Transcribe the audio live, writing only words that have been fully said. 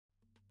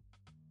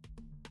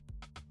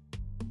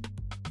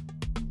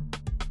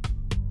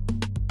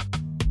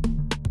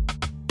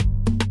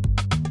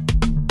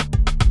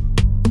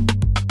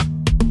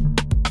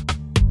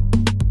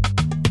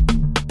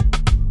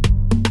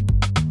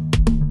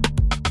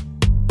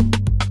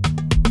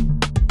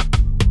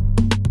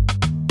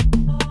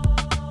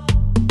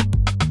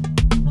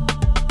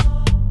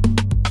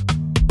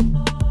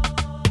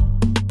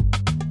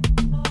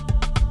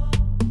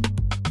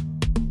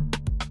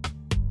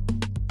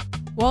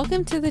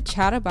Welcome to the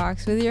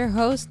Chatterbox with your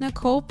host,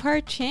 Nicole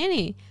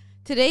Parchani.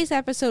 Today's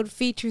episode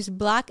features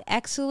Black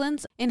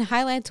excellence and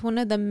highlights one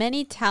of the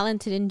many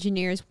talented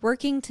engineers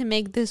working to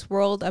make this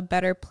world a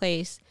better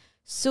place,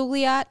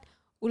 Suliyat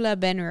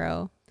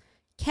Olagbenro.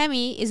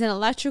 Kemi is an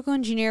electrical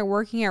engineer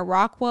working at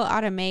Rockwell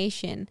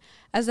Automation.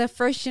 As a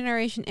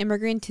first-generation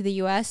immigrant to the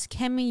U.S.,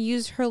 Kemi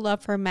used her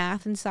love for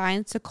math and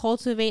science to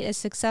cultivate a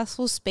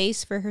successful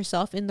space for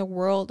herself in the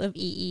world of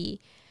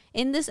EE.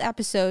 In this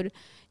episode,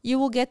 you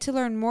will get to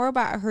learn more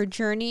about her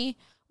journey,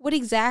 what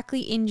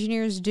exactly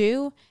engineers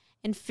do,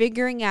 and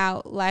figuring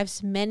out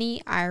life's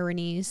many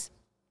ironies.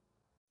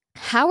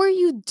 How are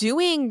you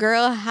doing,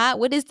 girl?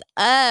 What is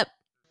up?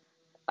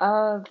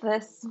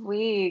 This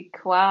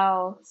week,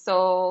 wow.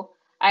 So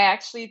I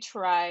actually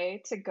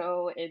try to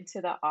go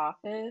into the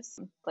office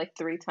like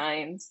 3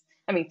 times.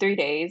 3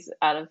 days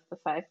out of the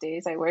 5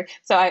 days I work.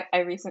 So I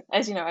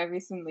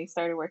recently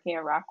started working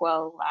at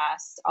Rockwell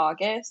last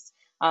August.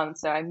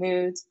 So I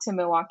moved to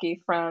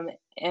Milwaukee from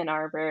Ann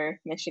Arbor,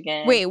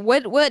 Michigan. Wait,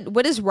 what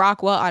does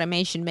Rockwell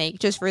Automation make?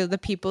 Just for the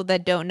people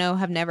that don't know,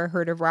 have never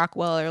heard of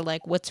Rockwell, or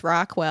like, what's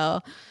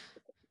Rockwell?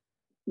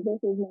 This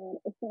is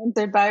not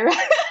sponsored by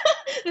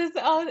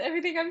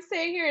everything I'm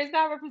saying here is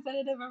not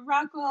representative of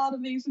Rockwell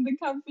Automation, the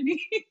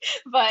company.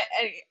 But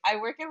I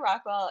work at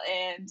Rockwell,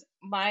 and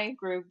my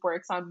group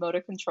works on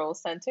motor control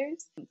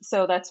centers.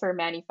 So that's for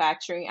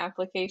manufacturing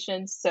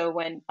applications. So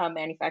when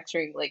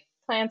manufacturing like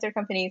plants or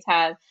companies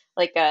have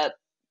like a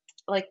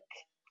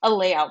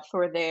layout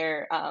for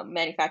their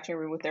manufacturing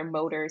room with their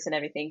motors and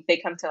everything, they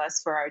come to us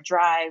for our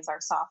drives,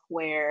 our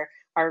software,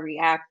 our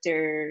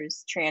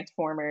reactors,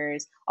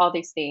 transformers, all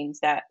these things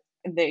that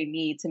they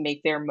need to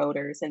make their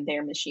motors and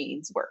their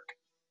machines work.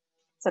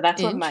 So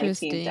that's what my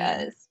team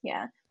does.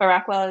 Yeah. But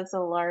Rockwell is a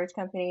large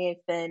company.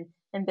 It's been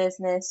in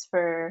business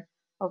for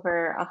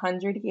over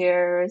 100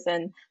 years.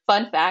 And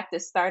fun fact,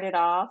 it started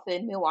off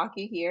in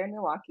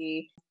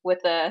Milwaukee,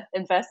 with a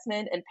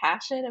investment and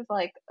passion of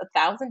like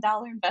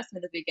 $1,000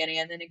 investment at the beginning,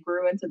 and then it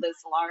grew into this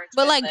large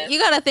But business. like, you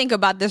gotta think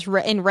about this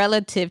in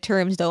relative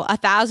terms, though.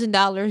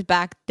 $1,000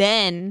 back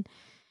then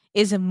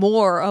is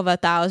more of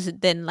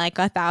 1,000 than like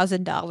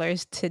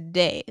 $1,000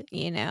 today,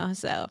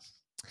 so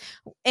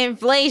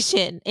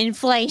inflation.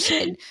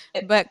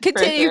 But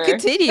continue.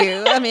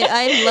 I mean,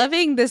 I'm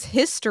loving this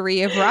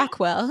history of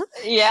Rockwell.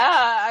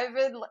 Yeah,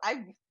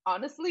 I've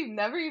honestly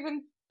never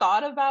even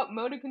thought about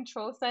motor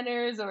control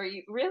centers or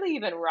really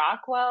even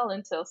Rockwell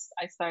until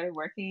I started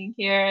working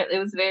here. It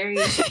was very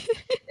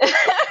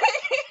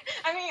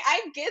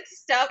I get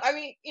stuff.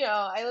 I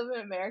live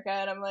in America,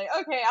 and I'm like,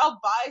 okay, I'll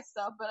buy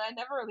stuff, but I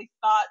never really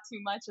thought too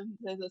much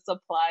into the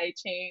supply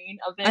chain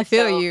of it. I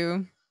feel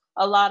you.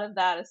 A lot of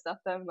that is stuff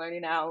that I'm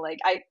learning now. Like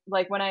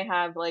when I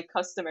have like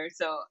customers,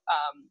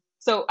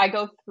 so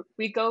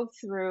we go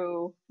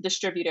through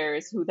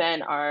distributors who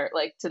then are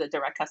like to the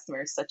direct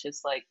customers, such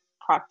as like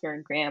Procter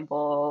and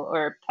Gamble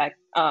or pet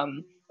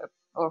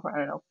or I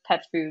don't know,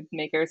 pet food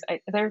makers.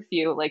 There are a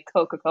few like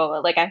Coca-Cola.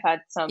 Like I've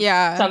had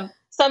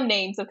some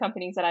names of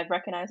companies that I've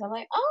recognized. I'm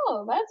like,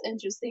 oh, that's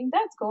interesting.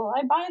 That's cool.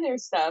 I buy their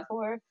stuff,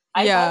 or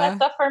I buy that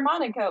stuff for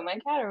Monaco, my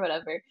cat, or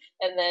whatever.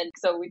 And then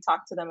so we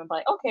talk to them and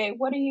like, okay,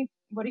 what do you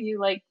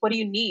like? What do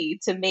you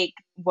need to make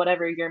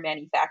whatever you're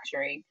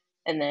manufacturing?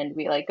 And then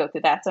we like go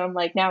through that. So I'm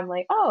like,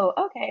 oh,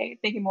 okay,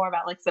 thinking more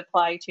about like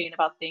supply chain,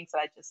 about things that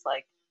I just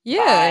like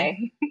buy.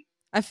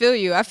 I feel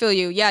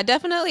you. Yeah,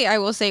 definitely. I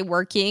will say,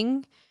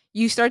 working,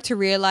 you start to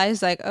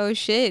realize like, oh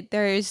shit,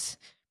 there's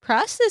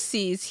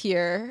processes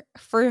here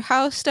for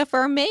how stuff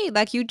are made.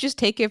 Like, you just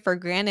take it for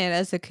granted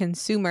as a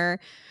consumer.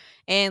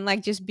 And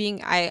like, just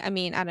being, I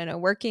don't know,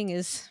 working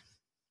it's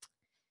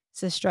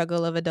a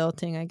struggle of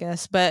adulting, I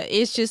guess. But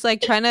it's just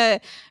like trying to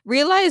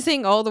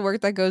realizing all the work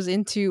that goes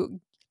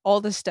into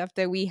all the stuff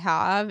that we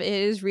have. It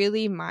is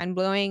really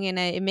mind-blowing, and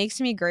it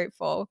makes me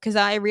grateful because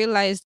I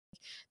realized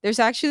there's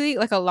actually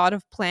like a lot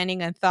of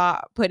planning and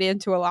thought put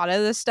into a lot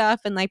of this stuff,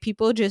 and like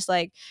people just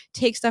like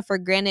take stuff for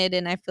granted,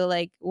 and I feel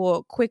like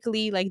will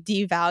quickly like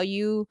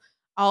devalue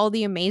all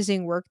the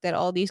amazing work that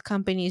all these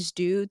companies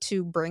do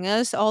to bring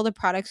us all the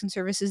products and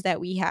services that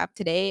we have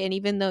today. And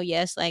even though,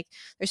 yes, like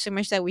there's so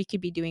much that we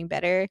could be doing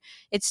better,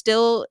 it's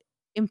still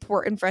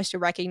important for us to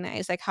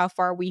recognize like how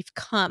far we've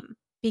come,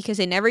 because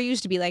it never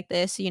used to be like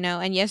this,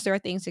 and yes, there are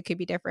things that could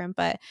be different,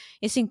 but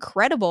it's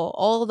incredible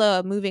all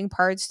the moving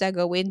parts that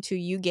go into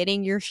you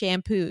getting your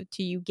shampoo,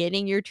 to you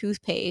getting your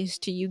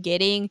toothpaste, to you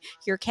getting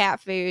your cat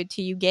food,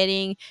 to you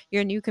getting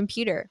your new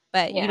computer.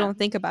 But you don't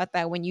think about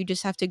that when you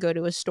just have to go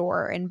to a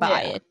store and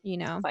buy it,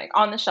 It's like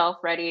on the shelf,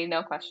 ready,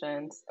 no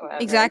questions,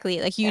 whatever.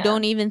 Exactly. Like you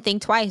don't even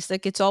think twice.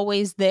 Like it's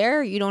always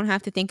there. You don't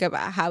have to think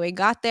about how it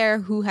got there,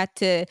 who had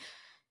to,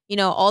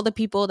 all the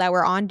people that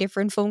were on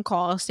different phone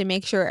calls to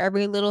make sure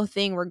every little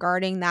thing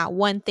regarding that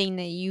one thing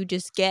that you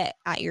just get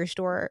at your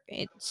store.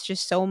 It's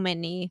just so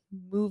many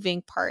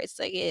moving parts.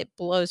 Like it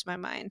blows my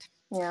mind.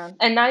 Yeah.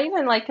 And not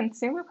even like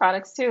consumer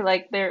products too.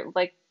 Like they're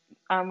like,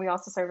 we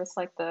also service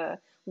like the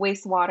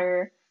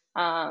wastewater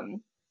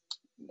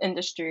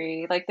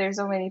industry. Like there's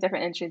so many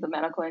different industries, the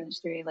medical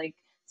industry. Like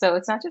So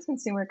it's not just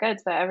consumer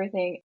goods, but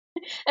everything.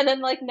 And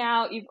then like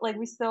now, like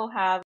we still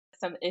have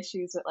some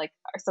issues with like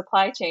our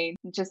supply chain,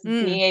 just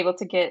being Mm. able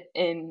to get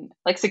in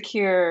like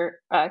secure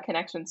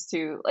connections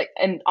to like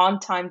an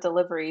on-time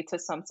delivery to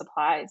some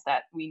supplies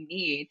that we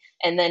need,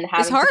 and then It's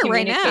having to hard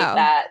right communicate now.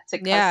 that to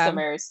Yeah.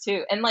 customers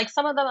too. And like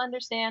some of them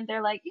understand,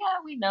 they're like, yeah,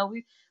 we know,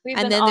 we've And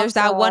been then there's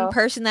that one also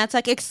person that's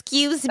like,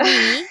 excuse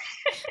me,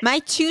 my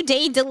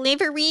 2-day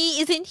delivery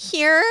isn't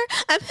here.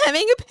 I'm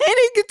having a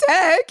panic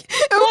attack.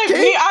 like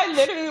Okay. we are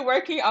literally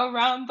working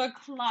around the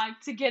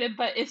clock to get it,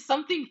 but if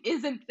something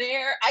isn't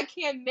there, I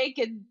can't make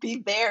it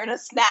be there in a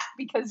snap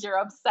because you're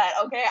upset.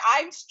 Okay,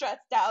 I'm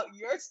stressed out.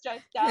 You're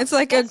stressed out. It's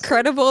like Let's work.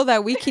 incredible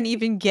that we can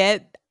even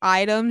get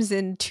items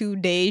in 2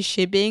 days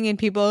shipping, and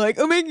people are like,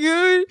 "Oh my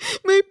god,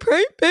 my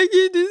Prime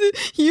package isn't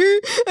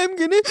here. I'm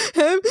gonna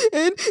have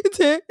an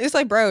attack." It's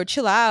like, bro,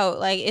 chill out.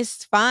 Like,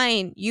 it's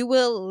fine. You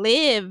will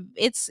live.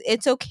 It's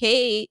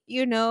okay.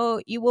 You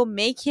know, you will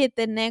make it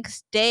the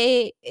next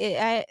day.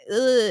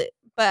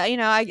 But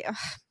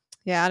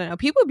yeah, I don't know.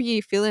 People be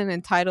feeling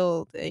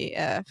entitled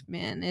AF,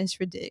 man.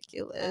 It's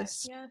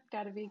ridiculous. Yeah,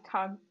 gotta be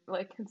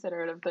like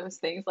considerate of those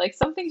things. Like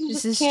some things you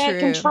This just is can't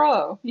true.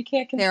 control. You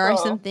can't There are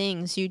some control.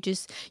 things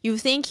you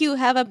think you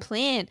have a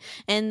plan,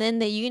 and then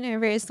the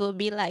universe will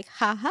be like,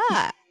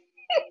 haha,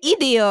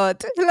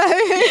 idiot.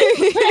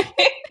 Like,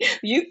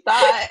 You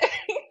thought.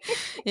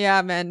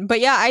 yeah, man.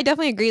 But yeah, I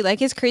definitely agree.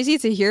 Like, it's crazy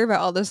to hear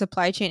about all the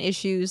supply chain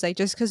issues, like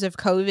just because of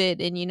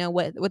COVID and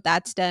what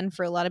that's done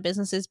for a lot of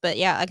businesses. But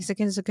yeah, like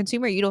as a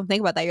consumer, you don't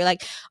think about that. You're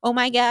like, oh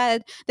my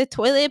god, the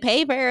toilet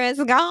paper is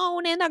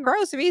gone in the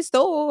grocery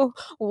store.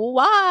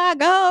 Why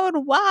God?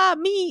 Why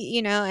me?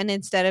 And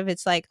instead of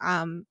it's like,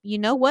 you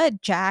know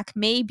what, Jack?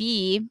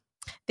 Maybe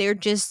they're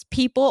just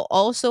people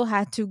also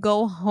had to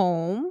go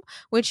home,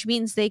 which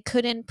means they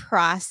couldn't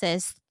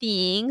process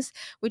things,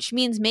 which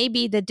means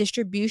maybe the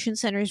distribution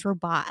centers were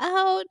bought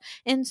out.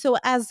 And so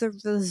as a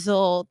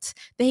result,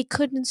 they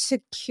couldn't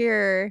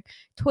secure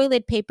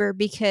toilet paper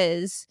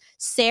because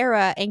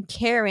Sarah and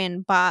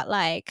Karen bought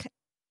like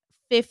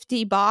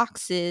 50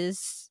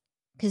 boxes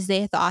because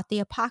they thought the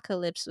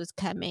apocalypse was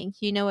coming.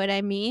 You know what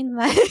I mean?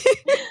 Like,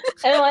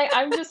 And like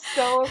I'm just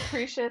so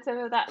appreciative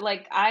of that.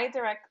 Like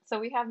so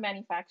we have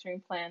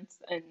manufacturing plants,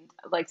 and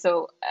like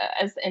so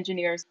as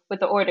engineers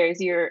with the orders,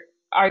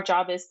 our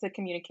job is to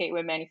communicate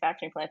with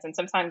manufacturing plants, and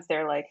sometimes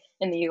they're like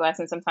in the US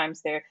and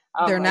sometimes they're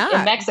they're like in not.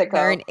 They're Mexico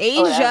in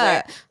or whatever.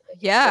 Asia.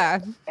 Yeah.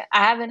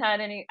 I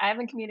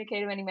haven't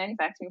communicated with any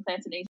manufacturing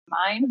plants in Asia.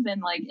 Mine have been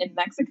like in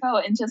Mexico,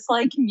 and just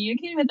like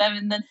communicating with them,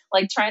 and then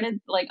like trying to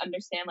like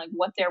understand like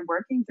what they're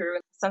working through.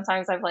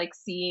 Sometimes I've like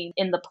seen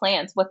in the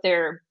plants what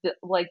they're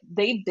like,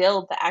 they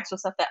build the actual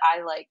stuff that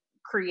I like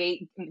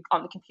create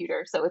on the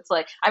computer. So it's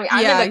like, I mean, I'm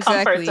in Yeah, the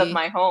comforts of exactly.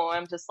 my home.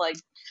 I'm just like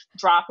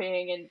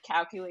dropping and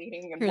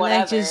calculating and You're like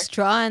whatever. just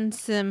drawing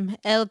some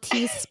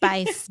LT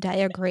spice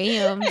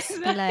diagrams. Be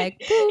Exactly. like,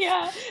 poof.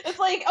 Yeah, it's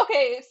like,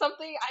 okay, if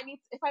something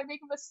if I make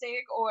a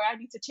mistake or I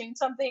need to change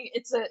something,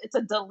 it's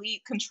a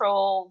delete,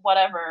 control,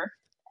 whatever,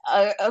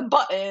 a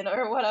button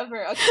or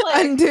whatever, a click.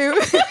 Undo.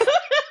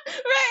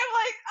 Right,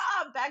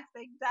 I'm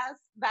like,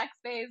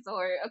 backspace,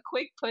 or a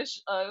quick push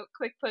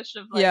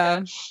of like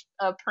Yeah.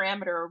 a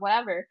parameter or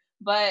whatever.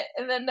 But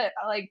and then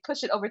like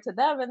push it over to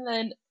them, and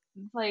then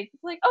like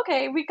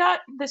okay, we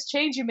got this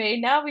change you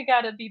made. Now we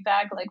got to be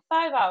back like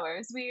 5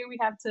 hours. We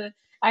have to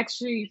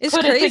actually It's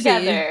put it crazy.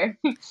 together.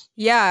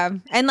 Yeah.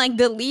 And like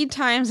the lead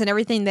times and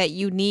everything that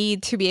you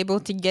need to be able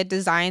to get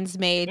designs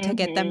made, to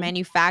get them Hmm.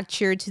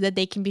 manufactured so that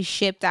they can be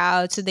shipped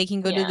out, so they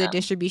can go to the Yeah.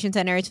 distribution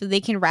center, so they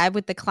can ride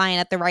with the client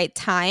at the right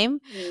time.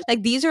 Mm.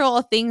 Like these are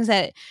all things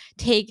that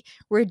take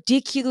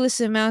ridiculous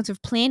amounts of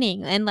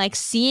planning, and like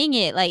seeing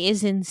it like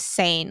is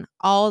insane.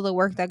 All the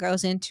work that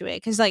goes into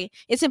it. Cause like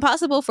it's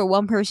impossible for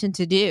one person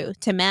to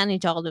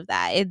manage all of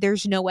that.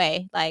 There's no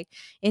way. Like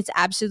it's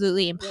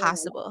absolutely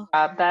impossible.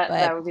 That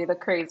But would be the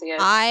craziest.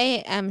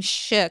 I am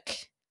shook.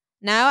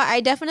 Now I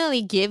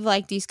definitely give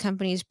like these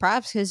companies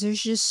props because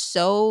there's just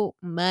so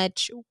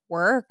much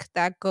work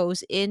that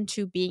goes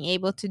into being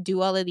able to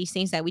do all of these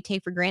things that we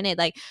take for granted.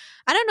 Like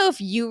I don't know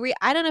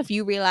if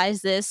you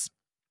realize this,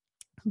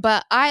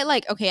 but I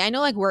like, okay, I know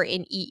like we're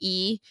in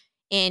EE,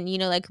 and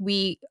like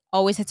we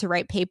always had to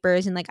write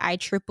papers and like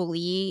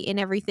IEEE and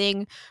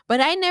everything, but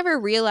I never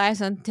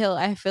realized until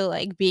I feel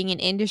like being in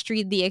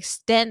industry the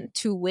extent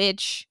to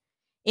which,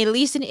 at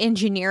least in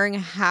engineering,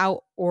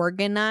 how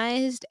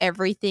organized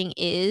everything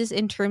is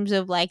in terms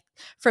of like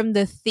from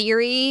the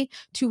theory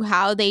to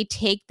how they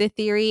take the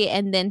theory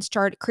and then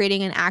start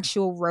creating an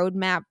actual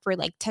roadmap for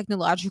like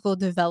technological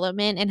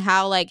development, and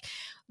how like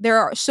there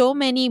are so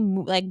many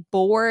like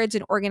boards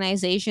and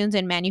organizations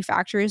and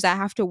manufacturers that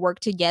have to work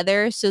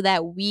together so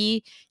that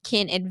we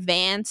can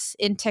advance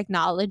in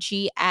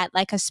technology at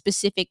like a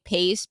specific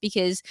pace.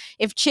 Because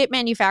if chip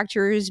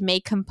manufacturers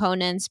make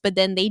components but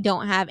then they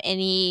don't have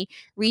any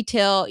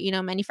retail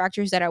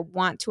manufacturers that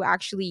want to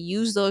actually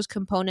use those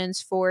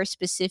components for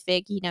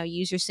specific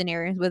user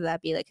scenarios, whether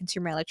that be like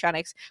consumer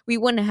electronics, we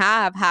wouldn't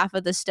have half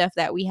of the stuff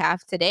that we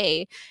have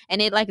today.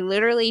 And it like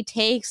literally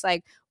takes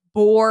like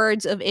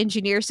boards of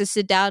engineers to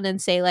sit down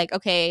and say like,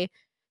 okay,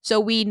 so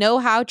we know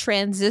how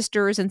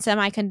transistors and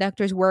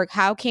semiconductors work.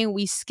 How can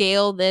we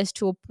scale this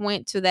to a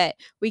point so that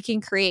we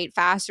can create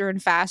faster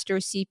and faster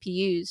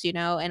CPUs,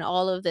 and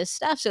all of this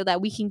stuff so that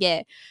we can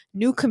get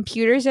new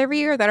computers every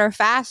year that are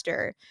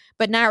faster,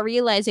 but not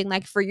realizing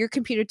like for your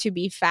computer to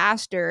be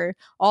faster,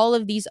 all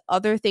of these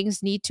other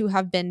things need to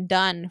have been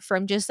done,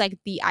 from just like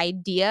the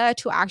idea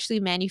to actually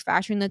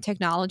manufacturing the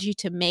technology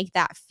to make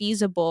that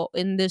feasible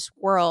in this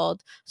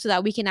world so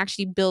that we can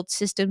actually build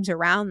systems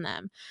around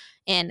them.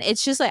 And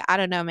it's just like, I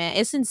don't know, man,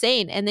 it's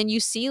insane. And then you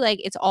see like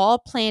it's all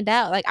planned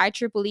out. Like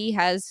IEEE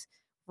has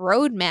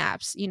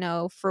roadmaps,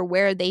 for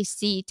where they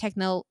see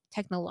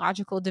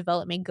technological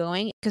development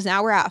going. Because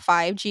now we're at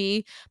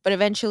 5G, but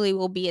eventually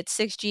we'll be at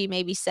 6G,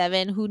 maybe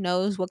 7. Who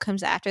knows what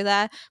comes after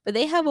that? But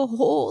they have a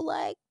whole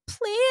like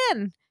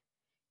plan,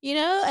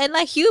 and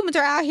like humans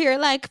are out here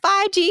like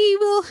 5G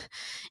will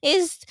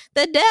is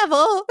the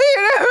devil,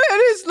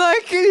 and it's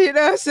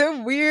like,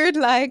 some weird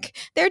like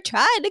they're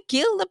trying to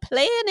kill the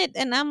planet,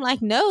 and I'm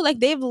like, no, like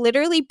they've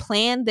literally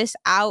planned this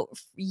out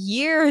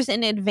years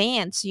in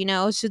advance,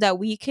 so that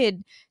we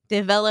could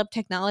develop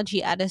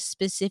technology at a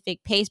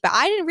specific pace. But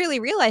I didn't really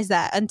realize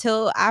that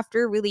until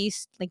after really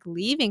like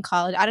leaving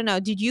college. I don't know,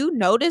 did you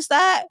notice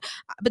that?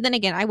 But then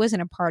again, I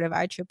wasn't a part of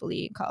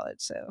IEEE in college,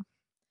 so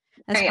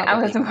that's I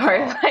probably wasn't my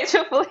part of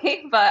fault.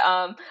 IEEE, but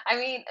I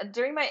mean,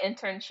 during my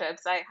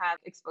internships, I had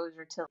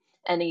exposure to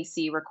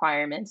NEC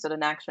requirements, so the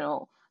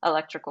National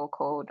Electrical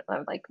Code,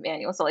 like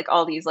manual. So like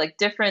all these like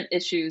different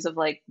issues of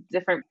like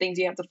different things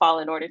you have to follow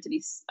in order to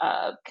be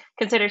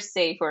considered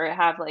safe or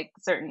have like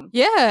certain like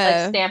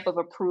Yeah, stamp of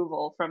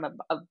approval from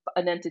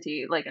an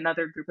entity, like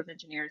another group of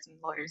engineers and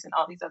lawyers and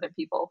all these other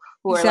people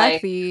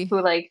exactly.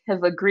 who like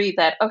have agreed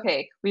that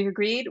okay, we've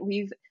agreed,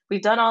 we've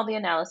done all the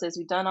analysis,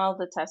 we've done all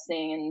the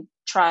testing and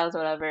trials,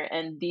 whatever,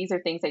 and these are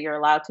things that you're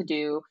allowed to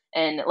do,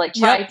 and like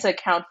try Yep. to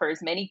account for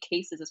as many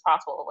cases as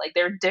possible. Like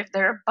there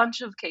are a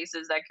bunch of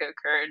cases that could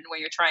occur when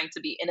you're trying to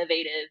be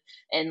innovative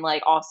and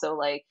like also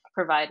like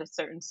provide a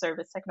certain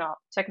service,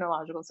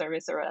 technological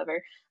service or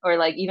whatever, or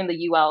like even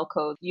the UL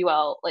code.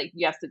 UL, like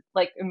you have to,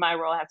 like in my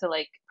role, I have to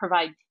like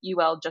provide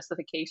UL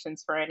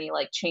justifications for any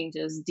like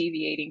changes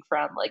deviating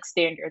from like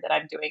standard that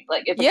I'm doing.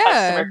 Like if a Yeah.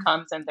 customer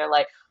comes and they're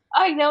like,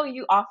 I know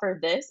you offer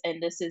this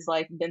and this is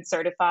like been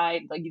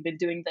certified, like you've been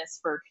doing this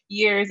for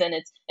years and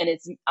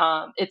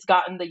it's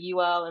gotten the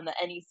UL and the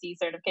NEC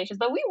certifications,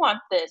 but we want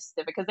this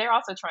because they're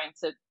also trying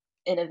to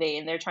innovate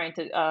and they're trying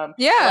to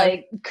Yeah.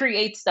 like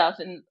create stuff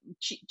and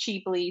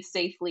cheaply,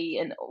 safely,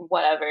 and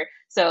whatever.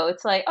 So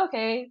it's like,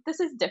 okay, this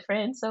is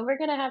different. So we're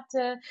gonna have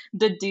to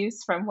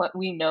deduce from what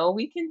we know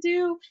we can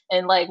do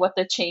and like what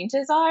the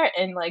changes are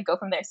and like go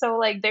from there. So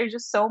like there's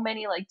just so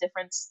many like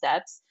different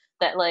steps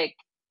that like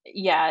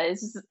yeah,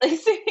 it's just,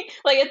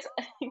 like it's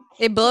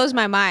It blows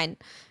my mind.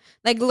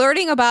 Like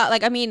learning about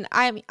like, I mean,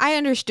 I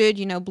understood,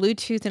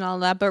 Bluetooth and all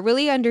that, but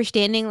really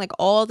understanding like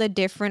all the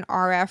different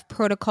RF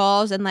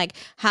protocols and like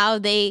how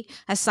they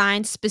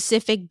assign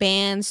specific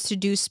bands to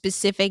do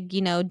specific,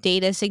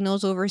 data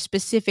signals over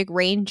specific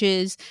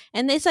ranges.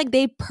 And it's like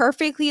they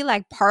perfectly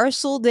like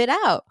parceled it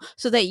out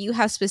so that you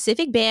have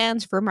specific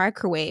bands for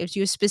microwaves,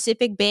 you have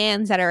specific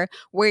bands that are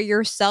where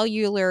your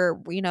cellular,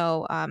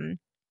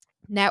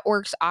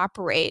 networks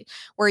operate,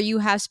 where you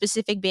have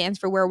specific bands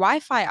for where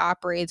Wi-Fi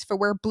operates, for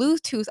where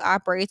Bluetooth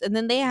operates, and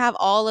then they have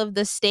all of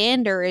the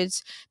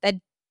standards that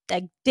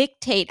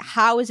dictate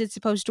how is it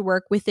supposed to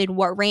work within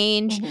what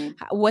range, mhm,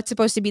 what's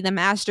supposed to be the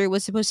master,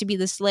 what's supposed to be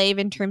the slave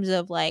in terms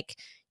of like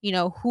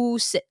who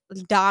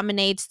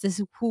dominates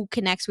this, who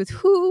connects with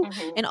who,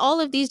 mhm, and all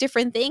of these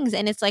different things.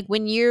 And it's like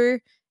when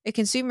you're a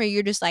consumer,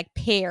 you're just like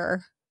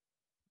pair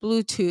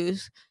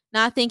Bluetooth,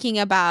 not thinking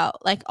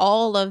about like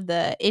all of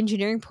the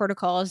engineering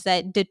protocols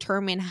that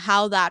determine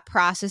how that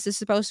process is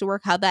supposed to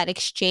work, how that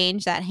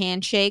exchange, that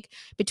handshake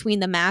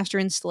between the master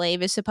and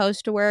slave is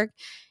supposed to work.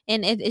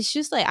 And it's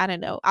just like, I don't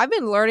know. I've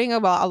been learning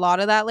about a lot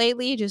of that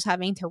lately, just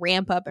having to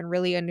ramp up and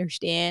really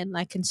understand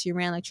like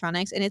consumer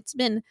electronics. And it's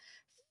been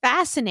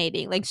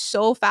fascinating, like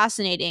so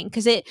fascinating,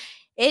 because it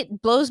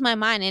blows my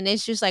mind. And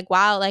it's just like,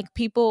 wow, like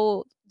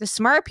people, the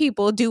smart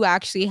people do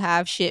actually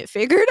have shit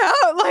figured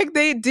out. Like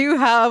they do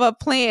have a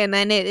plan,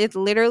 and it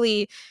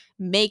literally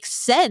makes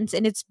sense,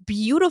 and it's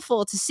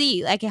beautiful to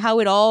see like how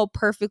it all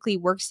perfectly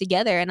works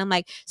together. And I'm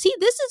like, see,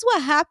 this is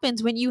what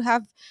happens when you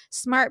have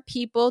smart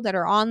people that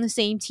are on the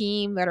same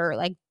team, that are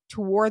like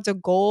towards a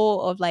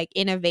goal of like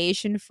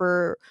innovation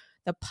for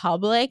the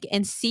public,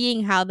 and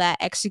seeing how that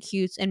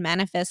executes and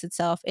manifests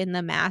itself in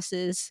the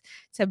masses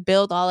to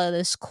build all of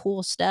this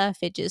cool stuff.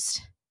 It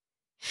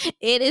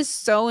is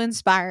so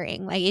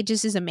inspiring. Like it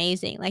just is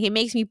amazing. Like it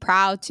makes me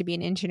proud to be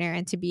an engineer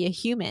and to be a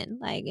human.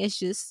 Like it's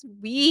just,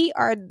 we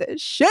are the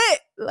shit.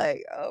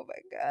 Like, oh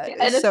my god, yeah,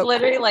 it's and it's so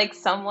literally cool. like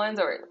someone's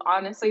or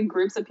honestly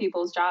groups of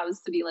people's jobs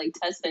to be like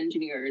test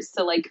engineers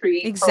to like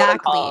create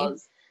Exactly.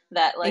 protocols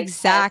that like test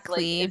like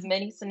Exactly. as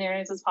many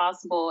scenarios as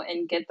possible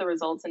and get the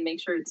results and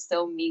make sure it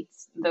still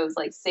meets those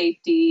like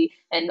safety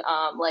and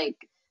like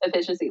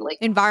efficiency,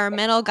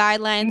 environmental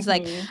guidelines.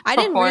 Like I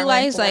didn't performance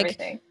realize and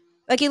everything.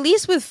 like at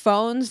least with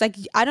phones, like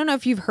I don't know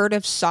if you've heard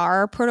of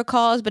SAR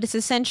protocols, but it's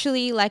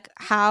essentially like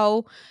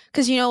how,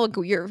 because like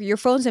your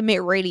phones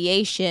emit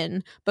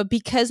radiation, but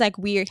because like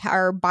we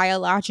are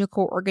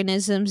biological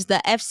organisms,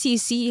 the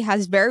FCC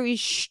has very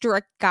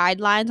strict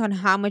guidelines on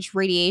how much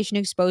radiation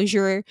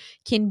exposure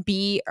can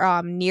be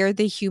near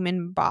the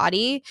human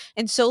body,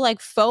 and so like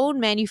phone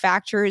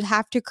manufacturers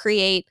have to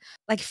create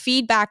like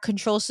feedback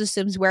control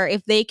systems where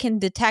if they can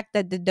detect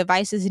that the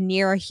device is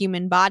near a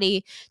human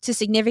body, to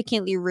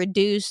significantly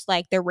reduce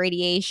like the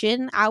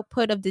radiation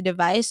output of the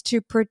device to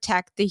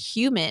protect the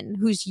human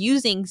who's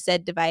using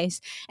said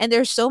device. And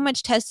there's so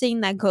much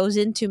testing that goes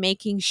into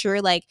making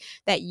sure like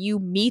that you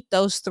meet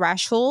those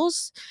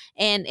thresholds,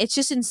 and it's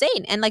just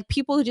insane. And like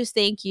people just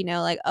think,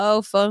 like,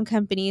 oh, phone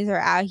companies are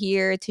out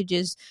here to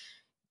just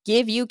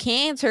give you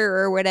cancer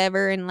or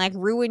whatever and like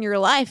ruin your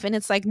life, and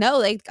it's like no,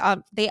 like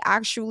they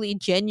actually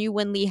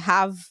genuinely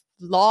have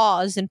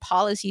laws and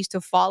policies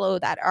to follow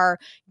that are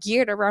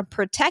geared around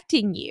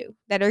protecting you,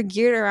 that are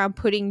geared around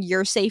putting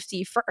your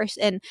safety first.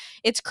 And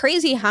it's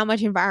crazy how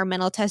much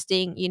environmental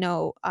testing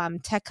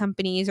tech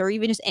companies or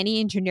even just any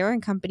engineering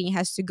company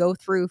has to go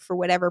through for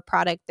whatever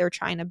product they're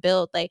trying to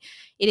build. Like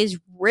it is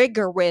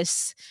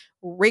rigorous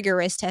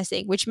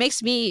testing, which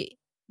makes me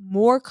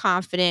more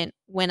confident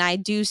when I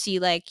do see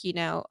like,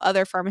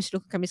 other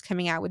pharmaceutical companies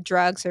coming out with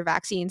drugs or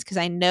vaccines, because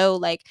I know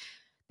like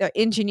the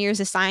engineers,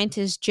 the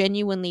scientists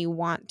genuinely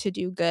want to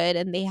do good,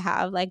 and they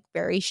have like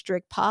very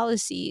strict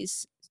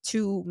policies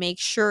to make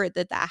sure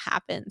that that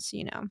happens.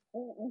 I'm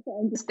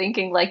just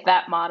thinking like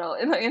that model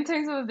in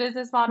terms of a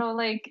business model,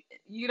 like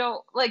you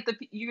don't like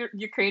you're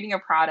creating a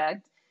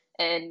product,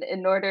 and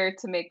in order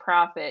to make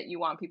profit you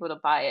want people to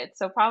buy it,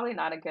 so probably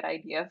not a good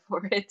idea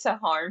for it to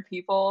harm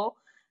people,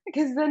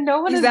 because then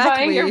no one is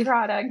buying your Exactly.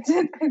 product.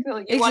 I feel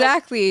like you want to,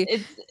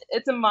 Exactly.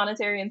 it's a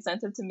monetary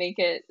incentive to make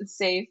it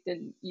safe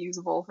and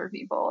usable for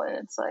people, and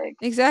it's like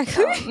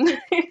Exactly. um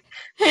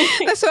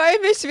That's why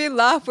it makes me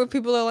laugh when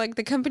people are like,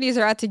 the companies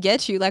are out to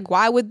get you. Like,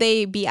 why would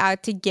they be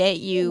out to get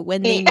you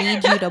when they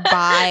need you to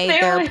buy they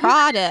their want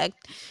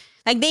product?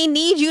 Like they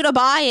need you to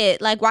buy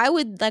it. Like why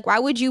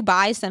would you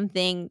buy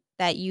something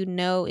that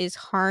is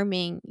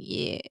harming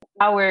you?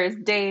 hours,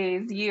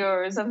 days,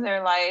 years of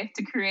their life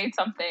to create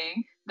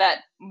something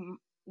that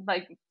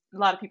like a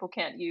lot of people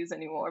can't use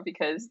anymore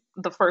because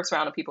the first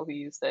round of people who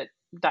used it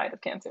died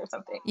of cancer or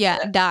something.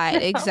 Yeah,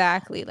 died. Yeah.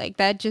 Exactly. Like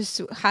that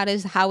just how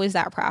is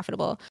that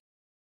profitable?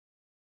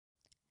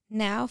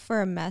 Now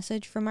for a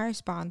message from our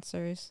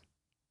sponsors.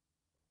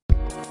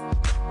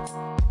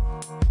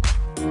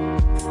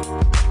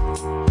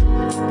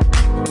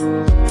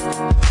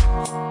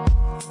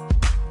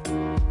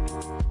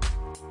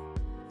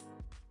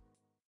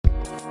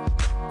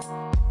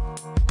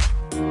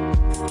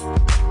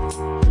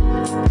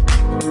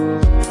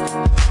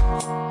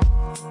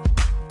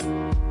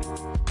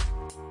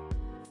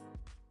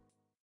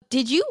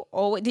 Did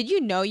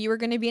you know you were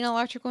going to be an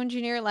electrical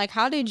engineer? Like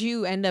how did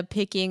you end up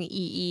picking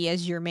EE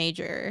as your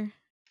major?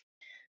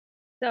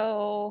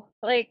 So,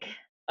 like,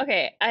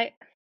 okay,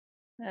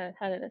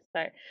 how did it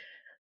start?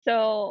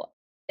 So,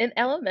 in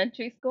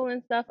elementary school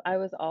and stuff, I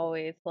was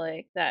always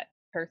like that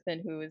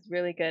person who was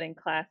really good in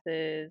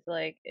classes,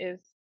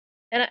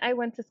 and I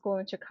went to school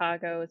in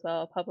Chicago as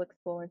well, public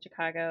school in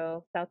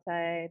Chicago, South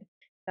Side,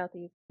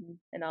 Southeast,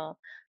 and all.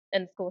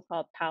 And the school was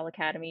called Powell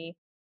Academy,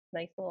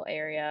 nice little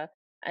area.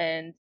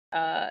 And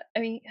I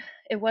mean,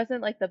 it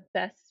wasn't like the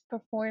best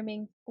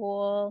performing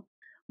school,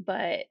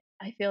 but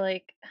I feel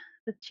like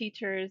the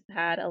teachers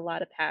had a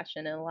lot of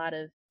passion and a lot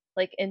of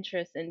like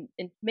interest in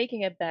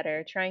making it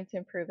better, trying to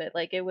improve it.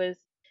 Like it was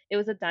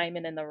a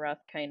diamond in the rough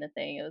kind of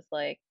thing. It's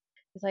like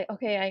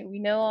okay, we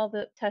know all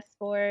the test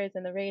scores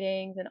and the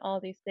ratings and all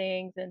these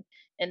things and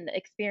the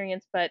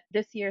experience, but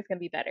this year is going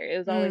to be better. It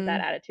was always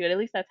that Mm. attitude. At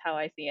least that's how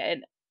I see it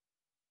and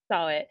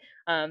saw it.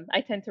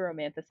 I tend to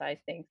romanticize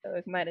things, so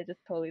it might have just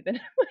totally been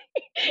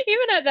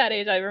even at that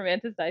age I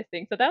romanticized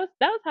things. So that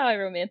was how I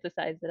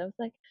romanticized it. I was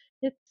like,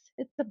 it's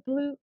it's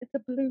a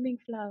blooming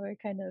flower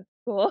kind of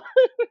school.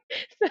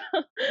 So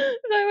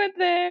I went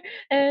there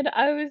and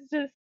I was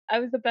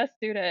the best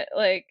student.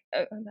 Like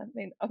I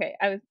mean, okay,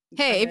 I'm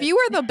Hey, if gonna you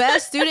were the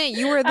best student,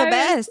 you were the I was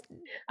best.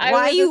 I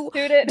Why was a you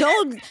student.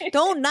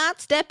 don't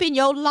not step in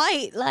your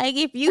light? Like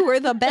if you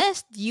were the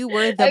best, you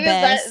were the I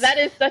guess best. that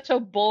is such a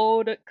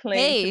bold claim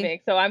to Hey,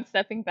 make. So I'm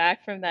stepping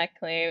back from that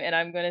claim and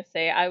I'm gonna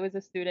say I was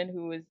a student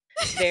who was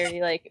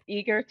very like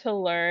eager to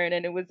learn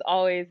and it was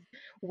always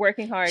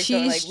working hard, so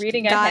like she's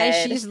reading guys,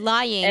 ahead she's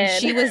lying.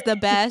 and She was the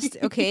best.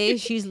 Okay,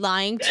 she's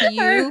lying to I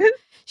you.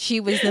 She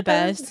was the was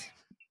best.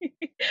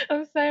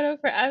 I'm signing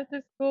up for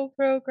after school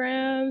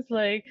programs,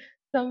 like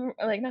some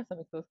like not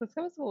summer schools, because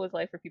summer school was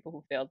like for people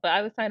who failed. But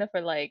I was signed up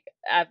for like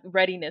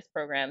readiness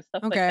programs,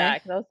 stuff like Okay. that,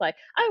 because I was like,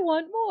 I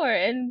want more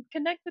and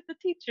connect with the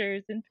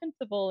teachers and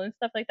principal and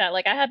stuff like that.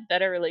 Like I had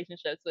better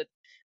relationships with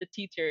the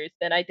teachers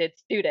than I did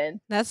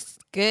students. That's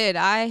good.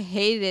 I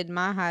hated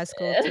my high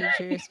school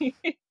teachers.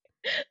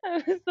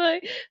 I was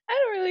like, I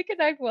don't really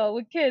connect well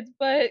with kids,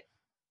 but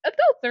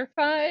adults are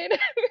fine.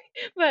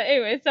 But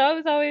anyway, so I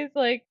was always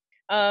like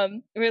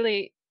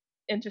really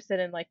interested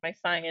in like my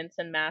science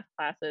and math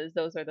classes.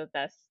 Those are the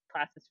best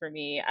classes for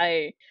me.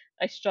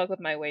 I struggled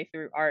my way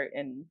through art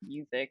and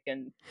music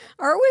and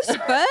Art was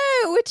fun.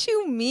 What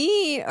you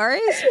mean?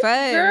 Art is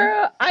fun.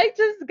 girl, I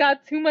just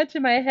got too much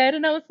in my head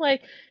and I was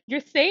like,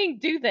 you're saying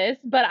do this,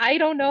 but I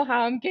don't know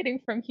how I'm getting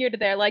from here to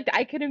there. Like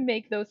I couldn't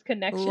make those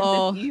connections as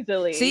Lol. See,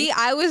 easily.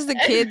 I was the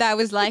kid that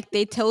was like,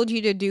 they told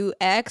you to do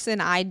X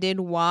and I did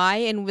Y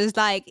and was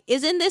like,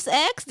 isn't this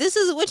X? This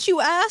is what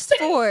you asked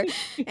for.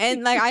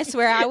 And like, I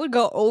swear I would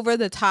go over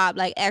the top,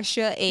 like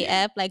extra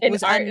AF, like In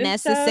was art and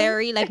stuff.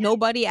 unnecessary. Like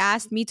nobody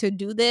asked me to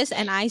do this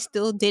and I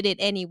still did it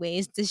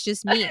anyways. It's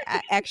just me,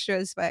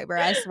 extras, but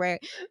I swear.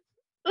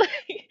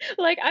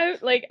 Like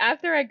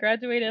after I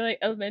graduated like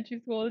elementary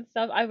school and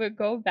stuff, I would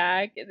go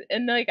back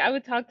and like I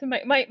would talk to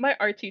my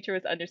art teacher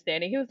was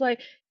understanding. He was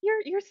like,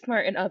 "You're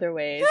smart in other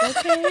ways,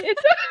 okay?"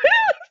 It's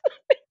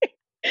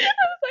I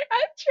was like,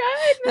 "I've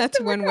tried, That's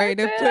Mr. one way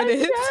to McCarthy, put I've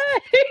it.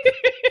 tried."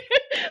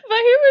 But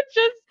he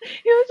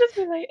would just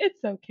be like,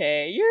 "It's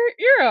okay.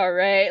 You're all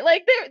right."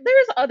 Like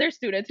there's other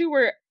students who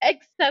were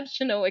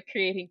exceptional at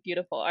creating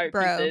beautiful art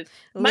Bro, pieces.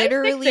 My stick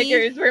literally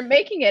figures were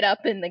making it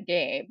up in the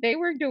game. They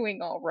were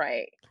doing all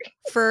right.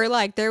 for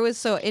like there was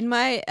so in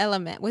my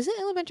was it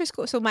elementary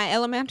school, so my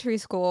elementary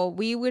school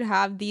we would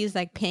have these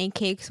like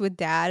pancakes with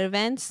dad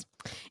events,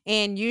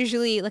 and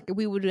usually like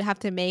we would have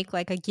to make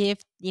like a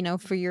gift,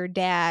 for your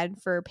dad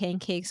for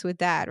pancakes with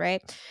dad,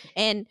 right?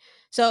 And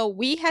so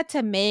we had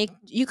to make,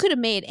 you could have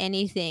made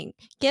anything.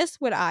 Guess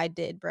what I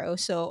did, bro?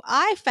 So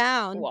I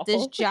found this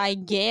Waffles.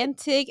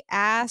 gigantic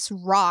ass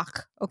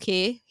rock.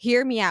 Okay,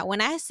 hear me out.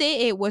 When I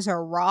say it was a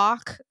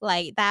rock,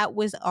 like that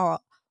was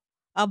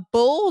a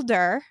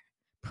boulder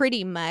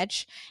pretty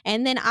much,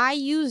 and then I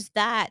used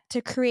that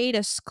to create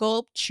a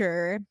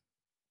sculpture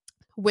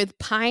with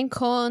pine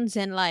cones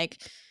and like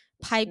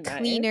pipe Nice.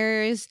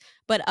 cleaners,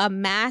 but a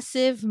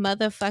massive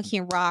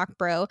motherfucking rock,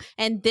 bro.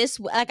 And this,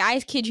 like, I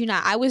kid you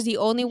not, I was the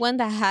only one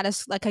that had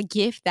like a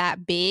gift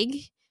that big.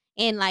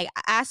 And like,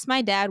 I asked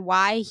my dad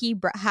why he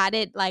had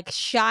it like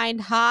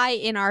shined high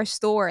in our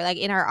store, like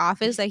in our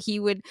office, like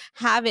he would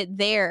have it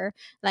there,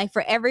 like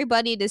for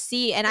everybody to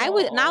see. And I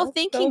was now Oh, so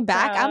thinking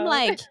back, I'm proud.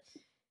 like,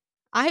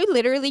 I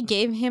literally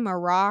gave him a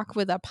rock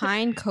with a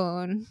pine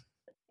cone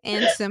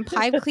and some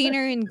pipe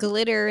cleaner and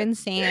glitter and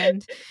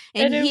sand,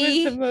 and And it was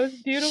the he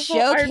most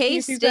beautiful art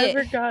piece showcased he's it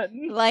ever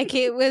gotten. like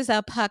it was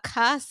a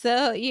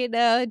Picasso,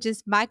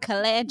 just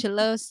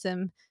Michelangelo,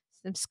 some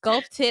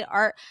sculpted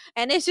art.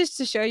 And it's just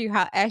to show you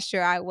how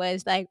extra I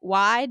was. Like,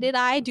 why did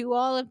I do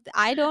all of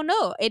I don't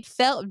know. It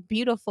felt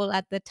beautiful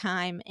at the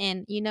time,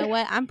 and you know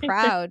what? I'm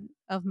proud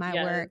of my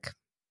Yes, work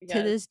to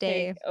yes. this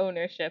day. Take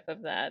ownership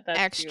of that. That's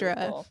Extra.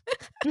 beautiful.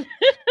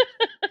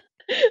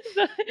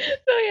 So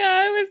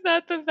yeah, I was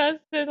not the best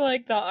in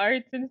like the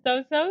arts and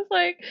stuff. So I was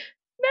like,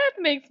 math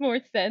makes more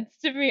sense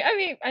to me. I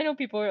mean, I know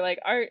people are like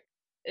art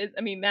is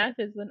I mean math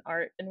is an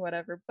art and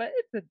whatever, but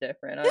it's a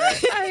different art.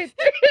 I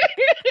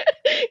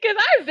because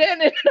I've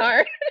been in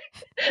art.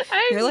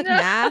 I You're like,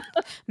 know.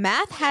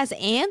 math has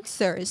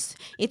answers.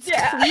 It's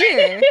Yeah.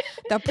 clear.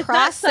 The It's not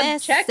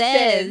process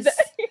subjective. says,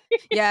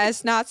 yeah,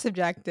 it's not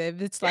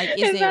subjective. It's like,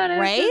 is It's it not as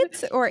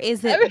right or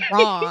is I it mean,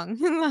 wrong?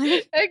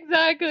 Like,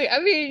 exactly. I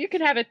mean, you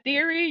can have a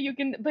theory, you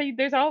can, but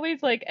there's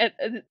always like,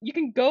 you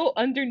can go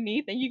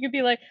underneath and you can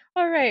be like,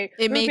 all right,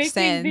 it we're makes making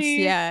sense. these,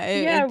 Yeah,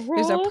 yeah,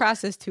 there's a rules.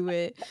 process to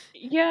it.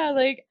 Yeah,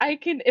 like I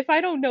can, if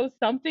I don't know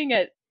something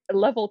at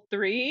level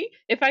three,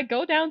 if I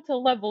go down to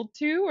level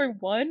two or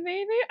one,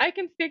 maybe I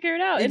can figure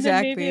it out and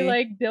then maybe Exactly.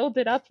 like build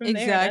it up from there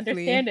and Exactly.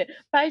 understand it.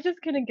 But I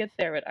just couldn't get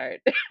there with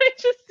art.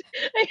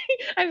 I,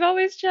 I've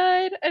always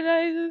tried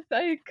and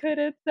I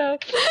couldn't. So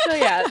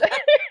yeah.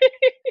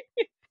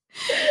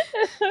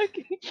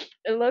 Okay.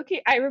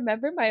 Loki, I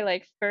remember my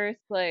like first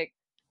like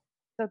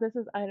so this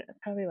is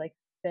probably like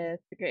fifth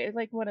grade. It's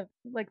like one of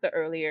like the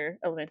earlier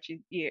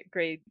elementary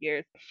grade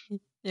years. We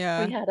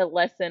Yeah. had a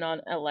lesson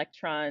on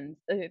electrons.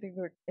 I think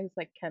it was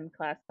like chem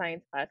class,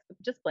 science class,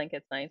 just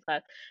blanket science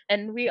class,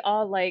 and we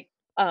all like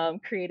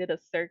created a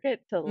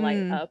circuit to light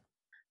Mm. up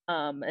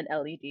an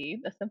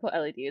LED, a simple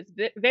LED. It's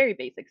very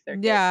basic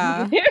circuit.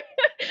 Yeah.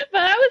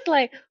 But I was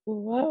like,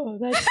 whoa,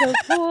 that's so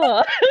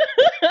cool.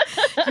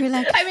 You're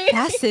like, I mean,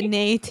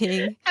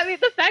 fascinating. I mean,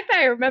 the fact that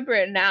I remember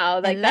it now,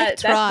 like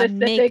that Electron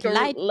make specific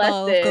light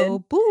bulb go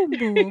lesson, boom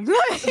boom.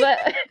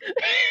 but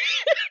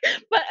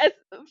but as,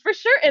 for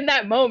sure in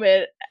that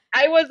moment,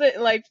 I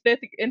wasn't like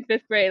fifth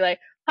grade, like,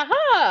 haha,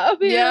 I'll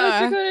be an Yeah.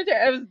 electrical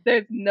engineer.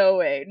 There's no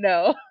way,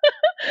 no.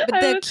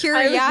 But the I was just,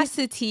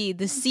 curiosity,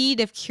 the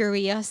seed of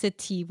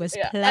curiosity was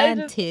yeah, I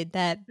just planted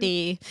that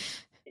day.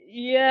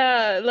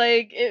 yeah,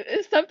 like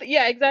it's something.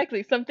 Yeah,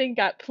 exactly. Something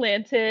got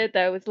planted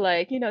that was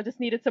like, just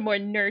needed some more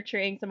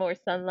nurturing, some more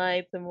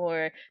sunlight, some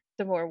more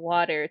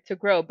water to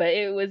grow. But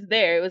it was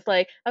there. It was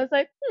like I was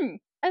like,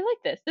 I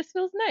like this. This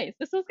feels nice.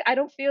 This feels. I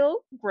don't feel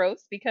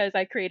gross because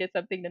I created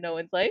something that no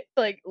one's like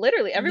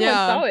literally everyone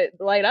Yeah. saw it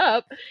light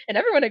up, and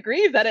everyone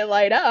agrees that it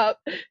light up.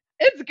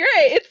 It's great.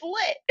 It's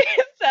lit.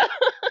 So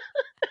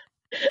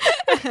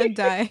I'm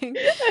dying.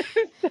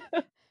 so,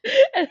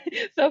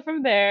 so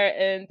from there,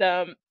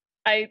 and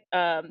I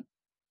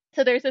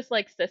so there's this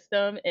like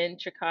system in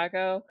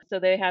Chicago. So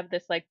they have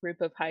this like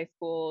group of high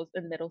schools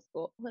and middle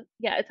school.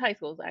 Yeah, it's high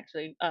schools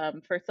actually.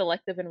 For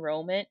selective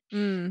enrollment.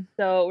 Mm,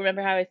 So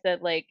remember how I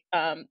said like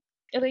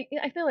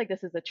I feel like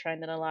this is a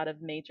trend in a lot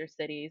of major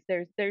cities.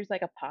 There's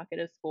like a pocket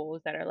of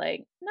schools that are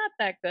like not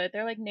that good.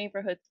 They're like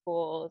neighborhood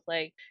schools.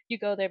 Like you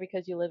go there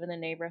because you live in the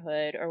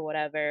neighborhood or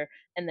whatever.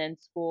 And then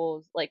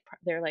schools like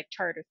they're like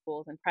charter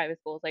schools and private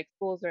schools. Like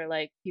schools are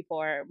like people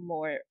are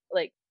more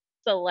like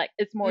select.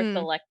 It's more mm,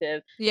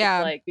 selective. It's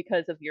yeah, like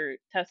because of your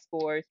test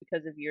scores,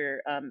 because of your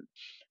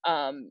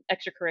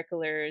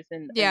extracurriculars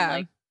and yeah.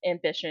 like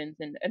ambitions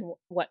and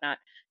whatnot.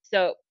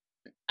 So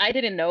I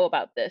didn't know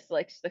about this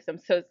like system.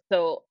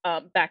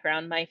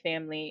 Background. My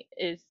family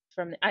is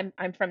from. I'm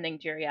from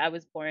Nigeria. I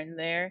was born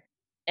there,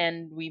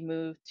 and we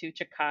moved to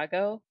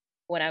Chicago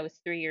when I was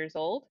 3 years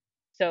old.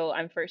 So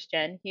I'm first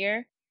gen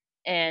here,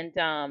 and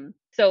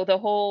so the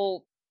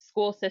whole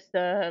school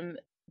system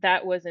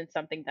that wasn't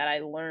something that I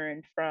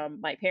learned from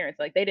my parents.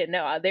 Like they didn't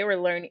know. They were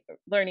learning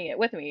it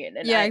with me, and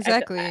Yeah, I feel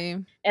exactly.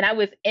 and I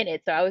was in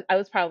it, so I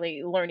was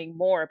probably learning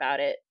more about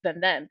it than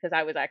them because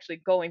I was actually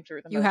going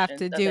through the You have motions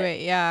to of do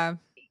it. it. Yeah.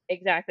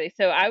 Exactly.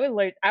 So I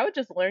would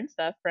just learn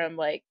stuff from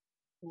like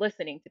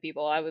listening to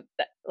people.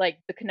 Like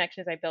the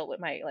connections I built with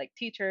my like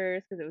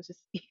teachers because it was just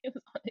it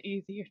was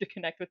easier to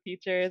connect with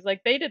teachers.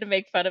 Like they didn't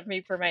make fun of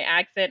me for my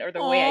accent or the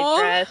way I Oh,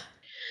 dressed.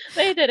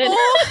 They didn't.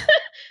 oh.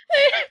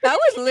 That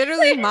was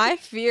literally my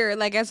fear.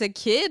 Like as a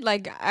kid,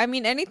 like I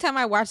mean, anytime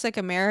I watched like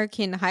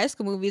American high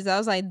school movies, I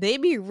was like, they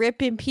be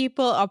ripping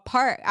people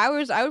apart. I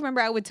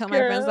remember I would tell my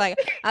friends Girl. like,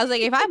 I was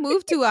like, if I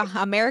move to a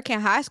American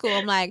high school,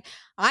 I'm like,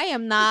 I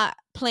am not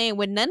playing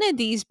with none of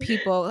these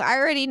people. I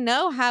already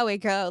know how it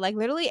go. Like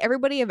literally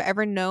everybody I've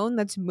ever known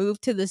that's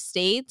moved to the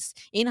States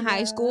in high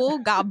Yeah. school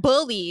got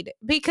bullied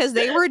because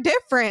they were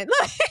different.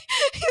 Like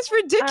it's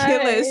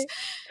ridiculous. I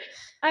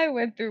I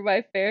went through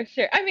my fair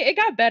share. I mean, it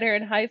got better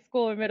in high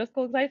school or middle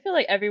school because I feel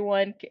like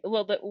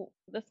well,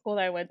 the school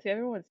that I went to,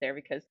 everyone's there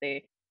because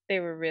they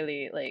were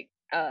really like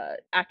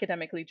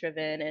academically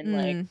driven and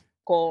like Mm,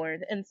 goal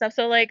and stuff.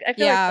 So like I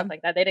feel like yeah. stuff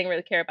like that they didn't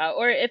really care about,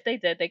 or if they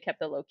did, they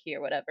kept it low key or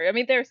whatever. I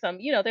mean, there's some,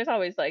 there's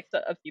always like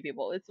a few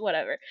people. It's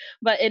whatever.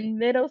 But in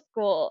middle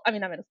school, I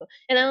mean not middle school,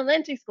 in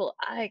elementary school,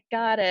 I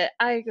got it.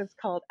 I was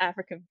called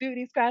African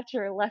booty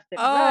scratcher left and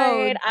Oh,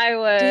 right. I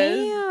was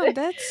damn,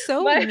 that's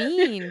so my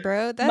mean,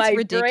 bro. That's my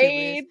ridiculous.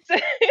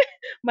 braids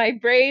my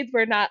braids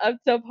were not up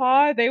to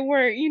par. They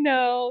weren't,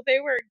 they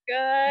weren't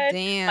good.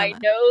 My Damn,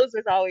 nose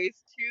was always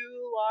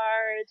too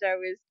large. I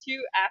was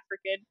too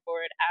African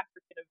for an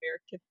African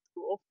American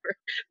school for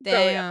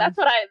growing up.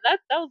 damn.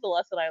 That was the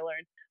lesson I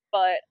learned.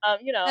 But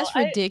That's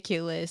I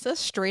ridiculous. That's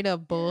straight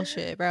up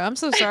bullshit, bro. I'm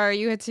so sorry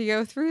you had to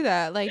go through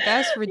that. Like,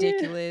 that's yeah.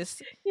 ridiculous.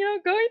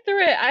 Going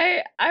through it,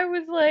 I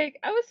was like,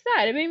 I was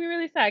sad. It made me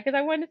really sad because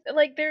I wanted to,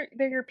 like they're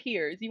your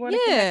peers. You want to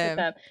connect with Yeah.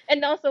 them,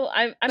 and also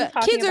I'm But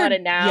talking kids about are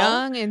it now.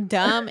 young and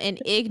dumb and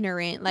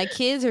ignorant. Like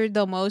kids are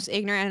the most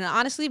ignorant. And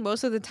honestly,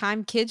 most of the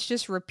time kids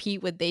just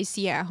repeat what they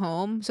see at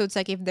home. So it's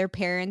like if their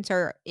parents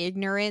are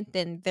ignorant,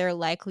 then they're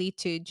likely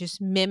to just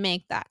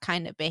mimic that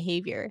kind of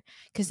behavior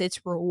because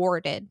it's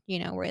rewarded,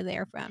 where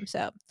they're from. So,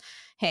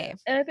 Yeah, hey.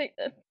 and I think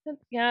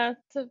yeah,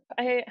 so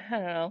I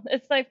don't know.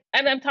 It's like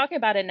I'm talking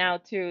about it now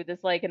too.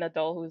 Just like an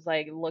adult who's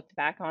like looked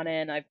back on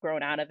it and I've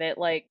grown out of it.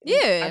 Like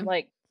Yeah. I'm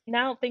like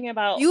now thinking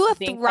about You a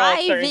being called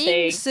certain thriving,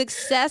 things.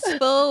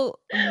 successful,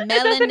 It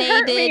doesn't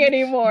hurt me melanated,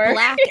 anymore.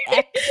 black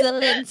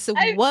excellence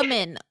I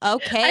woman, I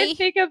okay?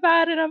 think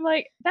about it. I'm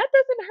like that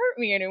doesn't hurt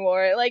me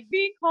anymore. Like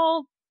being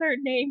called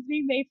certain names,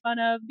 being made fun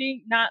of,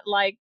 being not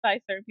liked by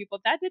certain people.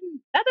 That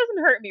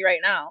doesn't hurt me right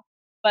now.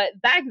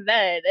 But back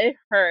then it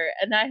hurt,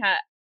 and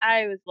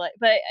I was like,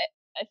 but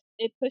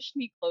it pushed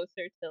me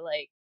closer to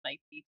like my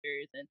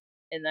teachers,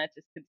 and that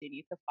just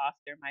continued to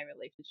foster my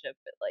relationship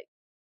with like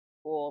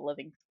school,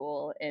 living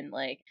school, and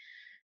like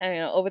I don't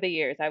know. Over the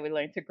years, I would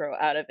learn to grow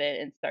out of it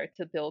and start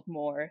to build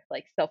more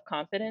like self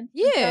confidence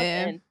and stuff.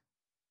 Yeah. And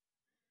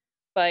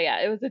but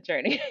yeah, it was a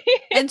journey.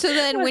 And so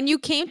then But when you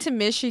came to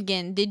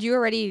Michigan, did you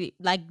already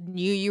like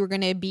knew you were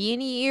gonna be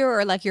in a year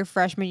or like your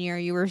freshman year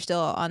you were still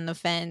on the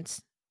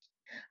fence?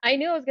 I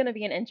knew I was gonna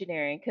be in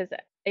engineering because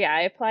yeah,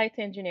 I applied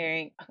to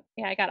engineering.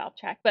 Yeah, I got off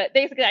track, but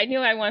basically, I knew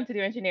I wanted to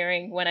do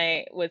engineering when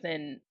I was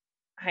in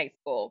high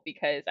school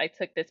because I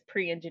took this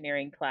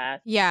pre-engineering class,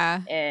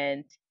 Yeah.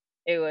 and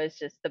it was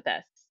just the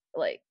best.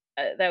 Like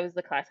that was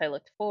the class I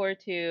looked forward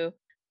to.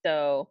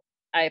 So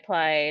I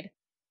applied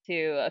to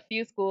a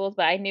few schools,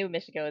 but I knew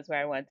Michigan was where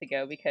I wanted to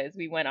go because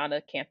we went on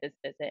a campus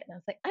visit, and I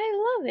was like,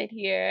 I love it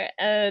here,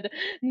 and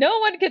no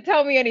one could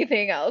tell me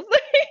anything else.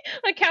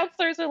 The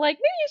counselors were like,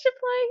 maybe you should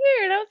apply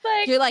here. And I was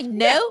like, You're like,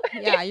 "No?"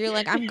 Yeah, you're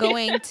like, "I'm yeah.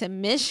 going to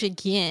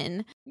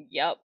Michigan."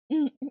 Yep.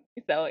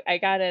 So I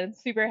got in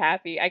super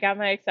happy. I got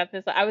my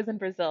acceptance. I was in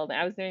Brazil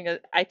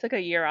and I took a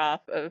year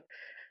off of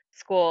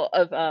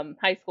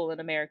high school in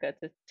America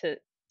to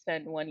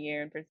spend 1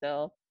 year in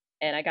Brazil.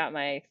 and I got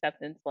my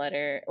acceptance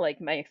letter,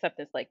 like my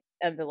acceptance like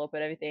envelope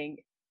and everything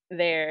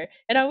there,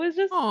 and I was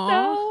just Aw,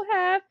 so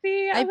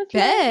happy. I I was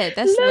like, bet.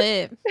 That's look,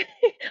 lit. I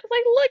was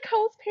like, look,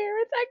 host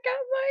parents, I got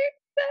my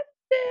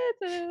acceptance,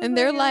 and it was And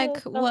they're like a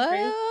like, little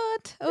celebration.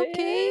 "What?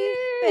 Okay.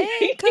 Yay!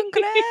 Thank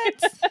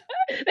congrats.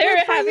 They Good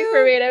were for happy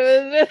for you." me, and it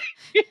was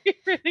really,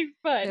 really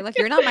fun. They're like,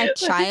 "You're not my Like,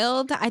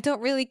 child. I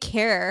don't really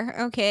care."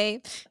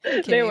 Okay.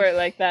 I'm they kidding. weren't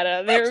like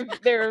that. They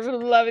were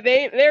loving.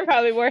 They were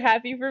probably more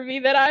happy for me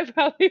than I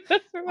probably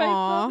was for myself.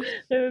 Aw.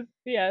 It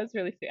was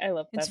really sweet. I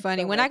love It's them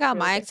funny. so When I much. It's got really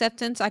my good.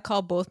 acceptance, I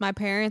called both my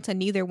parents and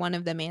neither one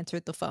of them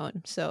answered the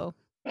phone. So,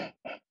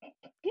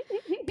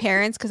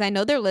 parents, because I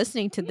know they're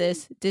listening to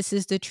this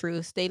is the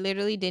truth. They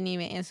literally didn't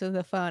even answer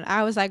the phone.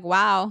 I was like,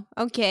 wow,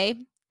 okay,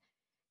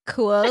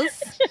 cool.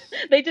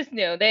 They just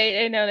knew.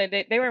 They know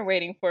that they weren't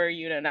waiting for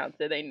you to announce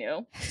it. They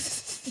knew.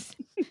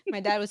 My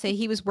dad would say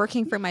he was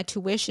working for my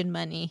tuition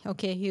money.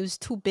 Okay, he was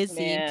too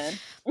busy. Man,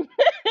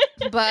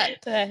 But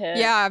that hit.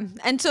 yeah,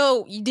 and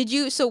so you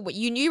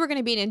knew you were going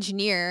to be an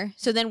engineer.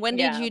 So then when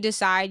did Yeah. you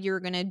decide you were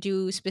going to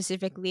do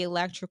specifically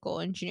electrical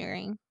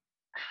engineering?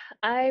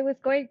 I was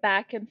going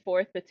back and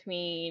forth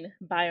between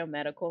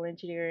biomedical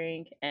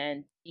engineering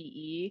and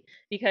EE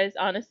because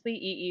honestly,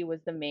 EE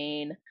was the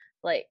main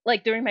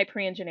like during my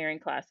pre-engineering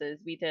classes,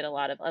 we did a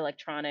lot of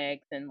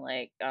electronics and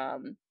like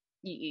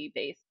EE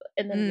based,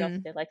 and then we also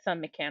Mm, did like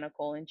some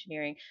mechanical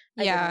engineering.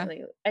 yeah.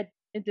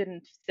 It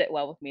didn't sit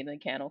well with me, the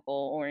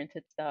mechanical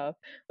oriented stuff,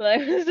 but I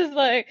was just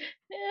like,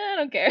 I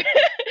don't care.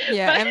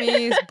 Yeah, But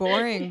Emmy is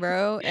boring,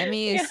 bro.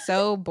 Emmy is yeah,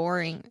 so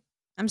boring.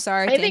 I'm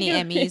sorry I to think any it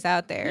was, Emmys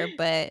out there,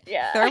 but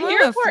yeah, thermal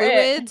you're and for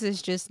it. fluids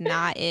is just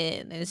not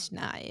it. It's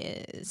not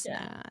it. It's Yeah.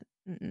 not.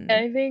 Mm-mm.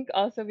 And I think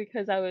also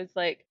because I was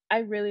like, I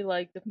really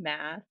liked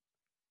math,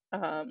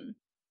 um,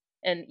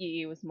 and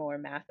EE was more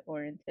math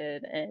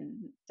oriented,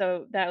 and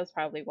so that was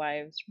probably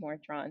why I was more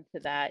drawn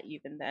to that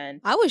even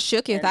then. I was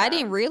shook if And I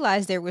didn't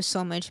realize there was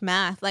so much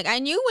math. Like I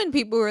knew when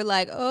people were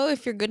like, "Oh,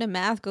 if you're good at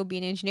math, go be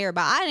an engineer,"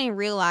 but I didn't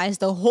realize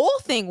the whole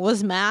thing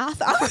was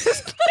math. I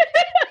was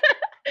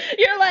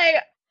you're like,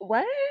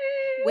 what?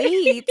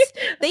 Wait,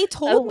 they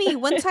told Oh, me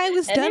once I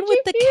was done energy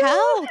with the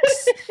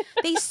calcs. field?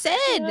 They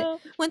said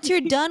No, once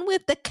you're done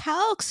with the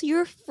calcs,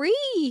 you're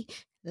free.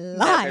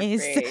 never Lies.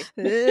 free.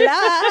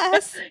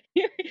 Lies.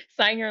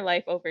 Sign your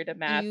life over to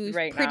math You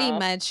right pretty now.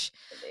 much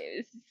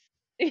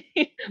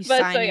you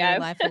But so signing your yeah,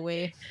 life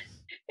away.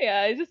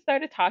 yeah, I just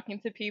started talking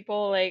to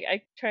people. Like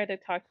I tried to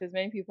talk to as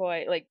many people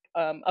I like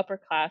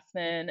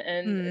upperclassmen,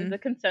 and Mm, the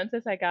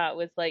consensus I got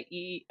was like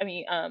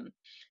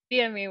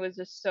DME was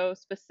just so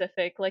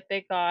specific. Like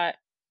they got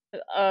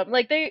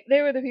like they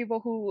were the people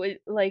who would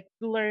like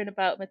learn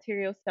about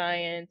material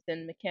science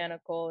and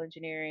mechanical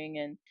engineering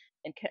and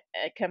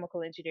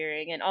chemical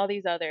engineering and all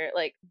these other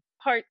like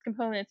parts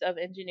components of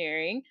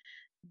engineering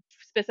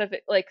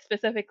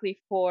specifically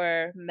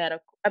for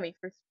medical, I mean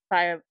for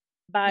bio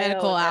bio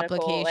medical and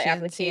medical like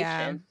applications,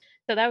 yeah. applications.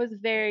 So that was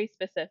very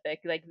specific,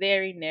 like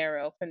very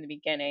narrow from the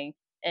beginning,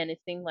 and it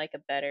seemed like a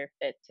better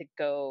fit to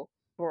go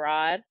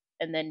broad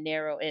and then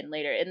narrow in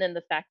later. And then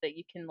the fact that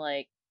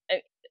uh,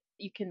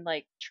 you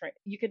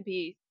can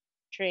be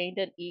trained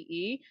in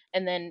EE,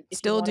 and then if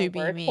you Still want to do be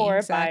work me, for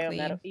exactly.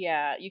 biomedical,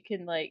 yeah, you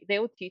can like they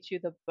will teach you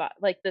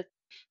like the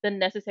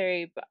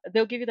necessary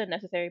they'll give you the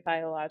necessary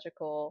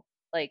biological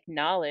like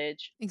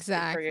knowledge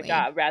for your Exactly.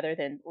 job rather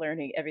than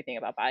learning everything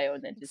about bio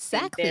and then just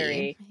being Exactly.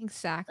 very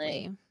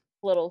like Exactly.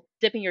 little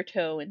dipping your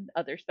toe in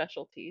other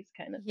specialties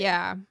kind of thing.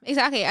 Yeah,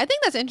 exactly. I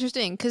think that's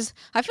interesting because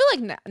I feel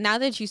like now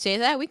that you say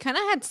that, we kind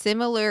of had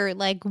similar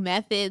like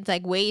methods,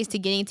 like ways to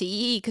getting to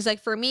EE. Because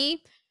like for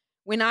me,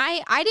 when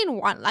I didn't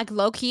want like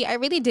low key, I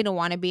really didn't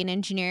want to be an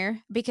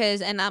engineer because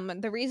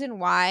the reason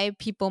why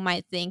people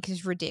might think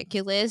is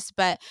ridiculous,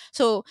 but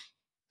so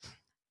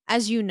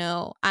as you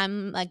know,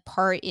 I'm like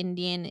part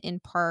Indian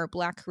and part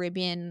Black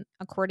Caribbean.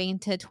 According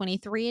to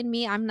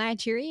 23andMe, I'm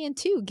Nigerian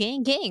too,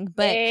 gang gang.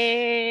 But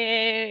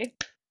Hey,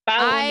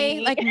 follow I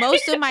me. like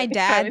most of my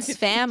Coming dad's to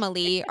teach.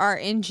 family are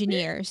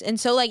engineers. And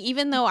so like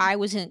even though I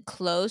wasn't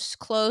close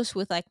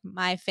with like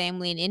my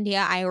family in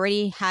India, I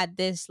already had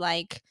this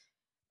like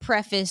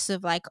preface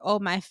of like, oh,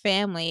 my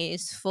family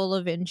is full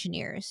of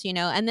engineers, you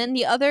know? And then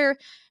the other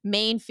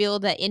main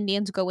field that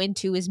Indians go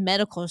into is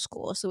medical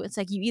school. So it's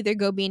like you either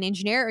go be an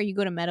engineer or you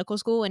go to medical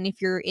school. And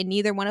if you're in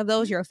neither one of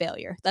those, you're a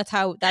failure. That's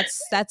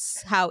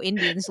how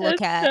Indians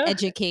look That's at so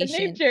education.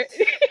 nature.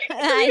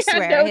 I We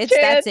had swear, no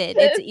that's it.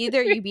 It's chances.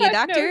 either We you be a had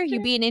no doctor, you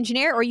chance. be an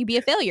engineer, or you be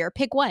a failure.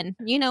 Pick one.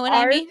 You know what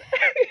I Ours, mean?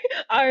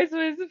 ours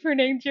was for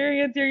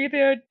Nigerians. You're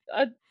either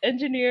a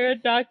engineer, a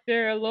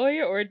doctor, a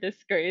lawyer, or a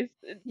disgrace.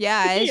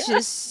 Yeah, it's Yeah.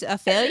 just a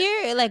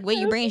failure. Like, what,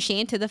 you bringing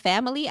shame to the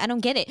family? I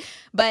don't get it.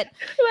 But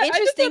Like, I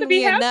just want to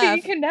be interestingly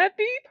happy. enough, Can that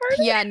be part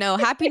yeah, no,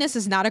 happiness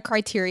is not a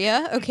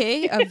criteria,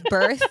 okay, of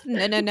birth.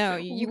 No, no, no.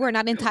 of You are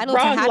not it?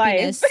 entitled to Wrong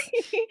life. happiness.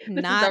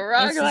 This is the Not,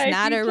 wrong this is life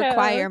not you a chose.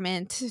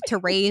 requirement to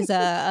raise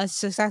a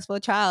successful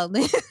child.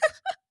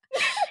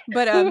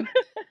 But Who?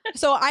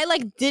 So I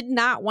like did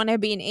not want to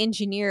be an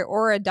engineer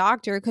or a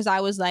doctor because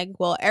I was like,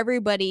 well,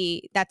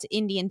 everybody that's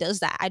Indian does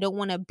that. I don't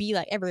want to be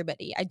like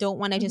everybody. I don't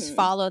want to just Mhm.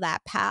 follow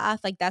that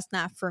path. Like that's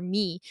not for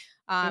me.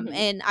 Mhm.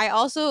 And I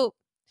also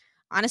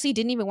honestly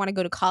didn't even want to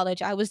go to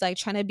college. I was like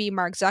trying to be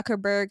Mark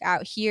Zuckerberg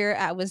out here.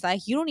 I was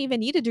like, you don't even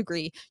need a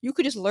degree. You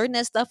could just learn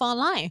that stuff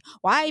online.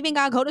 Why I even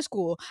gotta go to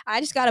school? I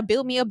just gotta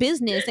build me a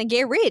business and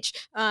get rich.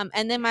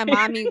 And then my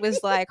mommy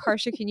was like,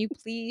 Harsha, can you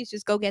please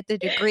just go get the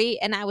degree?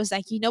 And I was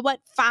like, you know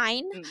what?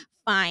 Fine, Mm.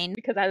 fine.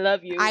 Because I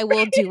love you. I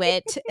will do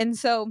it. And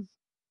so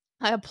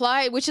I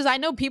applied, which is I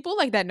know people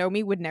like that know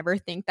me would never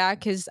think that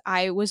because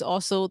I was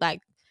also like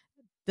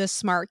the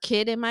smart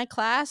kid in my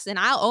class, and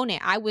I'll own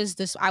it. I was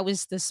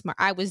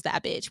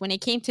that bitch. When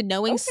it came to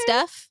knowing Okay.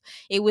 stuff,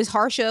 it was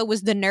Harsha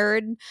was the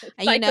nerd. And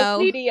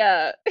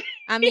Encyclopedia.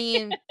 I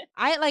mean,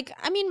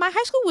 my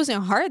high school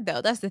wasn't hard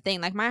though. That's the thing.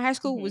 Like my high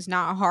school Mhm. was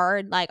not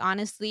hard. Like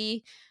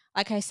honestly,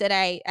 like I said,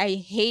 I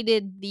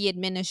hated the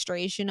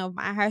administration of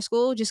my high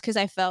school just because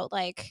I felt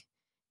like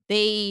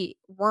they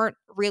weren't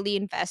really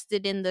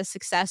invested in the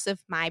success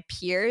of my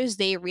peers.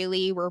 They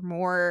really were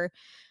more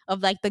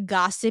of like the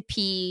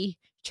gossipy,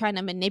 trying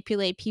to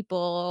manipulate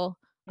people,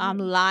 Mm.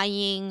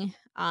 lying,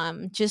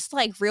 just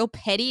like real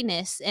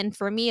pettiness. And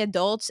for me,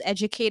 adults,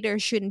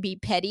 educators shouldn't be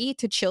petty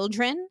to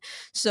children.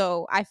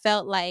 So I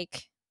felt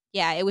like,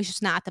 yeah, it was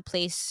just not the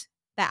place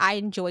that I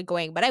enjoyed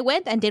going. But I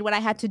went and did what I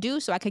had to do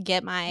so I could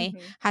get my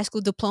Mhm. high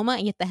school diploma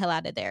and get the hell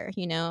out of there.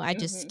 I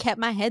just Mhm. kept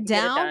my head Get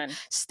it down, done.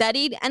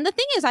 studied. And the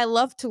thing is, I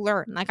love to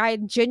learn. Like, I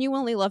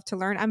genuinely love to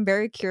learn. I'm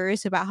very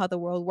curious about how the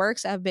world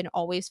works. I've been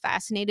always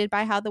fascinated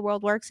by how the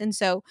world works. And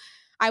so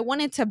I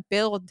wanted to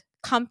build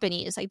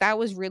companies. Like, that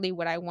was really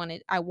what I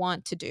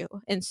want to do.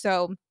 And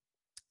so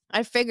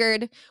I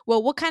figured,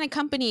 well, what kind of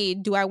company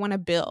do I want to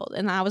build?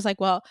 And I was like,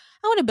 well,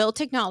 I want to build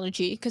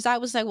technology because I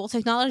was like, well,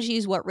 technology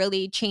is what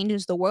really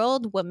changes the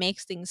world, what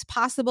makes things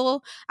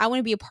possible. I want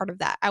to be a part of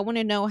that. I want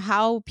to know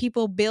how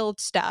people build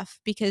stuff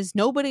because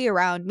nobody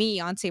around me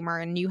on St.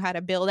 Martin knew how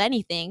to build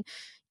anything.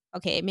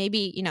 Okay,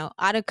 maybe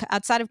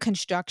outside of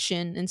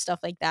construction and stuff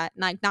like that,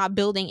 not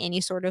building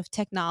any sort of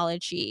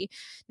technology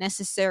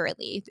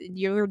necessarily.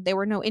 There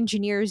were no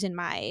engineers in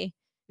my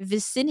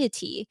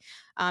vicinity,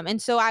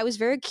 and so I was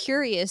very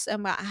curious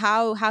about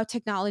how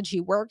technology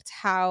worked,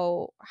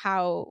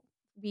 how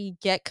we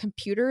get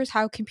computers,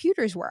 how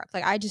computers work.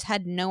 Like I just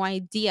had no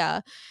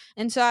idea,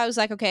 and so I was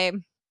like, okay,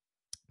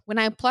 when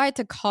I applied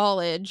to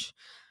college,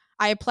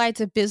 I applied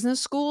to business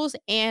schools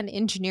and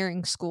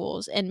engineering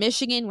schools. In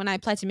Michigan, when I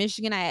applied to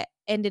Michigan, I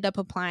ended up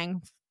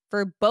applying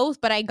for both,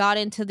 but I got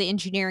into the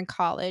engineering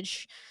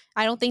college.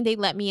 I don't think they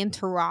let me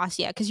into Ross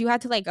yet because you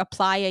had to like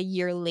apply a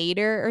year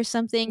later or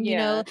something,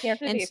 Yeah. You have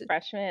to and be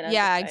freshman,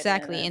 yeah, undecided, and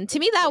exactly. then And to first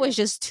me, that year. was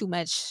just too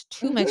much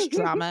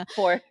drama.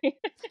 Four.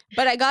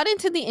 But I got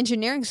into the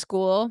engineering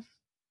school,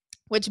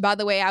 which by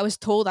the way, I was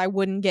told I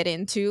wouldn't get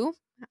into,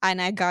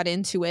 and I got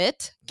into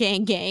it,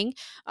 gang, gang.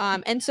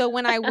 And so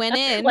when I went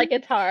Like in,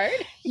 it's hard.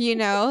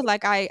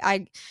 like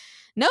I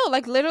no,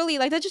 like literally,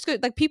 like that's just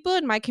good. Like people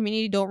in my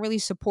community don't really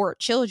support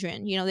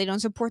children. They don't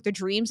support the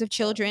dreams of Oh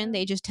children. no.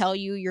 They just tell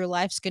you your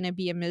life's going to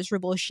be a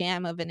miserable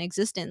sham of an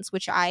existence,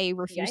 which I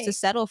refuse to Yikes.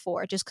 settle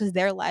for just because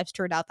their lives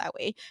turned out that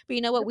way. But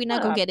you know what? That's We're not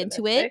not going to get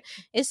into it.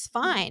 optimistic. It's Mhm.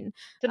 fine.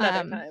 It's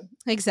another time.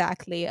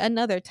 Exactly.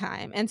 Another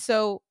time. And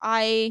so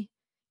I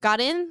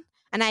got in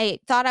and I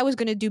thought I was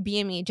going to do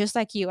BME just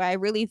like you. I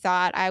really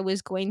thought I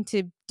was going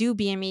to do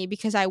BME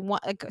because I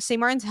want, like, St.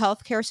 Martin's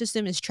healthcare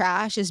system is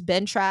trash, has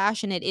been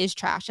trash, and it is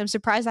trash. I'm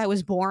surprised I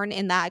was born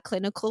in that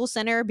clinical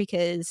center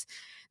because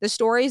the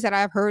stories that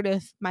I've heard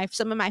of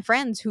some of my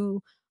friends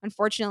who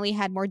unfortunately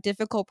had more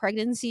difficult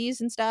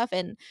pregnancies and stuff,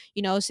 and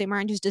St.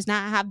 Martin just does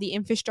not have the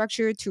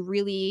infrastructure to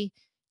really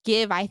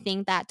give, I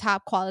think, that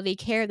top quality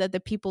care that the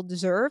people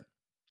deserve.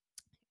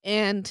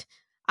 And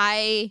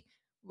I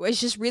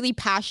was just really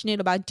passionate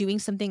about doing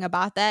something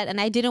about that.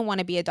 And I didn't want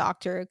to be a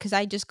doctor because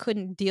I just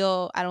couldn't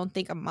deal, I don't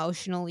think,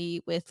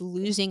 emotionally with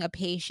losing a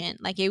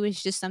patient. Like it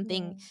was just Yeah.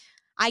 something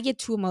I get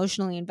too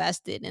emotionally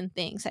invested in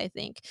things, I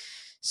think.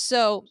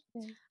 So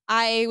Interesting.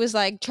 I was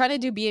like trying to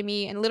do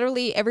BME, and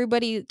literally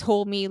everybody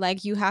told me,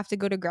 like, you have to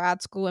go to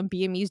grad school and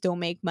BMEs don't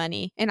make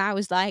money. And I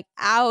was like,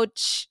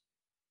 ouch,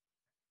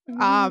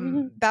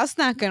 that's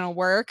not gonna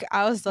work.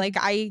 I was like,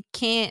 I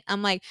can't.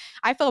 I'm like,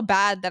 I felt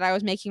bad that I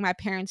was making my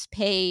parents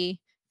pay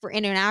for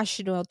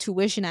international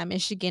tuition at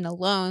Michigan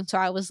alone. So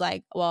I was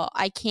like, well,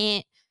 I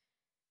can't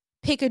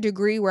pick a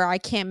degree where I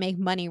can't make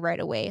money right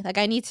away. Like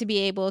I need to be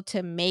able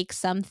to make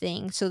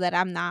something so that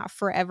I'm not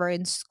forever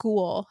in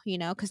school,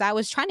 because I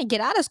was trying to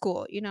get out of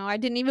school. I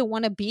didn't even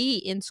want to be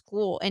in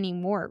school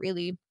anymore,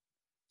 really.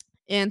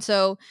 And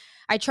so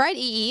I tried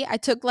EE. I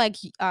took like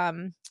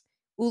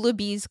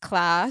Ulubi's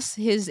class,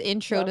 his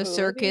intro Love to Willoughby.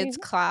 circuits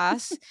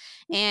class.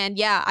 And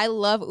yeah, I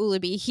love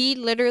Ulubi. He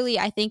literally,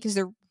 I think, is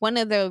the one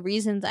of the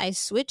reasons I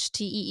switched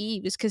to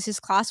EE was because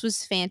his class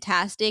was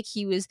fantastic.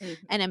 He was Mhm.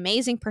 an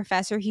amazing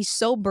professor. He's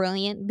so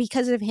brilliant.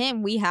 Because of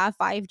him, we have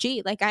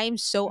 5G. Like, I am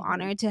so Mhm.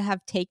 honored to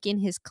have taken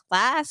his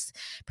class.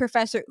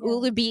 Professor Yeah.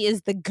 Ulubi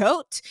is the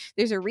GOAT.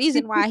 There's a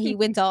reason why he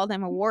wins all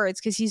them awards,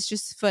 because he's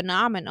just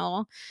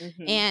phenomenal.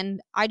 Mhm.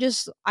 And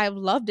I've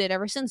loved it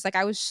ever since. Like,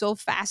 I was so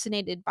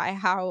fascinated by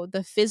how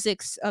the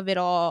physics of it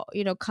all,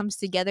 comes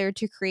together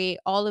to create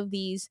all of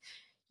these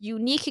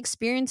unique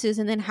experiences,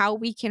 and then how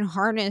we can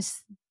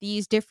harness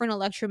these different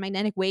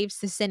electromagnetic waves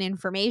to send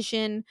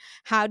information.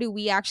 How do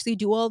we actually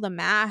do all the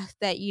math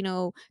that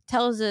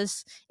tells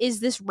us, is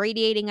this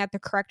radiating at the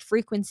correct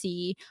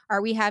frequency?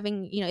 Are we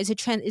having, is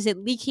it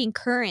leaking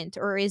current,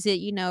 or is it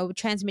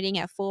transmitting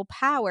at full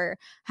power?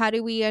 How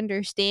do we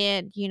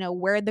understand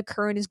where the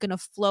current is going to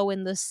flow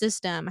in the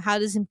system? How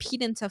does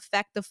impedance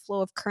affect the flow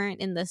of current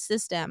in the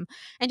system?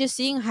 And just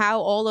seeing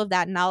how all of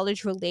that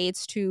knowledge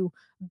relates to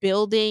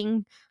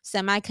building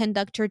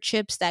semiconductor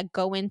chips that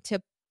go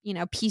into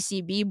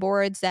PCB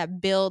boards that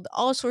build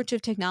all sorts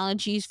of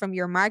technologies, from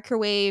your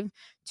microwave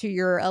to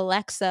your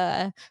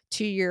Alexa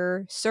to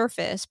your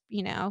Surface.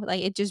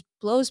 Like, it just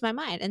blows my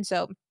mind. And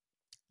so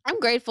I'm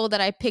grateful that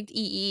I picked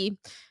EE,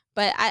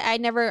 but I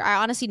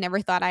honestly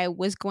never thought I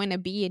was going to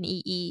be an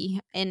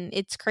EE. And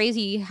it's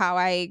crazy how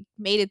I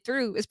made it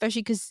through,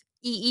 especially because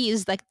EE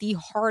is like the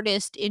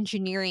hardest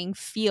engineering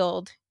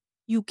field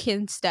you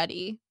can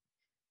study.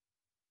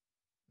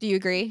 Do you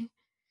agree?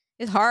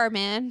 It's hard,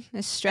 man.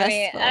 It's I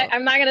mean, stressful.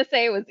 I'm not gonna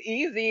say it was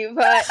easy,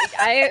 but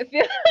I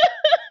feel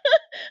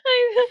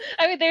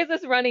I mean, there's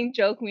this running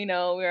joke we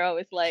know. We're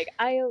always like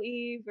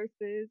IOE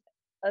versus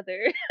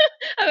other.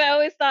 I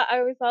always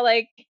thought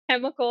like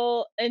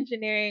chemical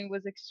engineering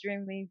was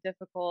extremely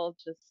difficult,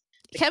 just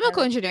the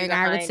Chemical chemistry engineering,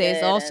 I would behind say, is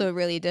it, and also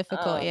really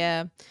difficult. um,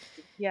 Yeah.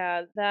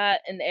 yeah,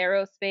 that and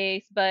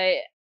aerospace, but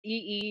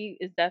EE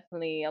is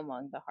definitely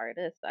among the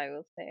hardest, I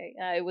will say.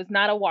 It was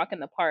not a walk in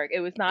the park.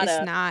 It was not It's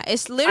a not.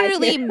 It's I can.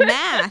 literally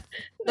math.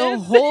 The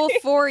This whole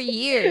 4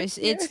 years,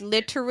 yeah. it's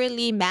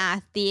literally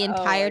math the Oh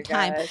entire my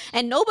time. gosh.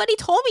 And nobody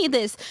told me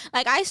this.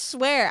 Like, I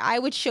swear, I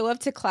would show up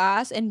to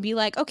class and be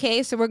like,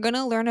 okay, so we're going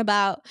to learn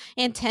about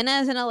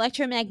antennas and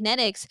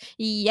electromagnetics.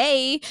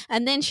 Yay.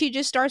 And then she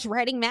just starts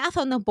writing math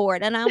on the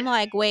board. And I'm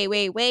like, wait,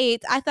 wait,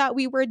 wait. I thought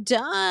we were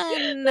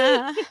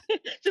done.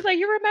 Just like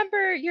you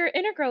remember your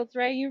integrals,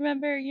 right? You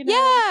remember,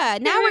 Yeah,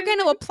 now we're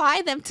going to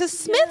apply them to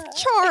Smith yeah.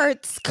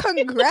 charts.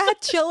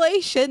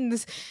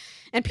 Congratulations.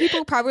 And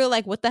people probably are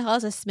like, what the hell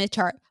is a Smith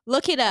chart?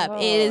 Look it up.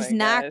 It Oh is my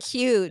not gosh.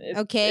 cute. It's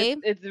Okay.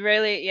 it's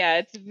really, yeah,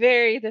 it's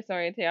very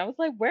disorienting. I was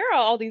like, where are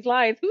all these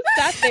lines? Who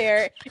sat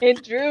there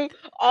and drew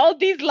all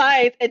these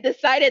lines and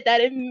decided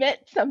that it meant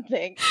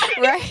something? I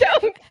Right.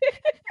 don't.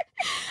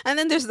 And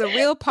then there's the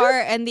real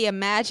part and the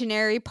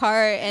imaginary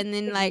part. And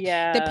then, like,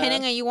 Yeah.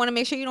 depending on, you want to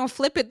make sure you don't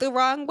flip it the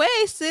wrong way,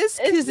 sis. It's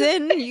Cause just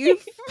then you.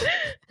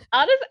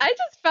 I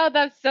just found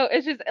that so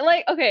it's just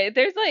like okay,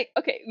 there's like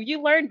okay,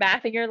 you learn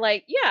math and you're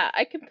like, yeah,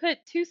 I can put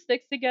two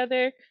sticks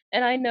together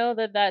and I know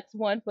that that's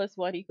 1 +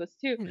 1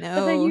 = 2. But then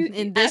No, you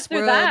in this after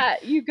world, that,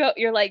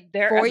 you're like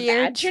they're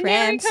Fourier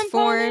imaginary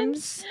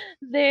components. transforms.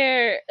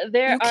 There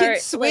You can are like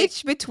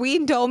switch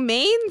between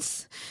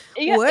domains.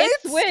 yeah, What?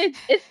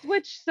 it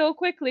switched so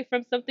quickly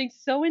from something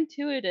so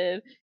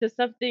intuitive to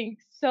something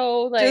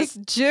so like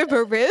Just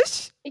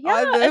gibberish yeah,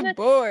 on the and then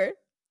board.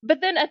 but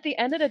then at the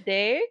end of the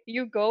day,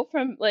 you go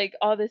from like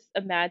all this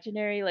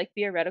imaginary, like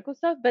theoretical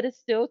stuff, but it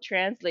still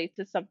translates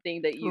to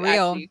something that you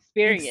Real. actually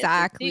experience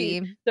and see.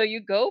 Exactly. So you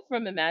go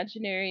from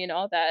imaginary and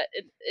all that.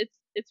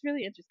 It's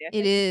really interesting. I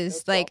It think it's so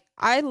is. cool. Like,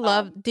 I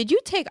love. Um, Did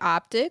you take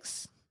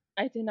optics?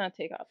 I did not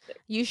take optics.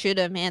 You should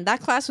have, man.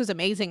 That class was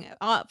amazing.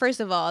 First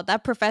of all,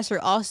 that professor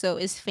also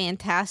is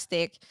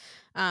fantastic.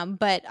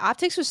 But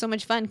optics was so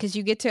much fun because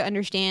you get to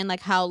understand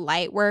like how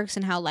light works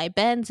and how light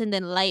bends, and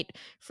then light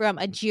from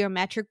a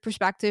geometric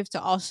perspective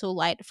to also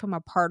light from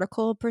a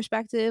particle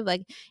perspective.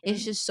 Like,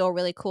 it's Mm, just so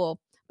really cool.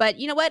 But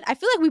you know what? I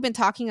feel like we've been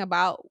talking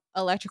about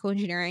electrical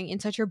engineering in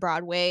such a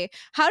broad way.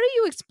 How do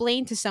you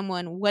explain to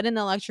someone what an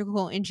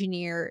electrical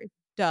engineer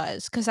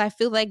does? Because I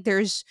feel like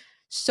there's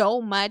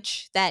so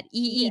much that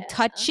EE yeah,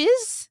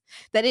 touches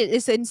that it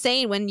is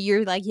insane when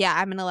you're like, yeah,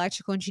 I'm an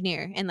electrical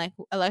engineer. And like,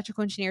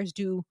 electrical engineers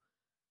do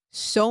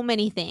so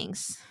many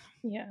things.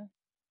 yeah.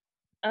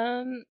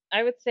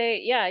 I would say,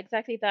 yeah,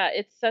 exactly that.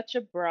 It's such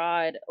a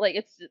broad, like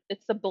it's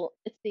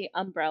the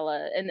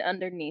umbrella, and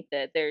underneath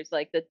it, there's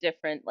like the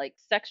different like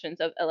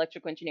sections of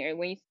electrical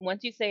engineering.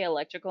 Once you say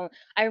electrical,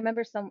 I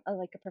remember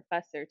like a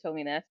professor told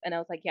me this, and I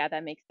was like, yeah,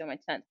 that makes so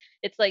much sense.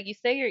 It's like you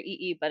say you're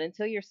EE, but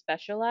until you're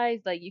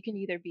specialized, like you can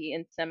either be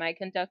in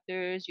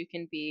semiconductors, you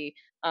can be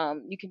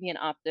in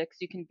optics,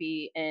 you can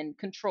be in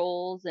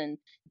controls and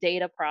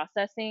data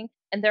processing,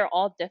 and they're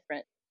all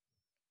different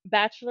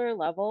bachelor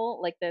level,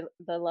 like the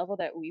level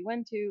that we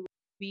went to,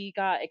 we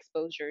got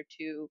exposure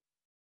to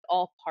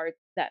all parts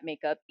that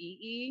make up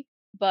EE.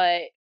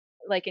 But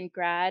like in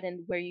grad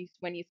and where you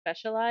when you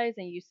specialize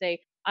and you say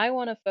I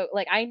want to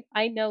like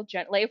I know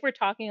like if we're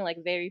talking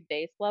like very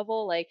base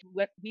level, like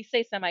what we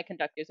say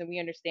semiconductors and we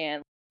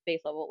understand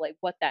base level, like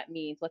what that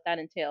means, what that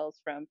entails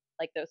from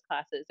like those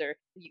classes. Or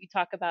you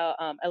talk about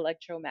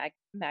electromagnetics,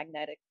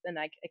 and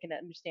I can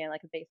understand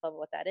like a base level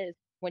what that is.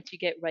 Once you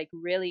get like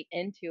really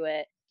into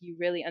it, you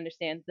really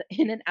understand the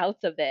in and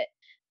outs of it.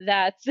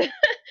 That's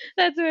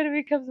that's when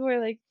it becomes more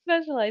like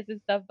specialized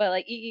and stuff. But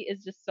like EE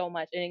is just so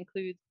much. It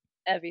includes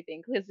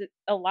everything because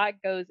a lot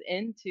goes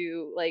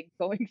into like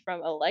going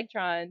from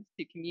electrons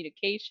to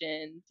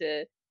communication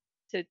to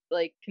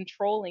like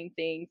controlling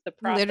things to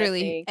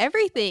Literally processing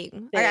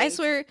everything. I things.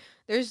 swear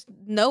there's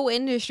no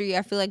industry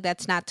I feel like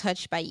that's not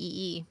touched by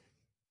EE.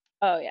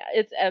 Oh yeah,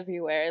 it's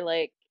everywhere.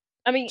 Like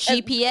I mean,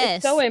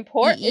 it's so GPS,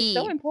 important. It's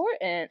so EE.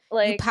 important.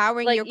 You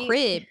powering Like your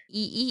crib,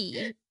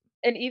 EE.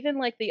 and even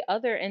like the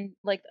other and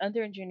like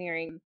other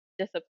engineering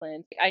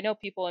disciplines. I know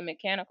people in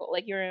mechanical,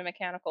 like you're in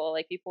mechanical,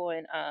 like people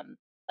in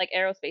like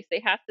aerospace,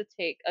 they have to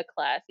take a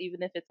class,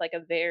 even if it's like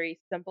a very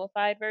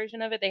simplified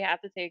version of it. They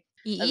have to take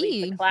at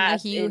least a EE.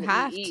 class Like you in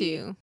have EE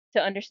to.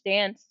 to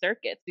understand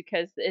circuits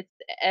because it's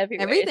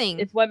everywhere. Everything.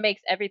 It's what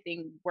makes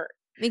everything work.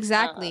 Um,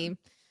 Exactly.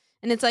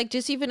 And it's like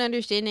just even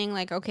understanding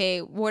like, okay,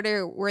 where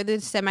the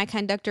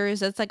semiconductors,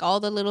 that's like all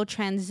the little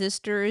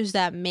transistors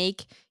that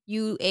make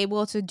you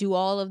able to do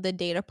all of the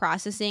data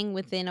processing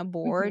within a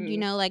board,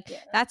 mhm, like yeah.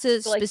 that's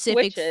a So like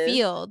specific switches,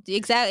 field.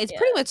 Exactly. It's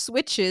pretty yeah. much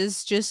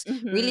switches, just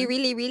really, Mhm.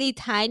 really, really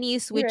tiny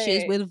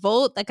switches Right. with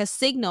volt, like a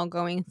signal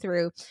going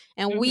through.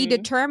 And we Mhm.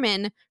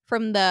 determine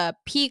from the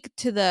peak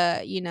to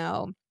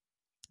the,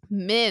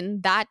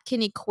 min, that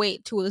can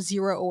equate to a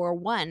 0 or a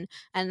 1,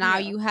 and now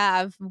Yeah. you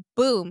have,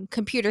 boom,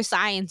 computer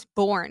science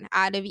born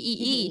out of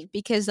EE, Mhm.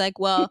 because like,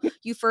 well,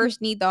 you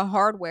first need the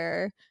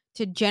hardware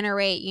to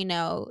generate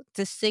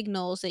the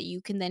signals that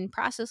you can then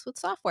process with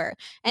software.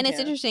 And it's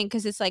Yeah. interesting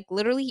because it's like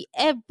literally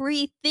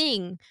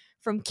everything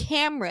from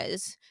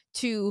cameras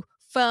to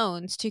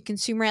phones to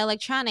consumer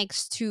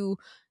electronics to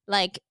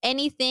like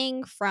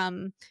anything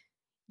from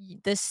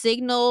the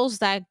signals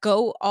that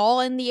go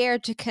all in the air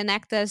to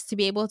connect us to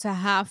be able to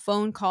have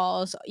phone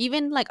calls,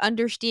 even like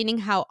understanding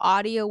how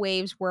audio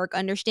waves work,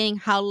 understanding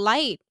how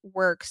light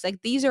works. Like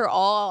these are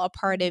all a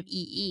part of Mhm.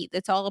 EE.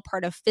 That's all a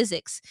part of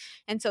physics.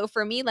 And so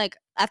for me, like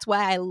that's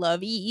why I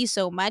love EE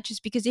so much,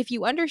 is because if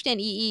you understand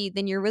EE,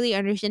 then you're really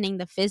understanding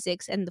the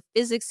physics, and the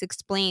physics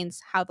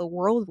explains how the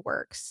world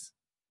works.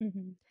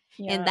 Mhm.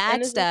 And Yeah,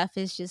 and that it's just stuff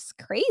is just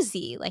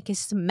crazy. Like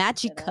it's it is.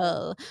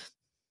 magical.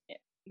 Yeah.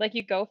 Like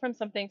you go from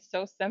something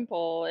so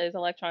simple as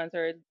electrons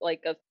or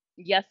like a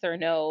yes or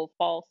no,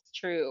 false,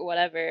 true,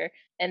 whatever,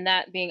 and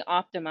that being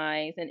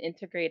optimized and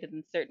integrated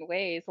in certain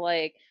ways,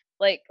 like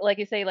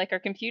you say, like our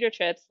computer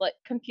chips, like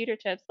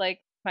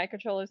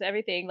microcontrollers,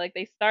 everything, like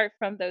they start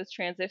from those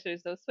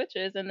transistors, those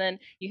switches, and then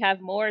you have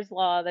Moore's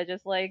law that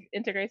just like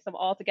integrates them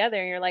all together,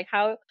 and you're like,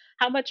 how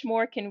much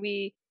more can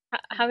we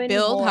how many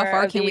Build, how more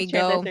far of can we these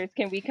go? transistors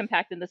can we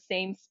compact in the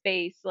same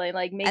space?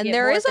 Like make And it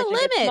there more is a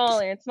efficient, get limit.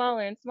 smaller and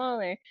smaller and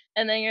smaller.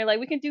 And then you're like,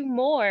 we can do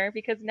more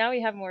because now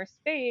we have more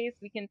space.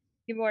 We can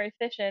be more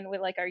efficient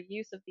with like our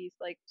use of these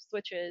like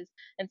switches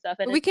and stuff.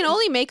 And We it's can and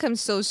only make them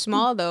so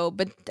small though,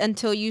 but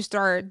until you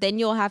start, then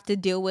you'll have to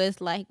deal with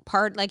like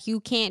you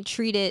can't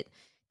treat it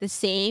the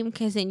same,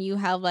 because then you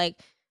have like,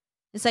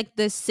 it's like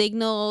the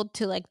signal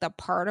to like the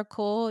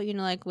particle,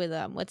 like with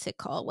what's it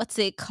called? What's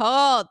it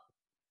called?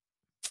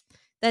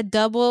 That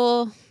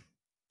double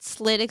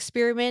slit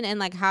experiment, and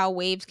like how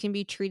waves can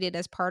be treated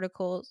as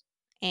particles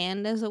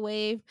and as a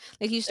wave.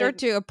 Like you start and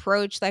to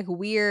approach like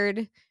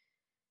weird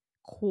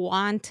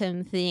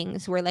quantum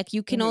things where like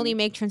you can hmm only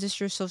make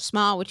transistors so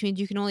small, which means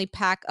you can only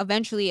pack,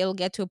 eventually it'll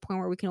get to a point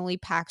where we can only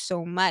pack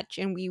so much,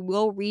 and we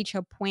will reach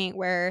a point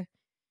where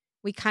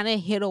we kind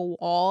of hit a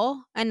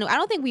wall. And I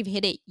don't think we've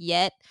hit it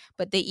yet,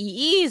 but the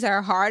EEs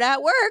are hard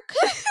at work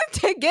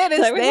to get us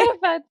like we there. gotta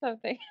find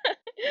something.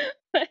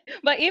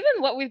 But even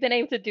what we've been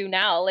able to do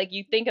now, like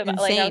you think about,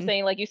 like I was Insane.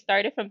 saying, like you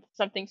started from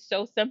something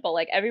so simple,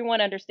 like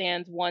everyone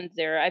understands 1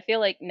 0. I feel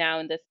like now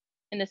in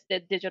this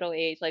digital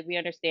age, like we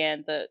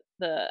understand the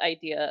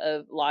idea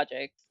of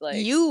logics, like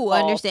You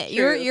false, understand,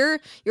 true.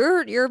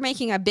 you're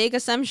making a big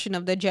assumption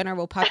of the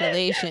general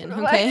population,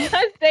 Like, okay?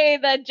 I'm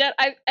saying that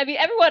I mean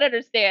everyone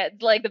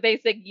understands like the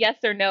basic yes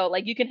or no.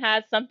 Like you can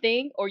have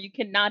something or you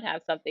cannot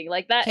have something.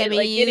 Like that is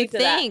like Kimmy, getting to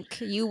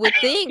that. you would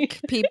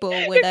think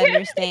people would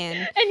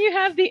understand. And you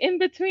have the in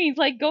betweens,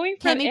 like going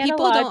from Kimmy,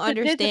 people analog don't to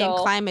understand digital,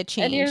 climate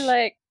and you're change.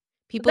 like,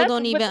 People that's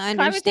don't what even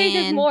climate change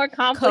is understand more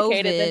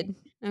complicated than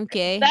COVID.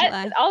 Okay,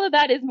 that. All of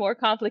that is more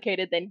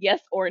complicated than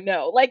yes or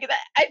no. Like that,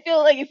 I feel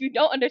like if you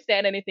don't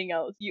understand anything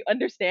else, you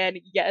understand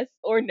yes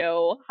or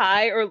no,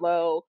 high or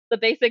low, the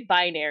basic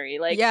binary.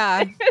 Like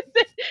yeah.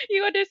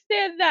 you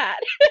understand that.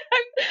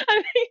 I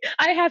mean,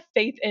 I have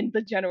faith in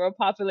the general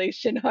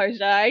population,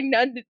 Harsha. I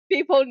know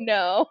people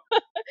know.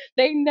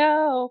 They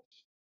know.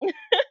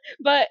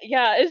 But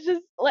yeah, it's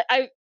just like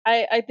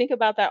I think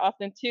about that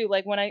often too.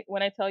 Like when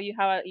I tell you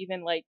how I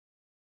even like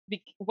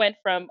went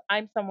from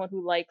I'm someone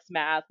who likes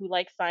math, who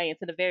likes science,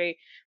 in a very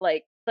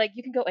like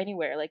you can go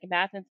anywhere. Like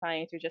math and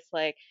science are just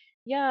like,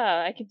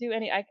 yeah, I can do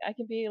any. I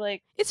can be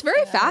like, It's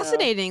very I don't know.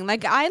 fascinating.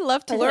 Like I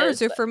love to It learn. is.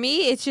 So for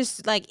me, it's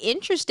just like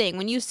interesting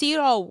when you see it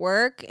all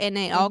work and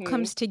it all Mhm.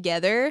 comes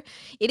together.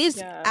 It is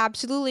Yeah.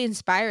 absolutely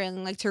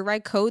inspiring. Like to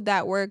write code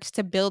that works,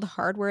 to build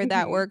hardware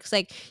that Mhm. works.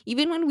 Like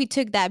even when we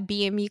took that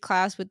BME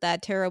class with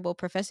that terrible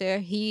professor,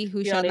 he who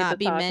We don't shall need to not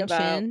be talk about.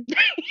 mentioned.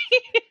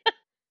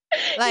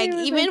 He Like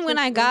was even when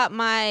I interesting. got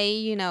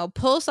my,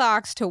 pulse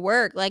ox to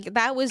work, like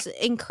that was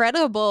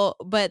incredible,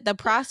 but the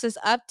process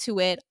up to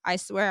it, I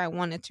swear I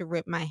wanted to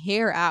rip my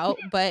hair out,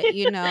 but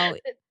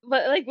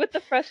But like with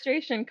the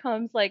frustration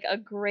comes like a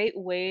great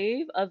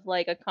wave of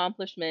like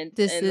accomplishments,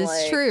 this and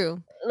is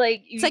true.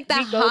 like It's like the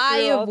we go high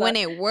through of all when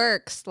that. it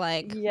works,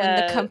 like when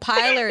the Yeah.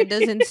 compiler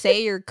doesn't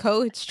say your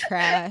code's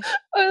trash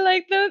Or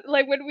like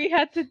when we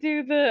had to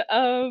do the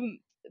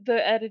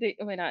editing,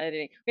 I mean not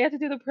editing. We had to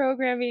do the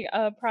programming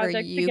for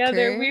project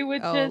together.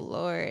 euchre. Oh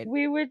Lord.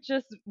 We were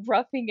just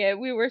roughing it.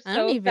 We were I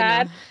don't so even know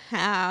sad.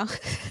 how.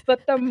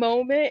 But the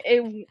moment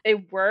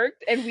it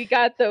worked and we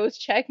got those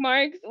check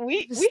marks,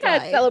 we Just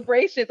had like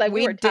celebrations. Like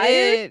we we were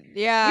tired. did.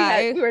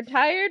 Yeah. We were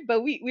tired,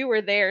 but we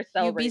were there You'd be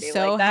celebrating like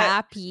so that.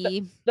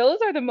 happy. Those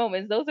are the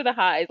moments. Those are the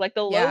highs. Like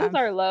the lows Yeah.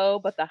 are low,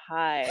 but the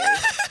highs.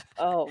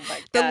 Oh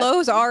my The gosh,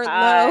 lows the are low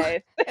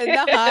highs. and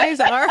the highs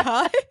are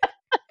high.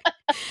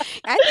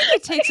 I think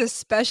it takes a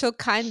special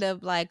kind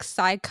of like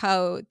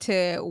psycho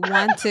to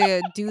want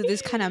to do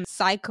this kind of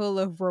cycle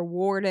of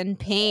reward and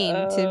pain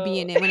to be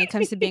Oh. in it when it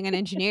comes to being an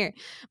engineer.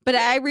 But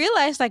I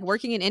realized like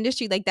working in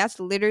industry, like that's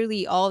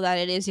literally all that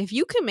it is. If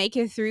you can make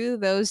it through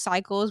those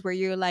cycles where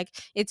you're like,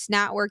 it's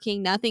not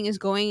working, nothing is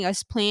going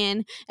as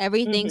planned,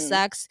 everything Mhm.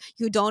 sucks,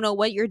 you don't know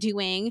what you're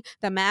doing,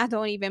 the math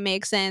don't even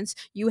make sense,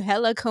 you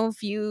hella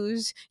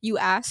confused, you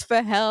ask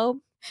for help,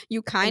 you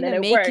And kind then of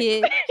it make works.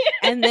 it,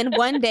 and then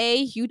one day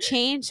you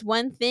change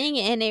one thing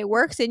and it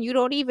works and you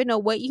don't even know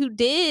what you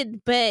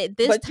did, but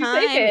this But you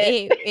take time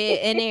it.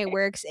 it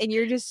works and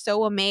you're just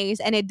so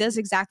amazed and it does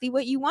exactly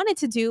what you want it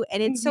to do,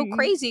 and it's so Mhm.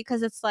 crazy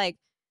because it's like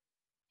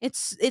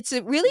it's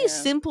a really Yeah.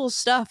 simple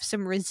stuff,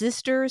 some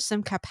resistors,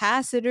 some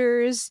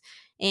capacitors,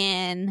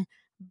 and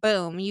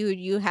boom,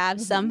 you have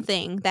Mhm.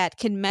 something that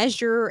can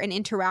measure and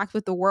interact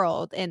with the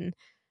world, and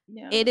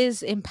it Yeah.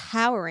 is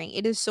empowering.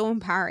 It is so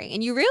empowering,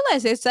 and you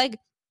realize it's like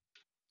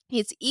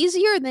it's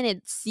easier than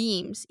it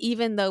seems,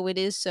 even though it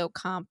is so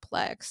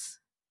complex.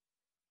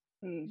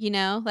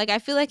 Mm. Like I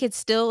feel like it's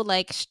still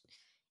like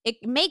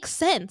it makes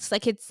sense.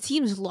 Like it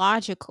seems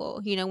logical.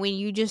 When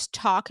you just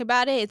talk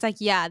about it, it's like,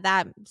 yeah,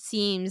 that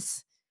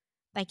seems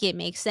like it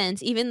makes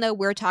sense, even though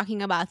we're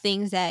talking about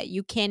things that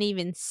you can't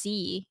even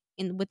see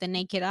in with the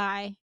naked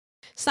eye.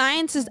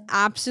 Science is Yeah.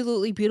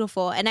 absolutely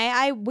beautiful, and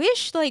I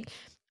wish like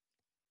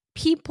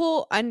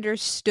people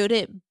understood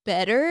it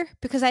better,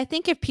 because I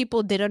think if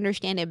people did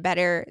understand it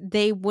better,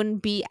 they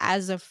wouldn't be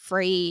as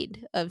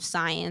afraid of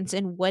science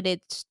and what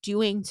it's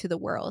doing to the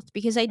world.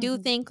 Because I do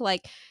Mhm. think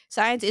like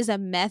science is a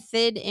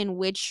method in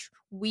which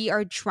we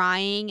are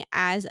trying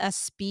as a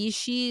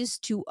species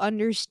to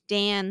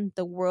understand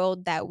the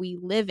world that we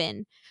live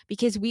in,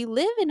 because we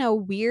live in a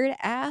weird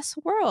ass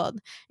world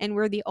and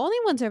we're the only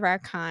ones of our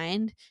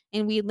kind,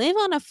 and we live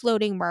on a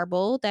floating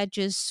marble that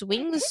just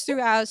swings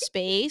throughout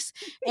space,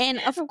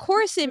 and of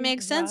course, it Big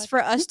makes sense rock.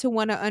 for us to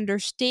want to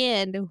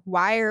understand,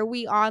 why are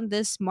we on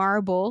this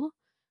marble?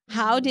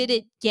 How did Mhm.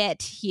 it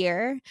get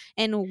here?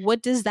 And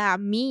what does that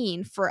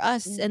mean for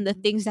us and the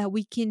Mhm. things that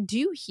we can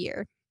do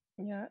here?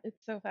 Yeah,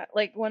 it's so fast.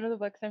 Like one of the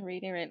books I'm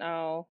reading right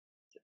now,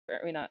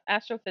 I mean, not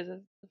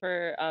astrophysics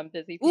for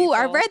busy Ooh,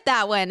 I people. read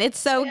that one. It's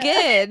so Yeah.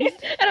 good.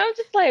 And I'm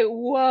just like,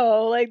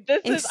 whoa, like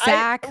this is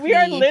we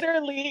are Exactly.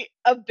 literally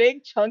a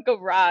big chunk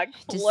of rock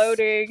Just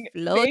floating,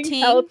 being floating.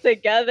 held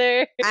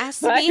together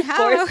Ask by me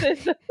how.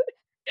 forces. I'm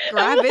like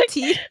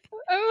Gravity.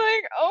 I'm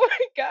like, oh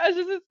my gosh,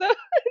 this is so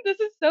this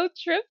is so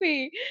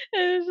trippy.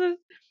 And it's just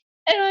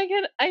and I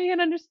can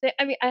understand.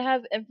 I mean, I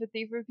have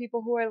empathy for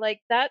people who are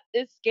like, that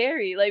is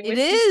scary. Like It once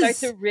you start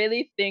to is.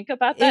 really think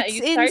about that and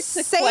It's you start to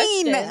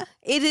insane. question,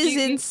 It is you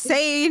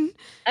insane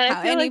and I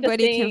how feel like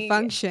anybody can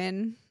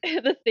function.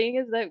 the thing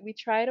is that we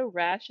try to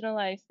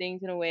rationalize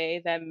things in a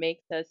way that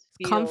makes us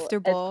feel as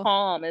Comfortable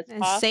calm as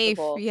and safe.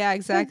 possible Yeah,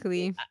 because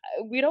exactly.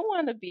 we don't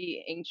want to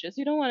be anxious.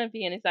 We don't want to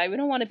be in anxiety. We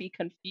don't want to be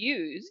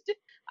confused.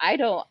 I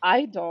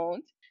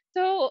don't.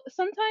 So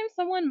sometimes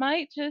someone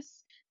might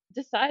just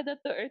decide that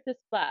the earth is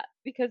flat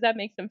because that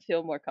makes them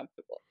feel more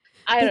comfortable.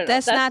 I But don't know.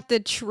 that's That's not the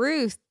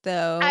truth, I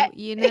though.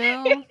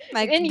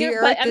 Like in the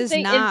your but earth I'm is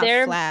saying not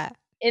flat.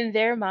 in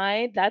their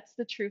mind, that's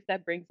the truth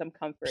that brings them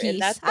comfort, and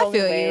Peace. that's the I only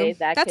feel you. way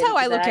that That's how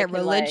I that look I at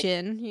can like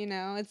religion.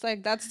 It's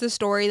like that's the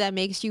story that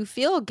makes you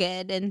feel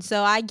good. And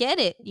so I get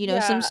it. Some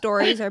yeah.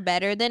 stories are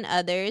better than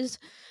others.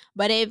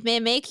 But if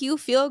it makes you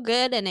feel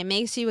good and it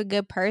makes you a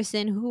good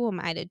person, who am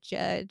I to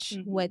judge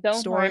what Don't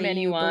harm story you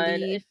anyone.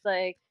 believe? It's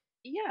like,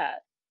 yeah,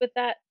 but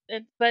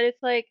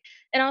it's like,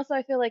 and also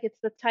I feel like it's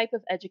the type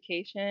of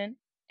education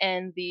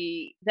and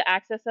the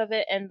access of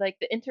it, and like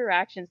the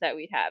interactions that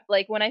we'd have.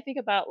 Like when I think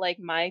about like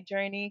my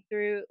journey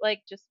through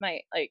like just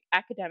my like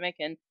academic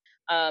and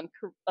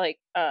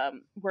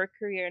work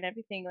career and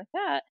everything like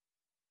that,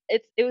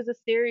 it was a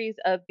series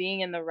of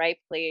being in the right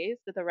place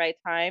at the right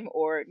time,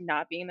 or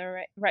not being in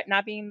the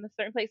not being in a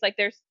certain place. Like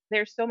there's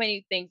so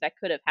many things that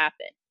could have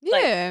happened.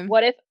 Like Yeah,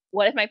 what if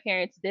my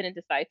parents didn't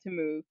decide to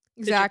move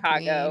to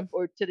Chicago exactly.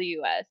 or to the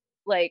US?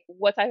 Like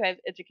what type of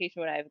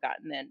education would I have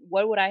gotten then?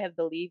 What would I have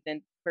believed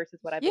in versus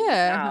what I believe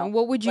Yeah, now? and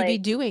what would you be Like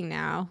doing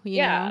now,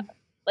 you yeah, know?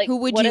 like Who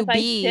would what you if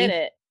I be?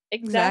 didn't?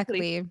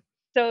 Exactly. Exactly.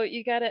 So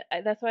you gotta.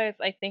 That's why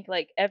I think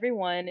like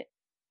everyone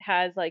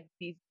has like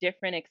these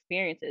different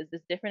experiences,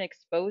 this different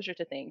exposure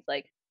to things.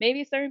 Like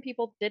maybe certain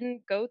people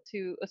didn't go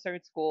to a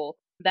certain school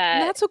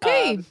And that that's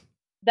okay.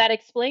 that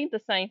explained the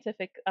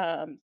scientific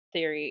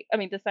theory. I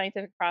mean, the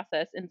scientific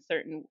process in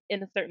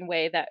a certain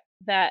way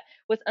that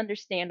was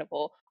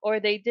understandable. Or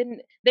they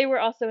didn't. They were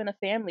also in a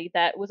family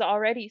that was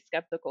already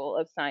skeptical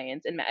of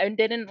science and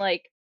didn't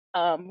like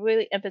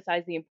really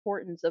emphasize the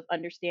importance of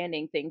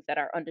understanding things that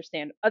are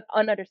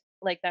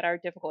like that are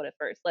difficult at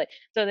first. Like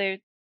so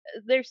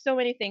there's so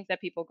many things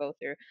that people go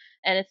through,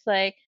 and it's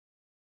like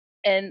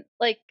and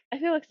like I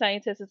feel like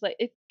scientists is like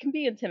it can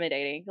be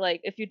intimidating.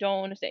 Like if you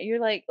don't understand, you're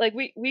like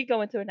we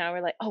go into it now.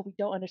 We're like, oh, we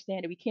don't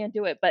understand it, we can't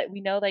do it, but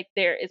we know like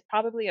there is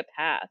probably a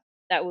path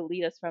that will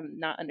lead us from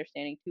not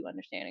understanding to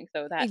understanding.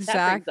 So that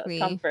brings us Exactly.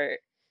 comfort.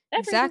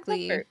 That brings us Exactly.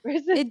 comfort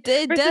versus It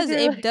versus does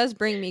you're it like, does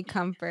bring me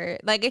comfort.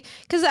 Like,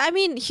 cuz I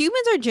mean,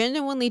 humans are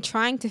genuinely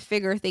trying to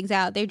figure things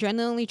out. They're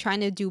genuinely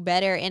trying to do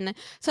better, and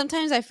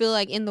sometimes I feel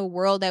like in the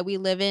world that we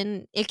live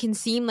in, it can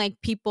seem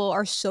like people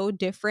are so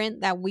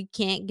different that we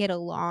can't get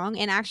along.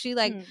 And actually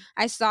like mm,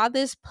 I saw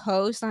this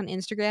post on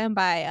Instagram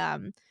by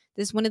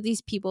this one of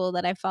these people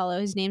that I follow.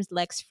 His name's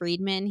Lex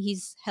Friedman.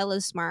 He's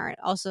hella smart.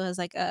 Also has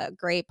like a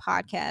great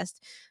podcast.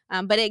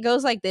 But it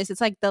goes like this.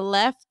 It's like the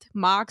left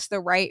mocks the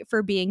right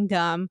for being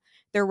dumb,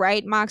 the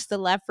right mocks the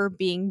left for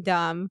being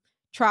dumb.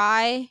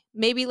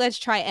 Let's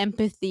try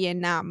empathy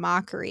and not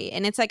mockery.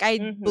 And it's like,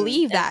 I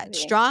believe that empathy.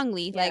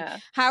 strongly. Like, Yeah.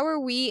 how are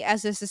we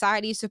as a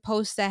society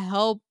supposed to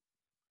help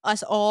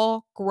us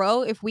all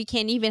grow if we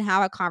can't even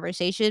have a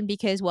conversation?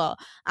 Because, well,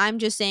 I'm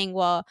just saying,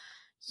 well,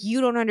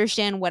 you don't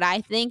understand what I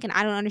think and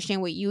I don't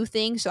understand what you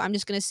think, so I'm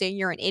just going to say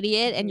you're an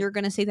idiot and Mhm, you're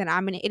going to say that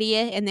I'm an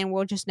idiot, and then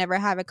we'll just never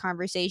have a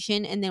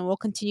conversation, and then we'll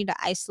continue to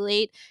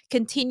isolate,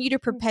 continue to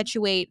mhm,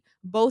 perpetuate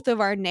both of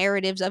our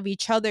narratives of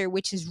each other,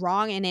 which is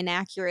wrong and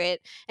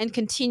inaccurate, and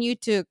continue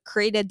to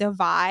create a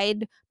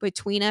divide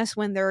between us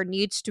when there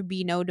needs to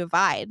be no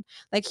divide.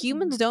 Like,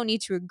 mhm, humans don't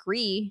need to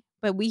agree,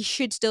 but we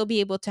should still be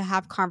able to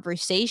have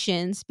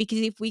conversations, because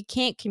if we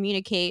can't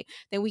communicate,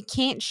 then we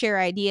can't share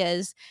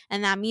ideas,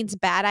 and that means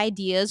bad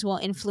ideas will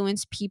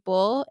influence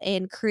people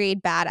and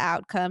create bad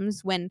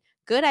outcomes when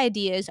good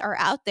ideas are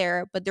out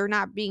there, but they're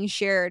not being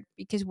shared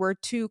because we're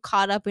too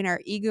caught up in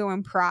our ego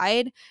and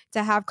pride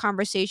to have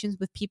conversations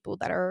with people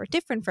that are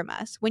different from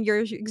us. When you're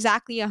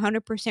exactly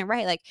 100%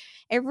 right. Like,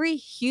 every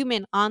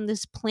human on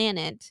this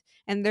planet,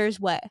 and there's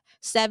what,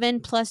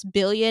 7+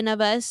 billion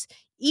of us,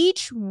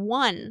 each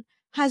one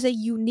has a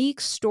unique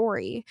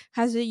story,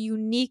 has a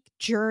unique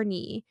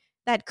journey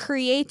that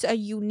creates a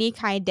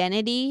unique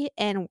identity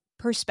and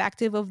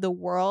perspective of the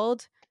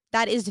world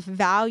that is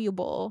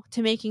valuable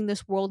to making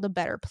this world a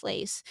better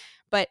place.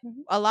 But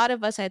mhm, a lot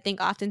of us, I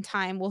think,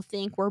 oftentimes will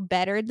think we're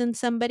better than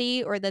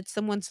somebody, or that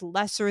someone's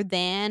lesser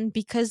than,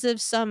 because of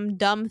some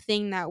dumb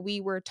thing that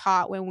we were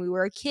taught when we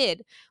were a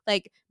kid.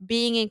 Like,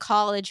 being in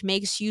college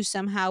makes you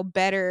somehow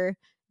better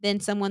than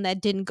someone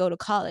that didn't go to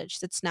college.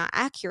 That's not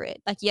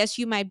accurate. Like, yes,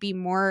 you might be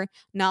more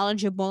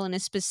knowledgeable in a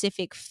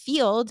specific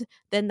field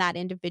than that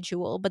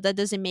individual, but that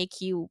doesn't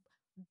make you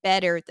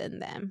better than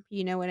them.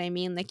 You know what I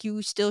mean? Like,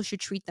 you still should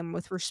treat them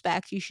with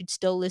respect. You should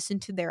still listen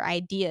to their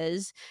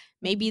ideas.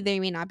 Maybe mhm, they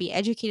may not be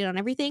educated on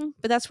everything,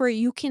 but that's where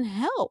you can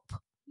help.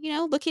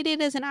 Look at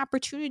it as an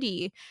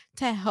opportunity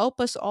to help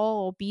us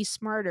all be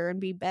smarter and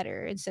be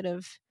better, instead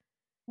of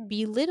mhm.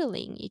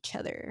 belittling each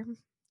other,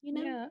 you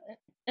know? Yeah,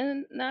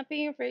 and not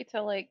being afraid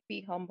to like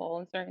be humble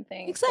in certain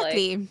things,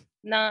 like Exactly.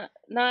 not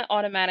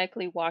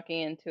automatically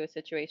walking into a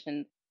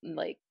situation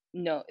like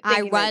no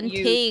I thinking that run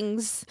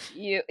things.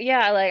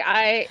 yeah, like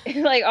I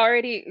like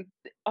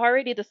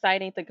already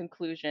deciding the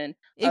conclusion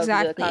of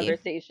the Exactly.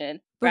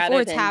 conversation Before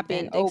rather it's than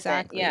being happened.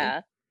 open. Exactly.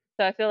 Yeah.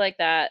 So I feel like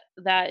that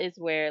is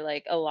where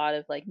like a lot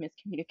of like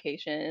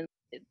miscommunication,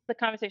 the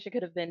conversation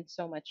could have been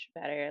so much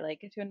better. Like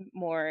it's been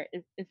more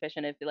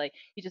efficient if like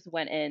you just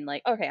went in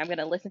like, okay, I'm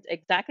gonna listen to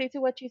exactly to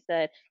what you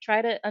said,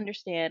 try to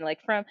understand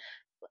like from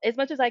as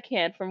much as I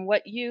can from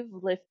what you've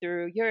lived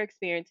through, your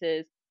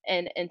experiences,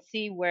 and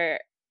see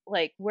where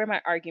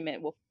my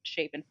argument will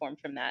shape and form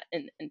from that,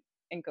 and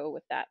go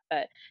with that.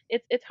 But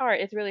it's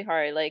hard. It's really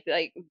hard. Like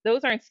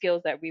those aren't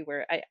skills that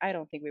I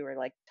don't think we were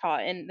like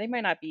taught, and they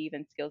might not be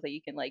even skills that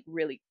you can like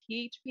really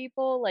teach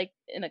people like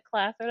in a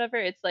class or whatever.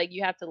 It's like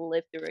you have to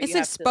live through it. It's You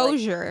have to like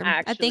exposure.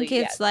 I think actually,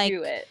 yeah, it's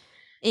do like it.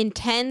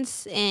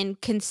 intense and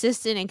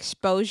consistent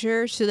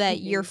exposure so that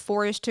you're Mhm.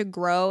 forced to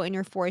grow and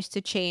you're forced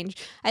to change.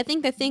 I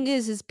think the thing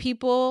is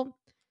people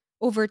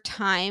over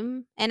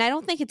time, and I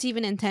don't think it's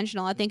even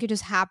intentional. I think it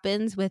just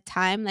happens with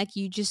time. Like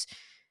you just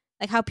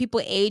like how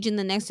people age and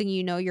the next thing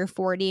you know you're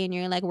 40 and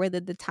you're like where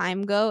did the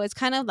time go? It's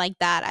kind of like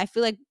that. I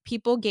feel like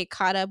people get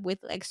caught up with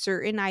like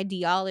certain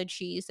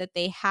ideologies that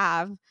they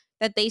have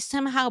that they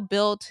somehow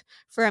built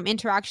from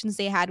interactions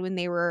they had when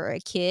they were a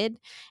kid,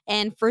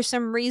 and for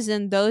some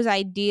reason those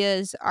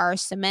ideas are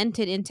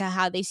cemented into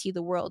how they see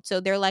the world. So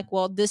they're like,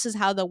 well, this is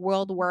how the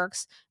world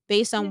works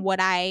based Yeah. on what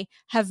I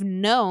have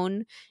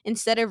known,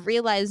 instead of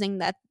realizing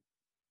that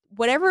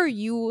whatever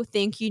you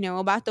think you know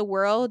about the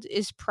world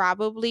is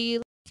probably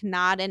like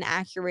not an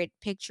accurate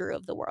picture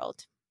of the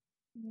world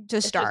Mm.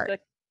 to start.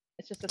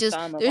 It's just a Just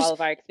sum of all there's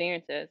of our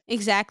experiences.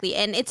 exactly.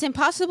 And it's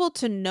impossible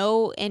to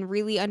know and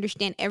really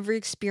understand every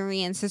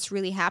experience that's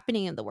really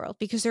happening in the world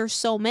because there's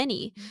so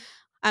many. Mhm.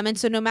 And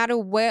so no matter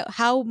where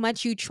how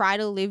much you try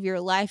to live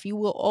your life, you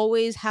will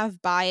always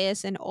have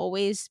bias and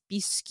always be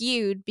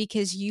skewed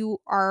because you're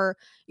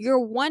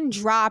one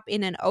drop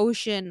in an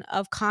ocean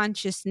of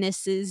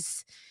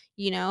consciousnesses,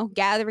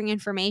 gathering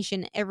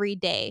information every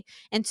day.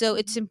 And so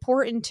it's Mhm.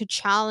 important to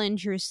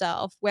challenge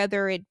yourself,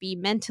 whether it be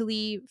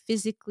mentally,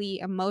 physically,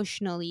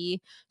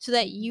 emotionally, so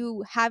that Mhm.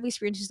 you have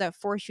experiences that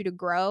force you to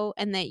grow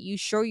and that you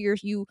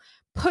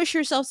push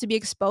yourself to be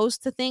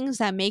exposed to things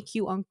that make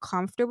you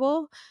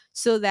uncomfortable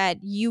so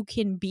that you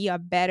can be a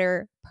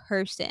better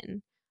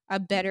person, a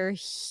Mhm. better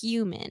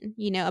human,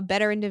 a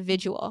better Mhm.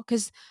 individual.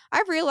 Because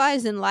I've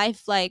realized in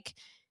life, like,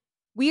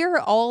 we are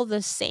all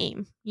the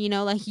same,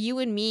 like you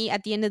and me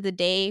at the end of the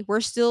day,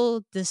 we're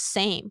still the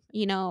same,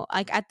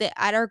 like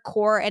at our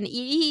core. And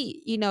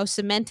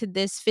cemented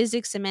this,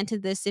 physics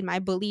cemented this in my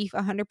belief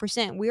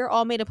 100%. We're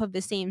all made up of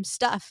the same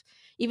stuff.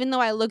 Even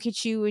though I look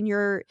at you and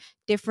you're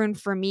different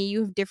from me,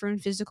 you have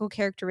different physical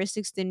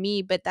characteristics than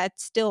me, but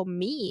that's still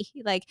me.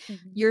 Like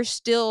Mhm. you're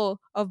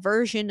still a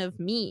version of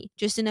me,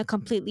 just in a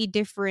completely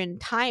different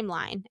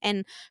timeline.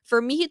 And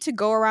for me to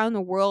go around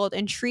the world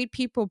and treat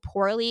people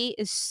poorly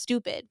is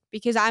stupid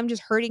because I'm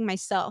just hurting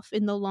myself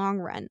in the long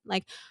run.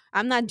 Like,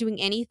 I'm not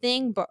doing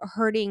anything but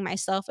hurting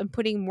myself and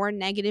putting more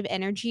negative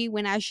energy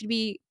when I should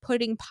be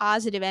putting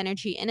positive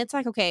energy. And it's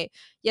like, okay,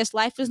 yes,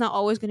 life is not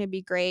always going to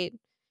be great.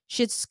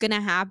 Shit's going to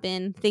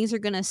happen. Things are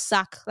going to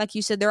suck. Like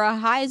you said, there are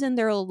highs and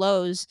there are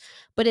lows,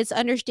 but it's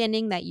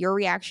understanding that your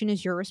reaction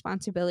is your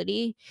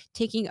responsibility,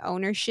 taking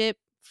ownership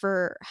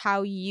for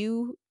how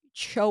you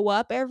show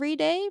up every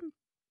day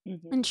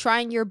Mhm. and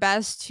trying your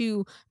best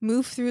to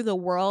move through the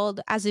world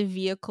as a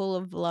vehicle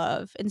of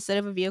love instead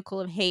of a vehicle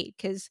of hate.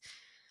 Because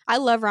I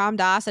love Ram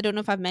Dass. I don't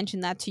know if I've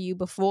mentioned that to you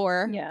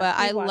before, Yeah, but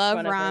I we've watched love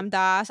one of his. Ram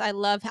Dass.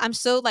 I'm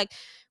so like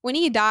when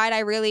he died, I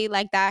really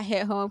like that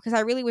hit home because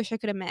I really wish I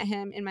could have met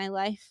him in my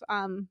life.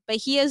 But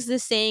he has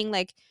this saying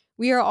like,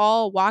 we are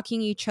all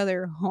walking each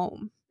other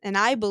home. And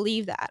I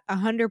believe that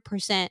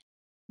 100%.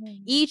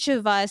 Mhm. Each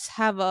of us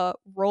have a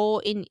role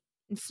in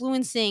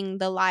influencing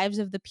the lives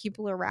of the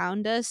people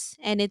around us,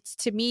 and it's,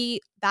 to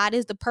me, that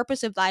is the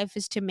purpose of life,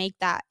 is to make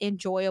that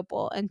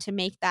enjoyable and to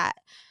make that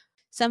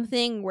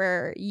something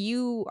where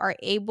you are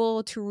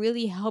able to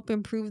really help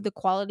improve the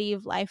quality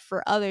of life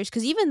for others.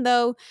 Because even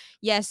though,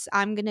 yes,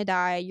 I'm going to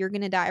die, you're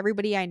going to die,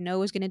 everybody I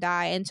know is going to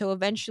die. And so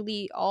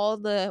eventually, all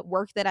the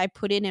work that I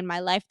put in my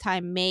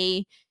lifetime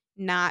may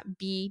not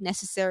be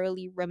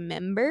necessarily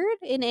remembered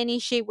in any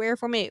shape, way, or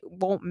form. It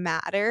won't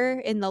matter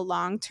in the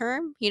long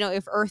term.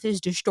 If Earth is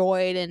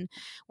destroyed and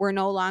we're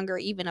no longer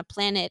even a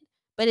planet,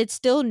 but it's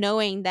still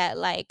knowing that,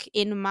 like,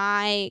 in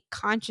my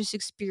conscious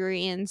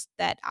experience,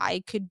 that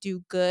I could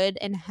do good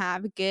and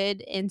have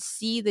good and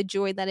see the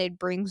joy that it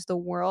brings the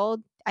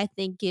world, I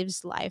think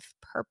gives life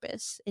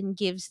purpose and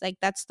gives, like,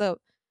 that's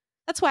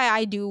why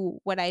I do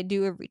what I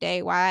do every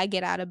day. Why I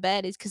get out of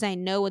bed is because I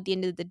know at the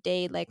end of the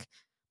day, like,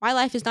 my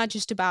life is not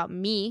just about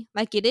me.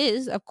 Like, it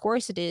is, of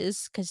course it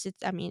is, because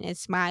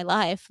it's my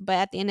life. But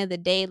at the end of the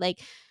day,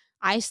 like,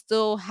 I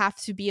still have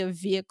to be a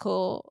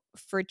vehicle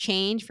for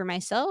change for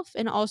myself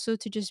and also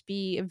to just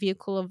be a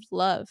vehicle of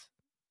love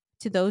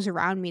to those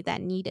around me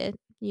that need it.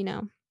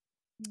 Yeah.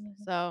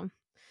 So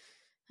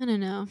I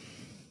don't know.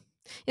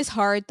 It's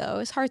hard though.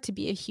 It's hard to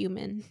be a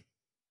human.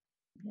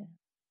 Yeah.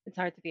 It's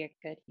hard to be a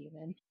good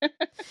human.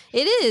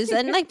 It is.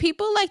 And like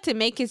people like to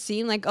make it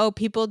seem like, oh,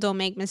 people don't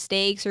make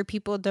mistakes or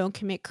people don't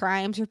commit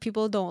crimes or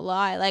people don't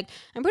lie. Like,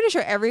 I'm pretty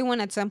sure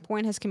everyone at some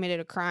point has committed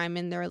a crime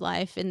in their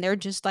life and they're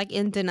just like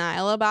in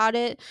denial about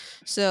it.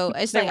 So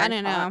it's They like, I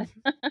weren't don't caught.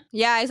 know.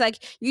 Yeah, it's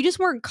like you just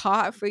weren't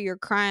caught for your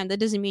crime. That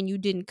doesn't mean you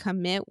didn't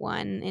commit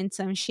one in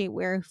some shape,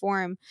 way, or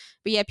form.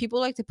 But yeah, people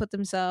like to put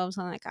themselves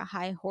on like a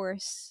high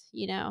horse,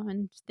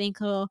 and think,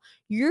 oh,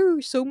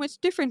 you're so much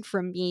different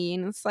from me.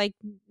 And it's like,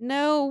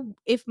 no,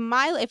 if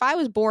I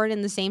was born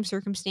in the same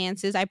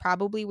circumstances, I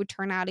probably would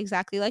turn out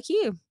exactly like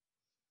you.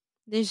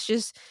 There's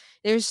just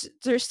there's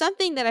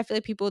something that I feel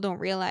like people don't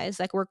realize.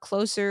 Like, we're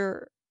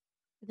closer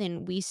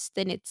than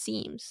it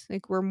seems.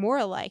 Like, we're more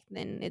alike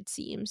than it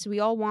seems. We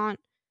all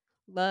want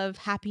love,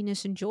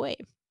 happiness, and joy.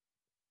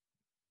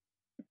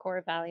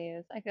 core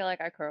values. I feel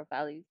like our core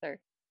values are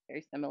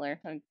very similar.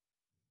 I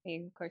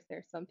mean, of course, there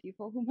are some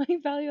people who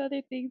might value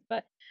other things,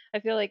 but I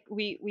feel like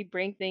we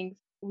bring things.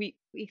 We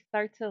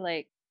start to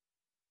like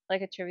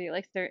attribute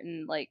like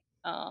certain like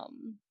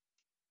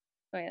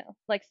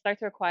start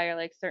to acquire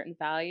like certain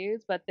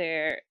values, but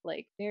they're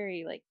like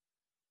very like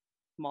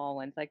small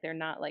ones. Like they're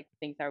not like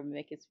things that would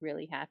make us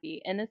really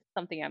happy. And it's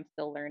something I'm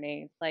still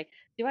learning. It's like,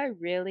 do I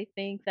really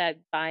think that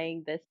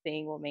buying this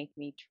thing will make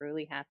me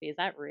truly happy? Is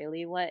that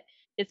really what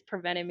is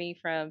preventing me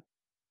from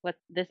what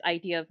this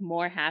idea of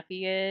more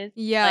happy is? Like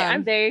Yeah.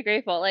 I'm very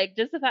grateful. Like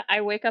just the fact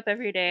I wake up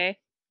every day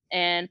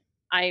and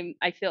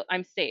I feel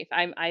I'm safe.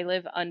 I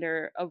live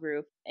under a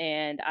roof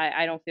and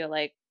I don't feel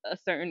like a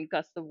certain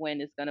gust of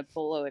wind is gonna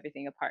blow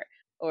everything apart,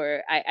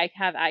 or I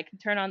can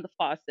turn on the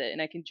faucet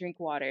and I can drink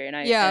water and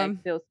I Yeah.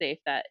 feel safe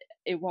that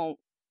it won't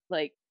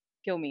like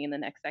kill me in the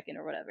next second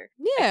or whatever.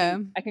 Yeah.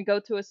 I can go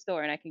to a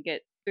store and I can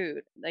get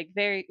food, like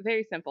very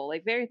simple,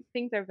 like very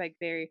things are like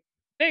very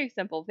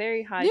simple,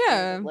 very high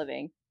standard of Yeah.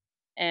 living.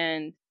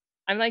 And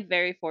I'm like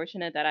very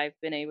fortunate that I've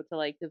been able to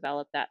like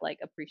develop that like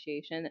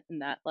appreciation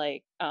and that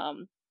like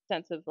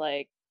sense of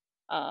like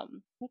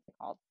what's it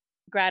called,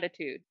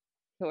 gratitude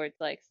towards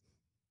like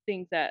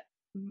things that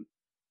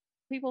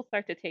people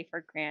start to take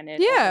for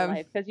granted over Yeah.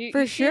 life because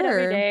For you see it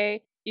every sure.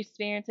 day, you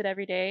experience it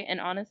every day,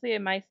 and honestly,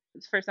 it might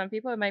for some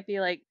people it might be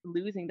like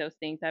losing those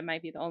things. That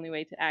might be the only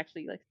way to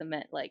actually like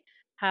cement like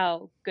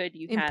how good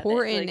you have it,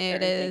 Important like it certain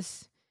things.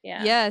 is.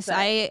 Yeah, Yes, but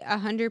I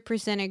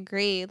 100%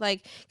 agree.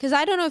 Like, because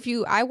I don't know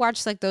if I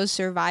watch like those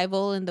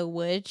survival in the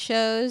woods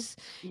shows,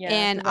 yeah,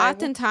 and survival.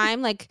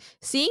 oftentimes, like,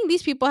 seeing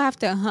these people have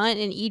to hunt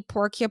and eat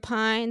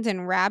porcupines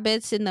and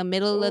rabbits in the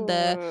middle of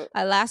the Ooh.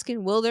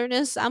 Alaskan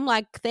wilderness, I'm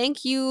like,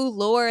 thank you,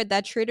 Lord,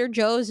 that Trader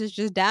Joe's is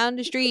just down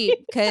the street,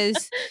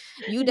 because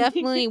you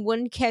definitely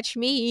wouldn't catch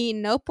me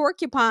eating no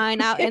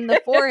porcupine out in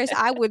the forest.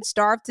 I would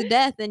starve to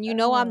death, and I'm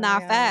Oh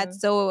not fat, yeah.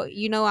 so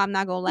I'm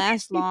not gonna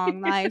last long.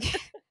 Like,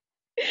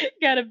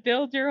 Gotta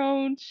build your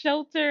own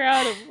shelter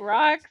out of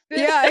rocks.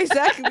 yeah,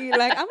 exactly.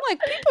 Like, I'm like,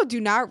 people do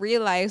not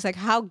realize like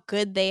how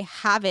good they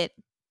have it.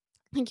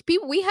 Like,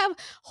 people, we have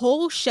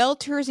whole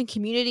shelters and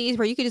communities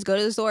where you could just go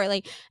to the store.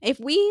 Like, if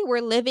we were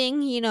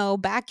living,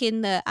 back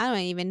in the, I don't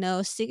even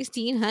know,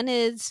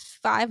 1600s,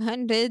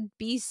 500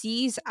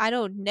 BCs, I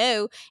don't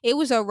know. It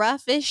was a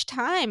roughish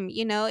time.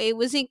 It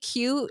wasn't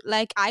cute.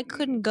 Like, I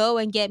couldn't go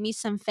and get me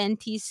some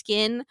Fenty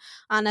skin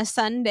on a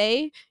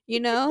Sunday.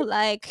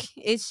 Like,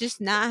 it's just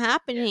not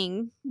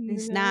happening.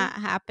 It's No, not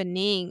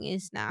happening.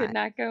 It's could not.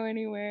 not go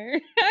anywhere.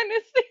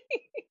 Honestly.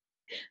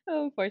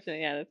 Oh,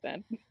 unfortunately, yeah, that's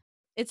sad.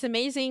 It's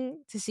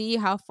amazing to see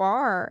how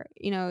far,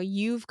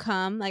 you've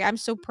come. Like, I'm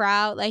so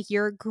proud, like,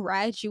 you're a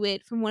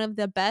graduate from one of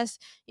the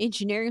best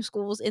engineering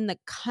schools in the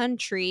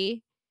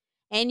country,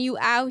 and you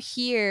out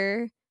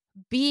here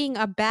being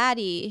a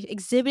baddie,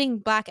 exhibiting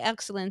black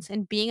excellence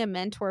and being a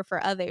mentor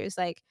for others.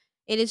 Like,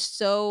 it is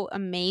so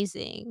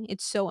amazing.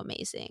 It's so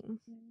amazing.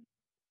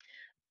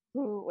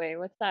 Ooh, wait,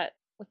 what's that?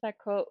 What's that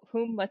quote?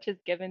 Whom much is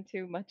given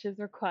to, much is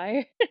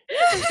required.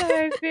 That's how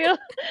I feel.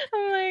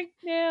 I'm like,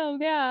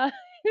 damn, yeah.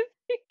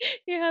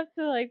 You have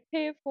to like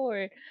pay it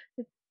forward.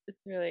 It's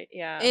really,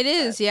 yeah, It but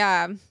is,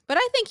 yeah. But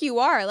I think you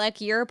are.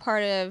 Like, you're a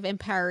part of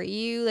Empower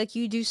You. Like,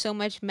 you do so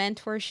much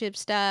mentorship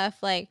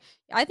stuff. Like,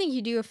 I think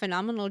you do a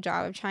phenomenal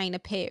job of trying to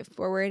pay it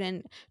forward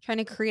and trying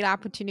to create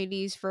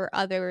opportunities for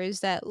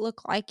others that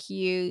look like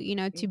you,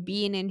 to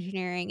be hmm in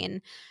engineering.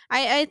 And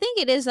I think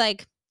it is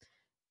like,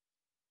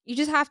 you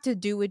just have to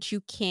do what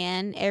you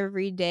can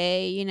every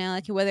day,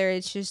 like, whether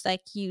it's just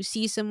like you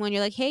see someone,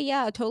 you're like, hey,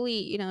 yeah,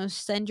 totally,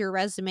 send your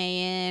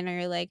resume in,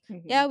 or like, hmm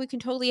yeah, we can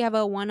totally have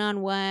a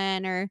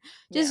one-on-one, or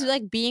just yeah.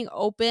 like being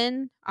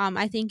open.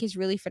 I think is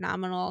really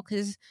phenomenal,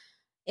 because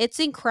it's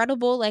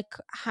incredible, like,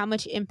 how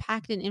much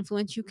impact and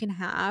influence you can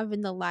have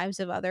in the lives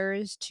of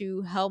others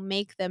to help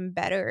make them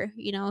better,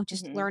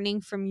 just hmm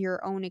learning from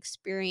your own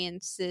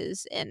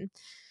experiences. And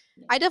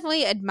I Yeah.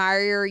 definitely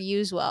admire you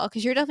as well,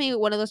 because you're definitely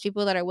one of those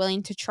people that are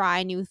willing to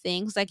try new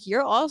things. Like,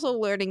 you're also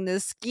learning to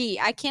ski.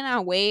 I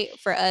cannot wait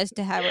for us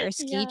to have our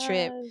ski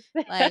trip.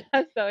 Yes. Like,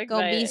 I'm so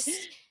gonna be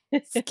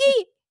excited.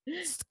 ski,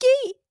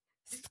 ski,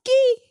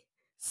 ski,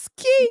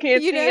 You ski.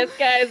 can't see us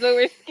guys, but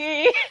we're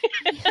skiing.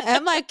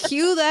 I'm like,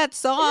 cue that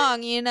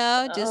song.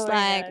 Oh Just my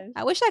like, gosh.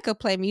 I wish I could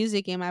play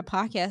music in my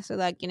podcast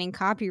without getting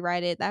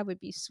copyrighted. That would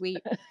be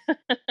sweet.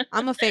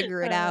 I'm gonna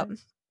figure it out.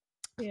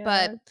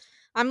 But Yeah.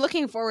 I'm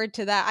looking forward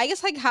to that. I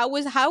guess, like, how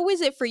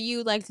is it for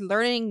you, like,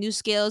 learning new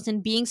skills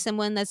and being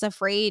someone that's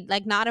afraid,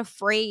 like, not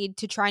afraid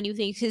to try new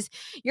things? Because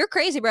you're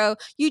crazy, bro.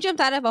 You jumped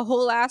out of a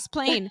whole ass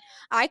plane.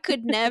 I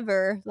could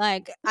never.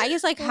 Like, I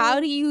guess, like, how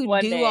do you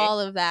One do day. all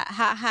of that?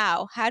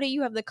 How do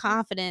you have the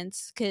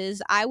confidence?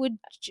 Because I would,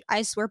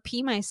 I swear,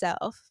 pee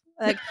myself.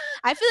 Like,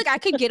 I feel like I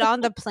could get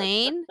on the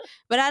plane,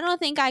 but I don't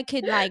think I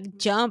could, like,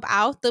 jump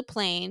out the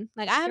plane.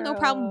 Like, I have no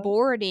problem Girl.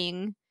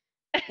 boarding.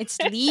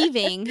 It's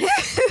leaving.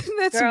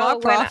 That's my Girl,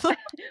 problem.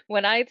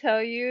 when I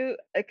tell you,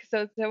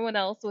 so someone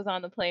else was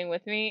on the plane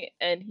with me,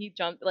 and he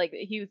jumped like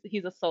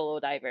he's a solo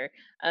diver,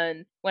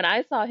 and when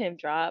I saw him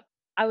drop,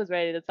 I was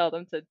ready to tell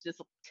them to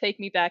just take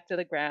me back to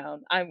the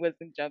ground. I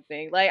wasn't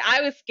jumping. Like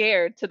I was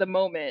scared to the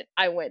moment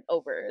I went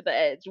over the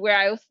edge, where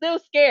I was still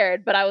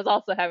scared, but I was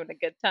also having a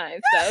good time.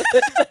 So I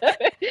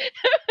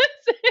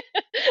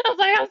was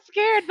like, I'm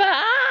scared,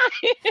 but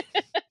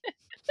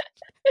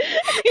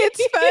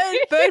It's fun,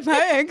 but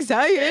my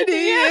anxiety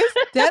yeah. is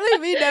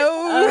telling me no.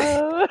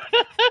 Oh,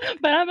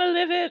 but I'm gonna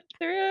live it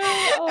through.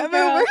 Oh, I mean,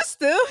 girl. we're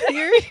still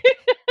here.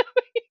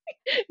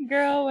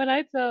 Girl, when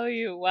I tell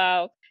you,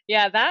 wow.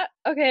 Yeah, that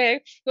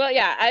okay. Well,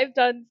 yeah,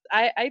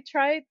 I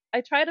try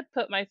to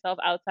put myself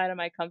outside of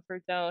my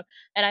comfort zone,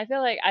 and I feel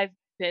like I've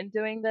been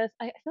doing this.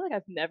 I feel like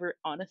I've never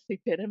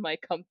honestly been in my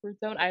comfort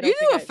zone. I You don't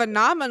think do a I've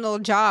phenomenal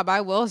job,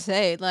 I will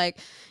say. Like,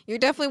 you're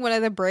definitely one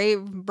of the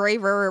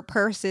braver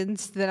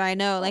persons that I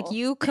know. Like oh.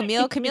 you,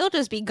 Camille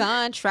just be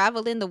gone,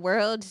 traveling the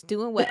world, just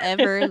doing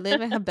whatever,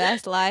 living her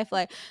best life.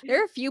 Like,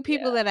 there are a few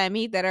people Yeah. that I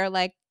meet that are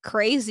like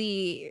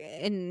crazy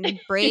and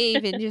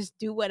brave and just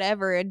do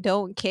whatever and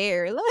don't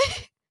care.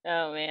 Like,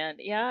 Oh man.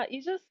 Yeah,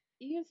 you just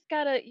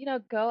gotta,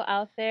 go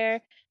out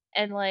there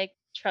and like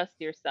trust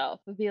yourself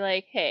and be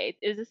like, hey,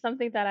 is this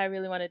something that I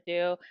really want to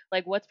do?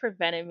 Like what's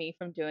preventing me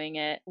from doing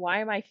it?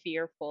 Why am I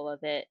fearful of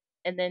it?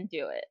 And then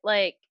do it.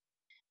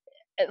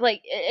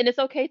 And it's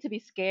okay to be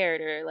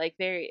scared or like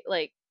very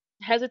like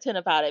hesitant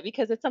about it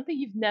because it's something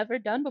you've never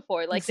done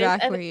before. Like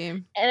exactly.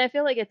 and I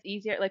feel like it's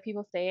easier, like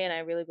people say, and I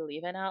really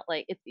believe in it,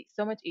 like it's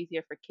so much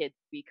easier for kids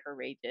to be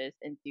courageous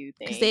and do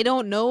Because they things.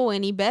 don't know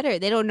any better.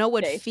 They don't know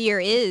what They fear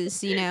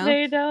is, you know?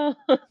 they don't.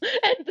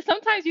 And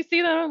sometimes you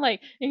see that I'm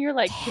like, and you're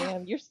like,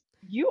 Damn. damn,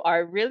 you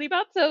are really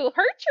about to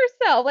hurt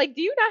yourself. Like,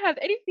 do you not have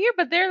any fear?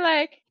 But they're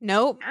like,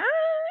 Nope. ah,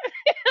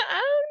 I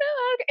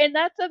don't know. And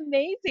that's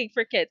amazing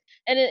for kids.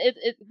 And it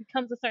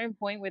becomes a certain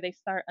point where they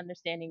start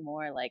understanding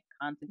more like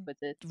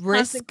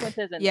Risk.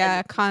 and Yeah,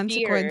 fear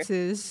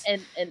consequences.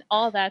 and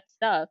all that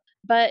stuff.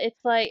 But it's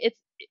like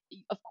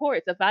of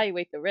course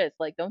evaluate the risk.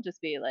 Like don't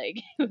just be like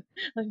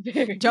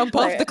very Jump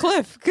off the like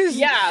cliff. Because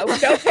yeah,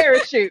 no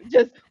parachute,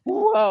 just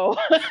whoa.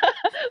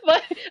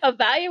 But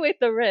evaluate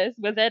the risk,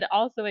 but then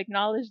also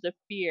acknowledge the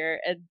fear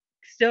and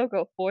still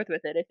go forth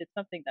with it if it's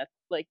something that's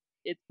like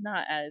it's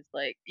not as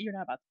like you're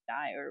not about to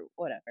die or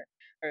whatever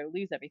or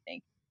lose everything.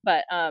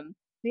 But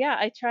yeah,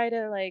 I try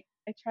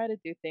to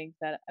do things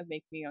that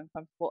make me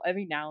uncomfortable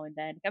every now and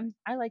then.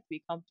 I like to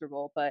be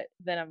comfortable, but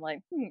then I'm like,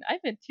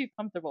 I've been too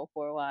comfortable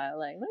for a while.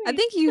 Like I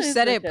think you let me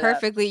said switch it it up.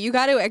 perfectly. You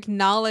got to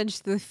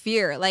acknowledge the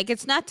fear. Like,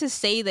 it's not to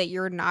say that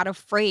you're not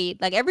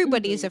afraid. Like,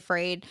 everybody's Hmm.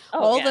 afraid Oh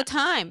all the yeah,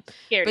 time. But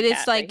scaredy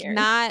it's cat right like here.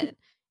 not,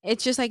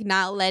 it's just like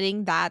not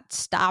letting that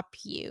stop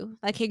you.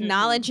 Like, Mhm.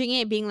 acknowledging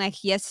it, being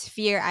like, yes,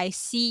 fear, I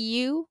see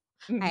you.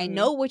 I Mhm.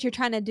 know what you're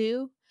trying to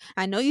do.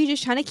 I know you're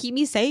just trying to keep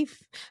me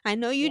safe. I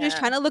know you're just Yeah.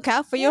 trying to look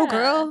out for your Yeah.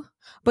 girl.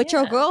 But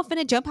your Yeah. girl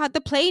finna jump out the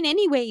plane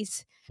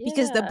anyways.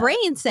 Because the Yeah.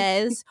 brain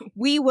says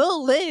we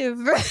will live.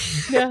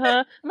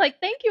 Uh-huh. I'm like,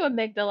 thank you,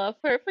 amygdala,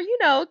 for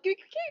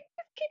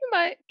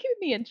keeping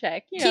me in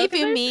check, because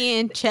Keeping there's me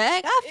in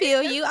check. I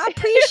feel you. I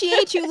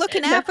appreciate you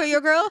looking no, out for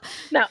your girl.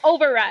 now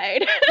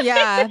override.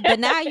 Yeah, but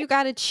now you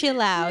gotta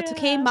chill out,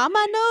 okay? Yeah.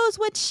 Mama knows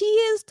what she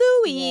is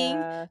doing.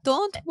 Yeah.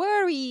 Don't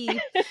worry.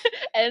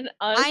 And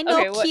honest, I know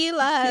okay, what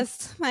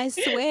Kilas, I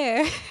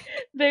swear.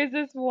 there's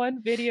this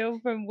one video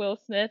from Will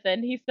Smith,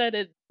 and he said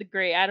it's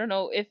great. I don't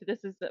know if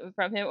this is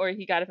from him or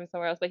he got it from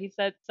somewhere else, but he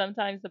said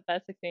sometimes the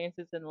best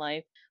experiences in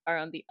life are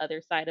on the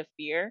other side of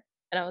fear.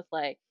 And I was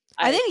like,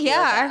 I I think, feel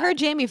yeah, I that. heard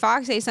Jamie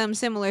Foxx say something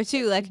similar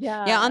too. Like,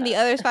 yeah, on the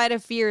Yeah. other side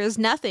of fear is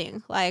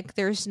nothing. Like,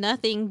 there's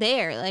nothing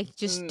there. Like,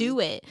 just Mm. do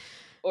it.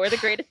 Or the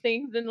greatest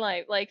things in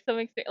life. Like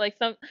some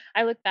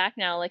I look back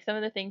now, like some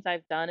of the things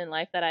I've done in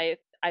life that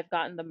I've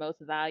gotten the most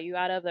value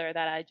out of or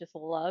that I just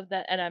love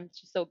that and I'm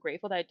just so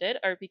grateful that I did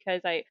or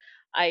because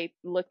I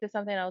looked at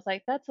something and I was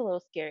like that's a little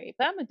scary,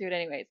 but I'm going to do it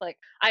anyways. Like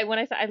I when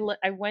I said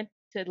I went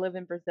to live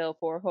in Brazil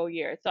for a whole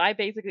year. So I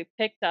basically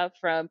picked up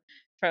from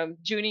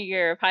junior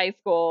year of high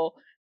school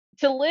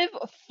to live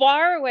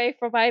far away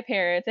from my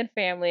parents and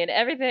family and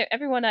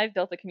everyone I've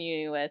built a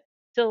community with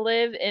to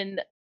live in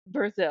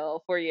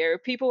Brazil for a year.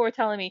 People were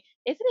telling me,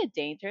 "Isn't it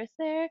dangerous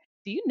there?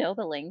 Do you know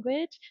the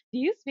language? Do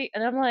you speak?"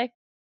 And I'm like,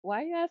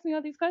 "Why are you asking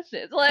all these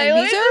questions? Like, Like,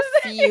 let these me are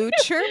just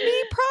future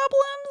me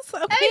problems,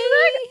 exactly."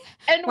 okay?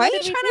 And Why are what you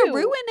did we trying to do?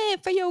 ruin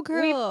it for your We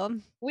girl?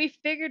 we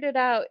figured it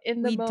out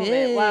in the We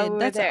moment while we did. were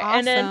That's there,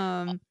 and then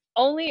awesome.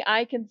 only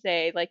I can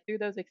say, like through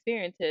those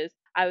experiences,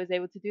 I was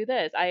able to do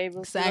this. I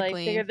able to like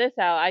figure Exactly. this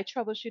out. I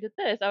troubleshooted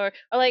this, or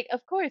like,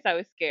 of course I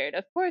was scared.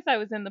 Of course I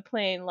was in the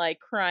plane like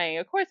crying.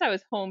 Of course I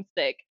was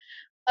homesick.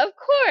 Of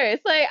course,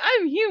 like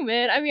I'm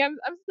human. I mean,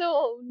 I'm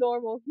still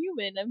normal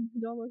human. I'm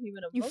normal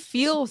human You emotions,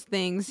 feel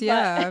things, but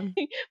yeah.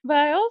 but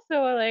I also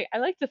I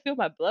like to feel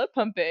my blood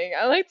pumping.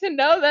 I like to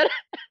know that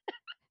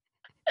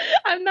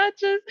I'm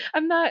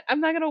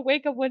not gonna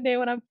wake up one day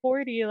when I'm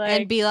 40 And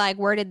like be like,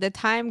 where did the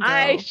time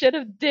I go? should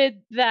have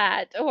did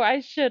that or I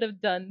should have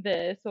done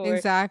this or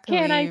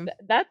can I Exactly.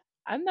 that's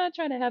I'm not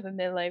trying to have a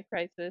midlife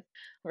crisis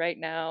right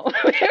now.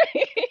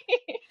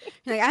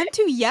 Like, I'm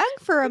too young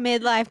for a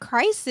midlife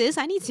crisis.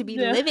 I need to be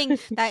Yeah. living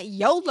that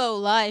YOLO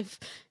life.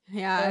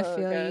 Yeah, I Oh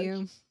feel gosh.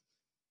 you.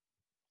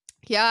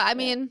 Yeah, I Yeah.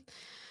 mean,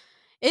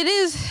 it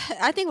is.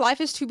 I think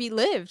life is to be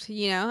lived,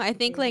 you know? I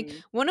think, like,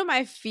 Mhm. one of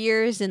my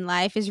fears in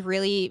life is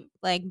really,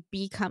 like,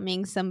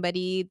 becoming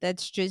somebody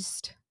that's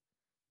just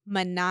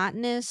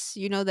monotonous,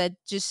 you know, that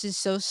just is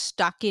so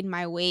stuck in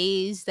my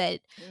ways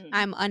that Mm.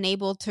 I'm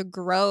unable to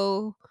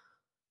grow,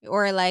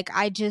 or like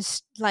I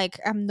just like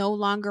I'm no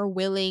longer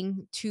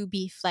willing to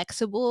be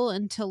flexible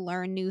and to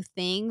learn new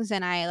things,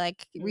 and I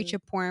like reach Mm. a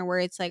point where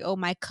it's like, oh,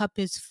 my cup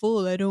is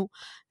full. I don't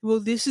Well,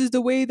 this is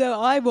the way that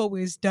I've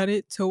always done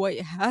it, so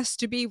it has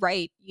to be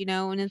right, you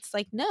know? And it's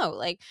like, no,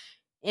 like,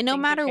 and no Things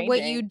are matter what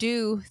you changing.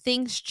 do,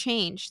 things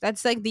change.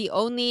 That's like the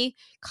only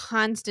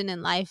constant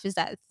in life, is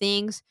that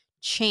things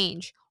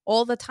change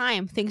all the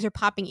time. Things are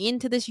popping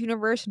into this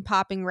universe and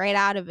popping right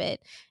out of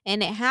it,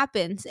 and it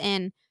happens.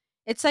 And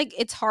it's like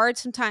it's hard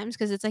sometimes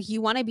because it's like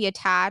you want to be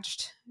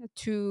attached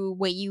to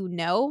what you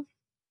know,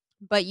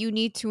 but you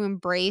need to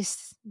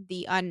embrace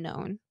the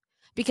unknown,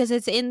 because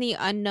it's in the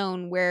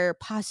unknown where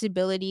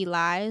possibility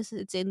lies.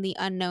 It's in the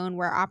unknown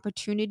where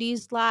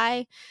opportunities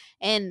lie.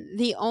 And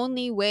the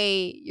only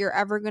way you're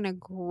ever going to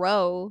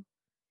grow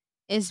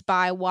is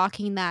by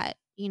walking that,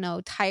 you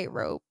know,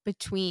 tightrope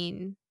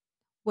between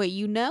what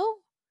you know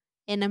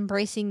and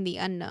embracing the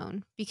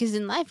unknown. Because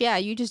in life, yeah,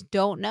 you just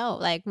don't know.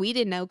 Like, we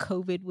didn't know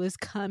COVID was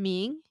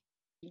coming.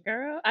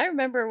 Girl, I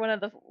remember one of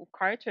the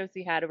car trips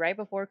we had right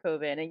before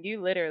COVID, and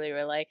you literally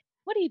were like,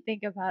 "What do you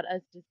think about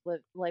us just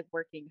like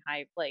working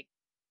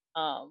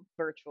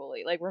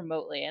virtually, like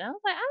remotely?" And I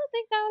was like, "I don't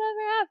think that would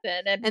ever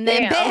happen." And And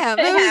then bam, bam,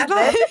 it it was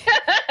happened.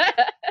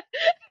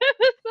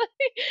 like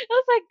I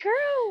was like,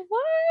 "Girl,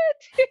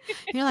 what?"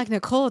 you're like,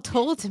 Nicole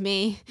told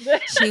me.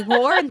 She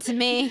warned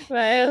me.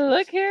 But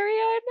look, here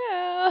we are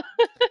now.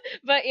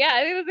 But yeah,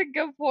 I think it was a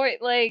good point.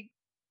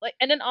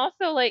 And then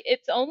also like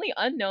it's only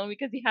unknown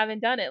because you haven't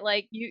done it.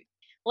 Like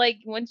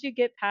once you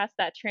get past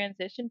that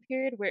transition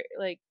period where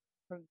like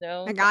from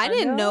known Like, to I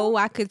didn't unknown, know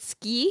I could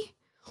ski.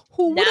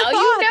 Who would have now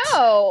you thought?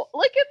 know.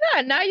 Look at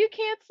that. Now you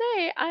can't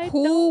say I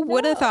Who don't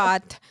would have know.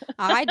 thought?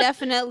 I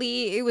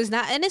definitely, it was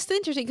not, and it's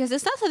interesting because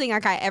it's not something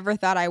like I ever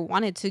thought I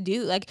wanted to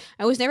do. Like,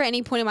 I was never at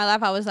any point in my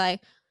life I was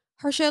like,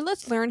 Harsha,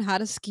 let's learn how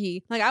to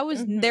ski. Like, I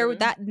was there, Mhm.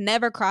 that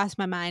never crossed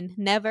my mind.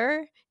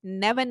 Never,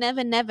 never,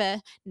 never,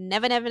 never,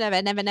 never, never,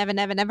 never, never, never,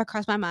 never, never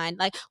crossed my mind.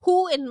 Like,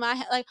 who in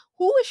my, like,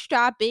 who is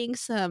strapping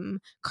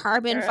some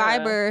carbon Girl.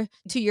 fiber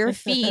to your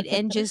feet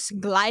and just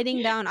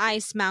gliding down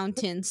ice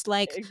mountains?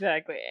 Like,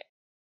 Exactly.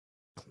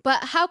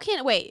 but how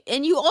can, wait,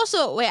 and you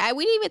also, wait,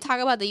 we didn't even talk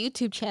about the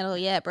YouTube channel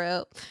yet,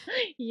 bro.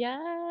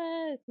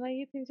 Yes, my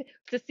YouTube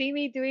to see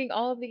me doing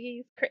all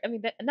these. I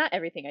mean, not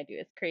everything I do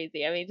is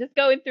crazy. I mean, just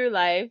going through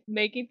life,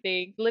 making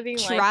things, living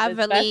life the best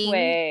Traveling,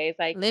 ways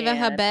I living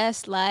her can.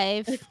 best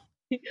life.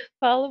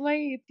 Follow my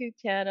YouTube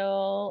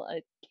channel,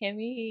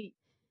 Kemi.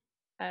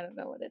 I don't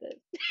know what it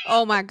is.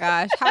 Oh my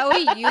gosh. How are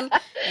you?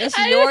 It's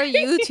I, your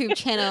YouTube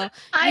channel.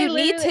 I You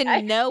need literally,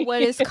 to know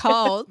what it's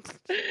called.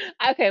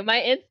 okay, my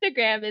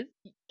Instagram is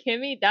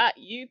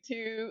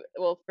Kemi.YouTube.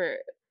 Well, for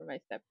my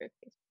separate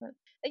Facebook.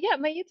 Yeah,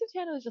 my YouTube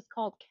channel is just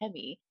called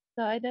Kemi.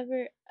 So I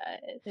never,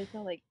 there's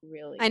no like I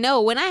really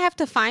know. When I have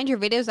to find your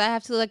videos, I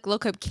have to like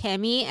look up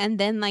Kemi and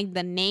then like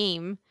the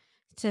name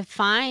to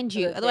find for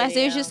you. the Otherwise,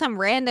 there's just video. some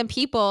random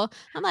people.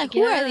 I'm like,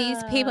 who are these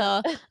Yeah.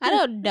 people? I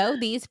don't know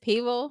these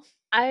people.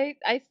 I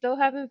still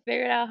haven't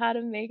figured out how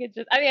to make it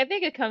just I mean, I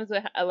think it comes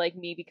with like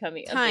me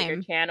becoming a bigger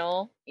Time.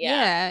 channel. Yeah.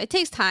 Yeah, it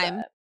takes time.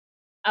 But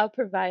I'll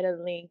provide a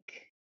link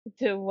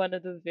to one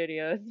of the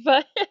videos.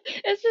 But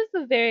it's just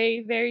a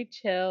very, very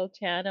chill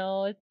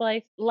channel. It's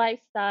like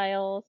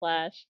lifestyle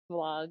slash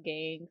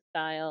vlogging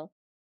style.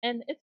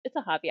 And it's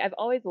a hobby. I've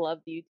always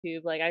loved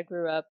YouTube. Like I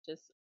grew up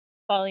just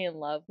falling in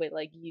love with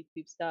like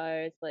YouTube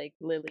stars like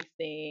Lily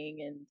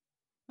Singh and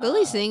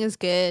Lily Singh um is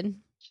good.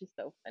 she's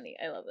so funny.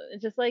 I love it.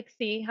 It's just like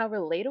seeing how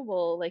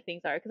relatable like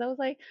things are. Because I was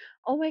like,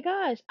 oh my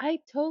gosh, I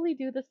totally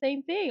do the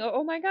same thing. Or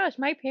oh my gosh,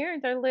 my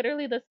parents are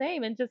literally the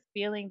same. And just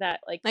feeling that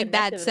like Like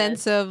that connectiveness.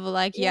 sense of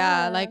like,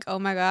 yeah, Yeah. like, oh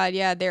my God,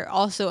 yeah, they're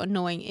also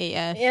annoying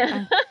AF.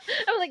 Yeah.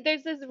 I'm like,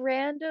 there's this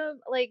random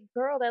like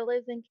girl that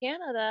lives in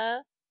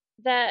Canada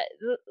that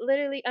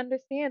literally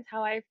understands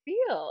how I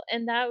feel.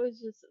 And that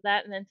was just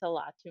that meant a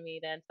lot to me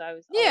then. So I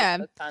was always Yeah.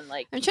 hooked on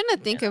like I'm trying to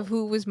YouTube think of channels.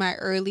 who was my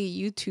early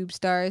YouTube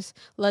stars.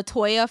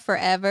 Latoya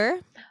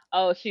Forever.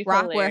 Oh, she's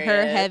Rock with her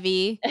hilarious.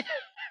 heavy.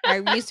 I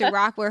used to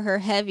rock with her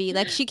heavy.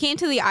 Like, she came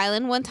to the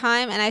island one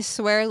time, and I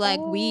swear, like,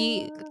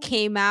 we Oh,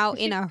 came out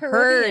in she's a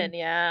Caribbean, herd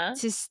yeah.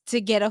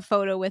 to get a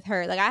photo with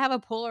her. Like, I have a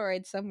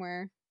Polaroid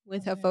somewhere Oh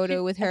with my a gosh,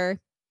 photo with her.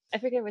 I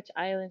forget which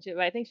island she,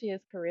 but I think she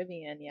is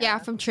Caribbean. Yeah, Yeah,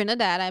 from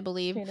Trinidad, I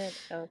believe. Trinidad.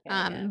 Okay,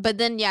 yeah. But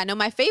then yeah, no,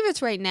 my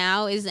favorites right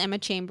now is Emma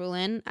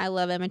Chamberlain. I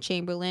love Emma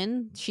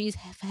Chamberlain. She's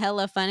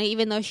hella funny,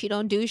 even though she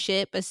don't do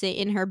shit but sit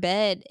in her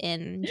bed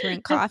and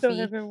drink I still coffee.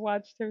 haven't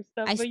watched her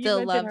stuff, I but you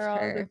still mention love her all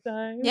the her.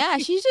 time. Yeah,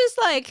 she's just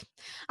like,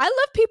 I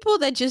love people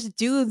that just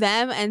do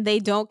them and they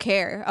don't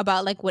care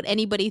about like what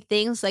anybody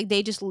thinks. Like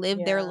they just live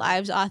their Yeah.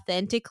 lives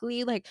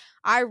authentically. Like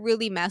I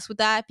really mess with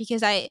that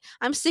because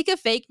I'm sick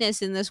of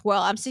fakeness in this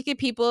world. I'm sick of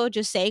people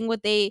just saying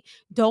what they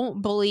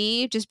don't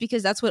believe just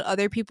because that's what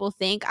other people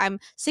think. I'm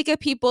sick of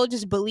people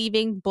just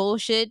believing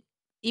bullshit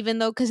even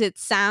though cuz it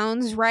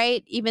sounds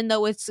right, even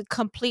though it's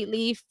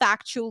completely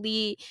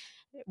factually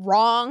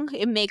wrong.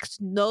 It makes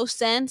no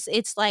sense.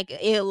 It's like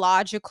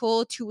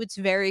illogical to its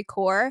very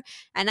core.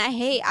 And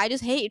I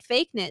just hate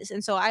fakeness.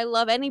 And so I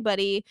love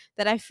anybody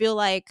that I feel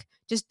like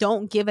just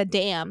don't give a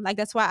damn. Like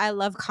that's why I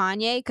love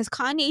Kanye because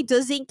Kanye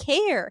doesn't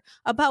care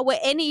about what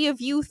any of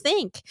you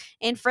think.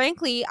 And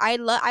frankly,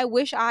 I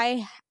wish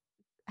I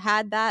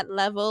had that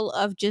level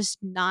of just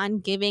non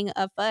giving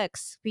a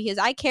fucks because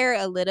I care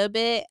a little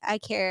bit. I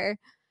care.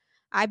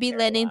 I be Care a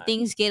letting lot.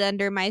 things get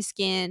under my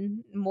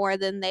skin more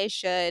than they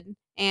should.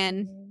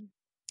 And Mhm.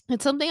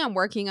 it's something I'm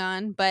working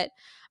on, but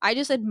I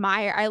just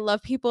admire I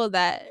love people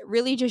that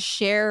really just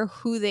share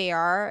who they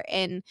are,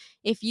 and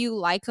if you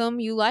like them,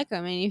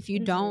 and if you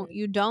don't, Mhm.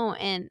 you don't,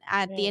 and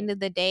at the Right. end of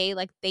the day,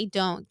 like, they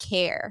don't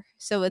care.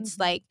 So it's Mhm.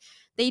 like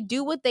they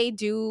do what they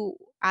do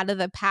out of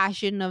the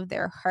passion of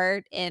their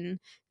heart, and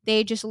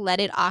they just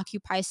let it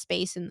occupy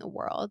space in the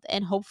world,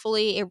 and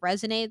hopefully it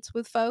resonates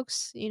with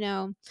folks, you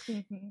know?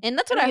 Mhm. And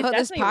that's I what I think it hope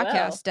this definitely will.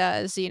 podcast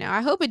does, you know?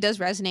 I hope it does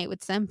resonate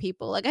with some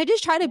people. Like, I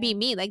just try to be Yeah.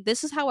 me. Like,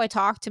 this is how I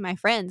talk to my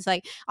friends.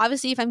 Like,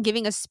 obviously, if I'm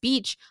giving a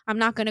speech, I'm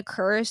not gonna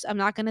curse. I'm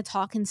not gonna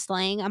talk in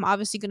slang. I'm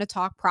obviously gonna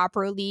talk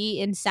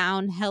properly and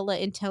sound hella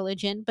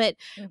intelligent. But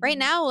right Mhm.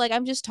 now, like,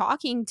 I'm just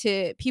talking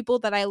to people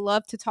that I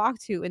love to talk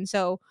to. And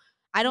so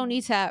I don't Yeah.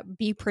 need to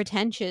be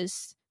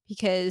pretentious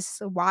because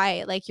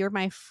why? Like, you're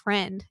my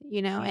friend,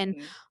 you know? And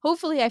Mhm.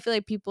 hopefully, I feel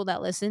like people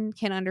that listen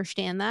can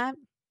understand that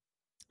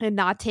and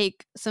not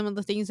take some of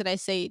the things that I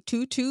say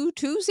too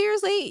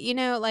seriously. You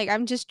know, like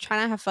I'm just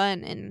trying to have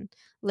fun and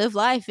live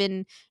life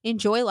and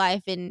enjoy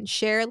life and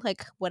share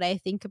like what I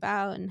think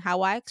about and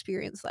how I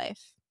experience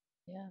life.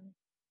 Yeah.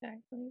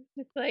 Exactly.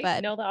 It's like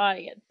But know the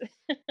audience.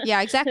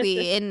 yeah,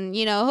 exactly. And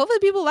you know, hopefully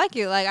people like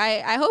it. Like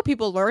I hope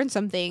people learn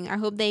something. I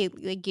hope they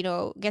like, you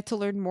know, get to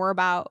learn more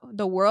about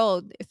the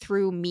world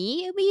through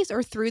me at least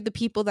or through the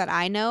people that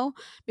I know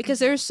because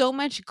there's Mhm. so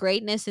much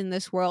greatness in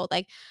this world.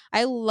 Like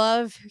I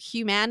love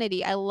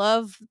humanity. I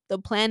love the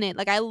planet.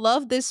 Like I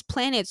love this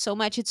planet so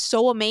much. It's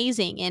so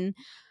amazing and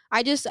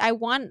I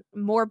want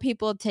more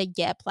people to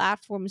get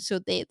platforms so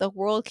the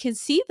world can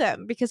see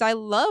them because I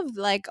love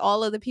like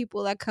all of the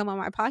people that come on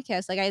my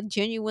podcast. Like I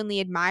genuinely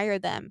admire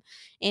them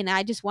and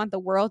I just want the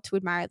world to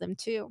admire them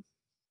too.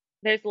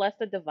 There's less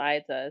that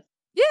divides us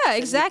Yeah, than we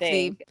exactly.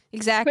 think. We're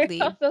Exactly.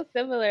 all so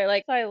similar.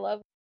 Like I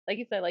love, like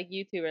you said, like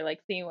YouTube or like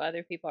seeing what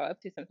other people are up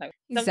to sometimes.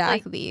 Some like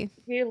Exactly.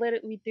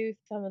 we do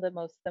some of the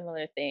most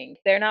similar things.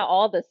 They're not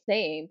all the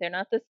same. They're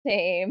not the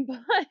same,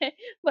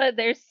 but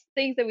there's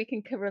things that we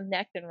can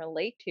connect and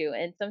relate to.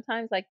 And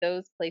sometimes like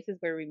those places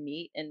where we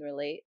meet and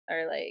relate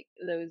are like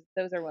those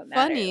are what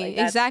matter. Like Funny,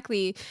 that's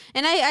exactly.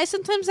 And I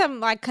sometimes I'm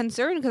like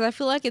concerned because I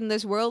feel like in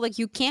this world, like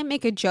you can't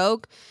make a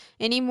joke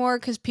anymore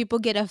because people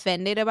get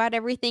offended about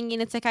everything.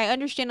 And it's like I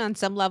understand on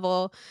some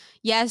level,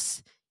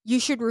 yes, you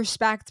should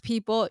respect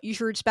people. You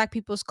should respect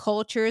people's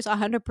cultures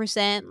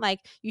 100%. Like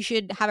you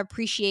should have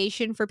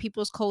appreciation for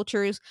people's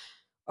cultures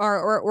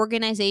or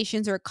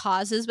organizations or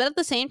causes, but at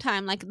the same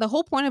time, like the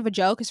whole point of a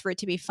joke is for it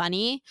to be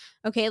funny.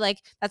 Okay, like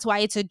that's why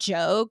it's a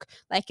joke.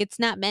 Like it's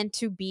not meant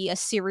to be a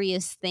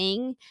serious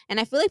thing. And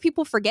I feel like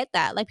people forget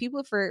that. Like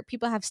people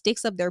have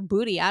sticks up their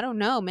booty. I don't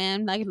know,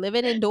 man. Like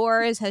living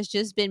indoors has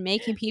just been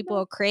making people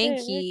that's fair.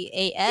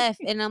 cranky AF.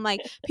 And I'm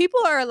like, people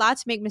are allowed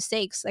to make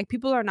mistakes. Like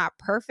people are not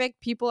perfect.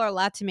 People are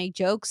allowed to make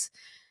jokes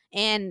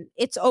and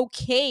it's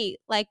okay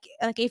like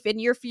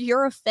if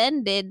you're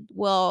offended,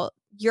 well,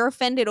 you're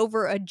offended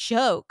over a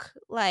joke,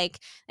 like,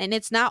 and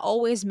it's not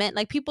always meant,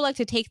 like, people like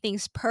to take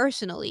things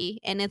personally,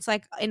 and it's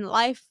like in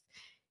life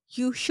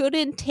you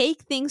shouldn't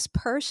take things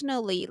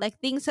personally, like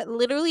things that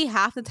literally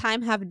half the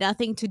time have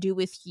nothing to do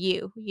with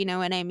you know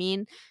what I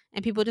mean?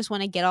 And people just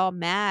want to get all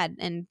mad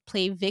and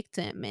play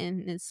victim,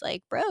 and it's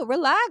like, bro,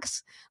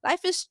 relax.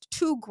 Life is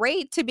too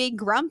great to be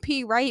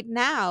grumpy right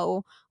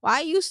now. Why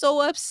are you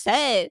so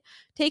upset?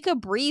 Take a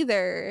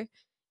breather,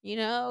 you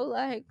know,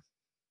 like,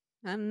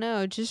 I don't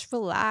know, just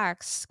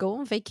relax, go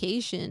on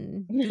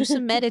vacation, do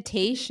some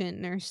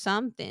meditation or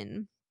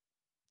something.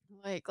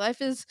 Like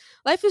life is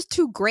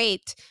too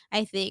great,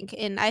 I think.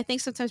 And I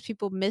think sometimes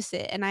people miss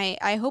it. And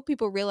I hope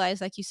people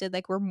realize, like you said,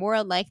 like we're more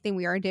alike than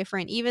we are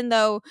different, even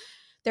though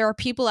there are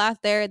people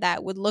out there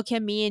that would look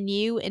at me and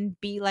you and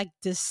be like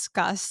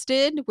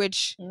disgusted,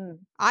 which Mm.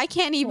 I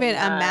can't Oh even my.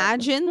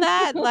 imagine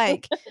that.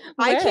 Like,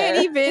 I can't Where?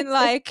 even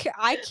like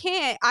I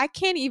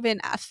can't even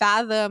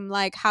fathom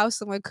like how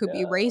someone could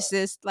be No.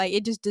 racist. Like,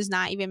 it just does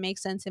not even make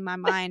sense in my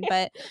mind.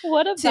 But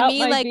What to about me,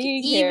 my like,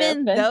 being here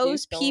even offends you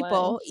those so much?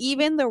 people,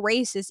 even the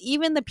racists,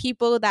 even the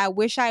people that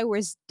wish I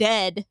was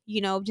dead,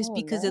 just Oh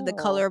because of the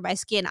color no. of my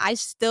skin, I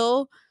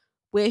still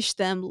wish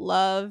them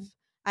love.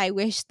 I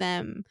wish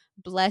them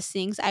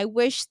blessings. I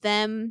wish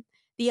them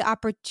the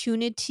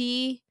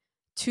opportunity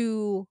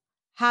to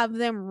have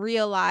them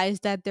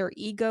realize that their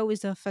ego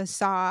is a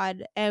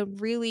facade and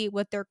really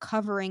what they're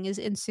covering is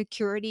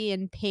insecurity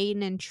and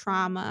pain and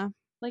Yeah. trauma,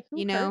 Like who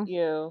you hurt know?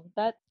 you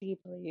that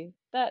deeply?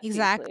 That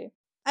Exactly. deeply.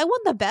 I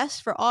want the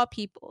best for all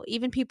people,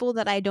 even people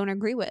that I don't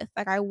agree with.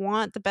 Like, I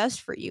want the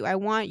best for you. I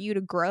want you to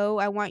grow.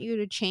 I want you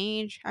to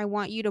change. I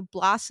want you to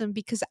blossom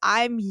because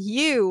I'm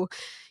you.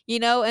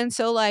 And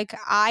so, like,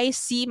 I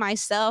see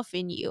myself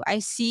in you. I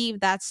see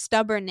that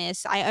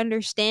stubbornness. I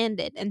understand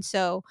it. And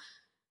so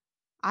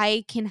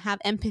I can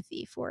have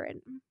empathy for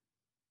it.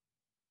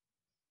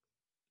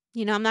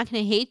 I'm not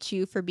going to hate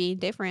you for being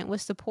different.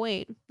 What's the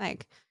point?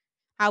 Like,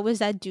 how is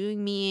that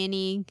doing me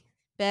any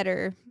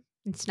better?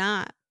 It's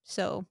not.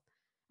 So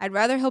I'd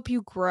rather help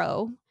you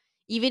grow,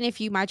 even if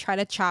you might try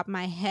to chop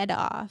my head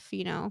off,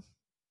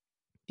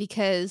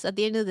 because at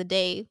the end of the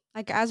day,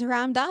 like as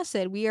Ram Dass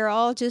said, we are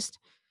all just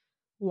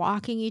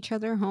walking each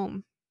other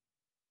home.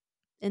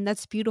 And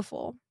that's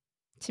beautiful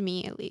to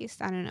me, at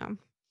least. I don't know.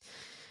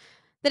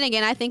 Then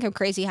again, I think I'm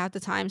crazy half the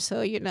time.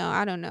 So,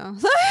 I don't know.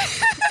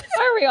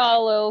 Are we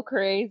all a little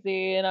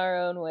crazy in our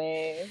own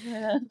ways?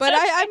 But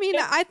I mean,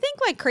 I think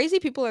like crazy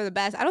people are the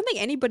best. I don't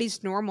think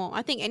anybody's normal.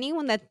 I think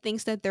anyone that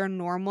thinks that they're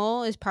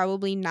normal is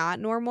probably not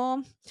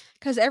normal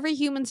because every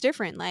human's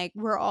different. Like,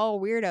 we're all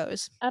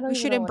weirdos. I don't We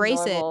even should know what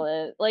embrace it. normal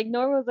is. Like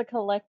normal is a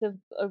collective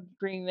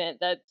agreement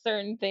that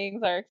certain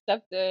things are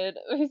accepted.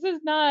 This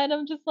is not.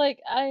 I'm just like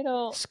I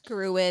don't.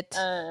 Screw it.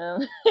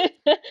 Um,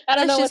 I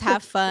don't Let's know just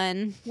have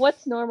fun.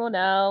 what's normal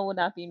now will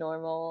not be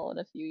normal in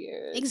a few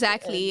years,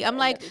 Exactly. I'm and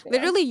like, everything else.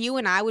 literally, you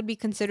and I would be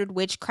considered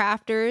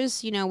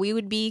witchcrafters. We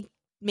would be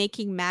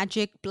making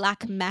magic,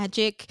 black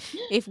magic.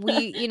 If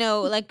we,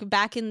 like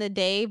back in the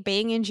day,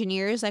 being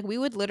engineers, like we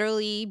would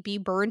literally be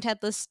burnt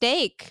at the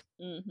stake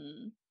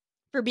Mm-hmm.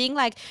 for being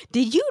like,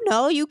 did you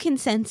know you can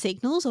send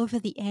signals over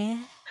the air?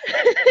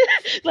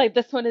 Like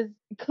this one is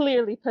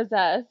clearly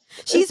possessed.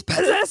 She's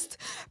possessed.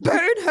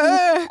 Burn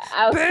her.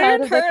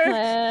 Outside Burn of the her.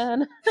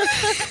 clan.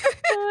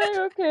 I'm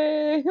like,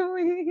 okay.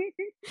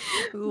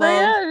 But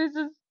Lol. yeah, it's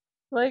just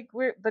like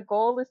the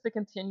goal is to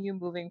continue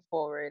moving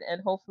forward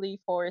and hopefully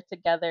forward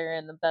together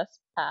and the best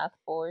path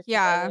forward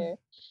Yeah. together.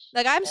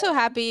 Like, I'm so And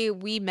happy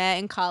we met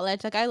in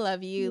college. Like, I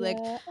love you.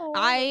 Like, yeah, oh,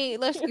 I me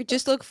let's too.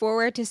 just look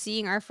forward to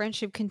seeing our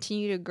friendship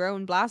continue to grow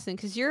and blossom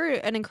because you're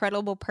an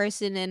incredible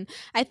person. And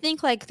I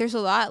think, like, there's a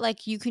lot,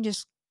 like, you can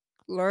just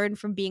learn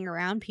from being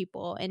around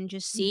people and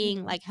just seeing,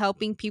 Hmm. like,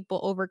 helping people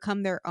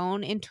overcome their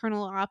own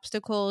internal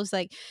obstacles.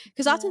 Like,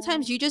 because Yeah,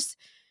 oftentimes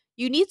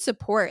you need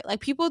support.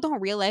 Like, people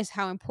don't realize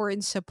how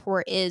important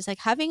support is. Like,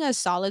 having a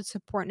solid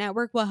support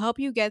network will help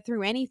you get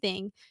through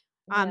anything,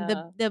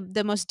 the yeah.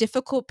 the most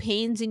difficult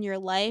pains in your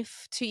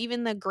life to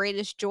even the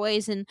greatest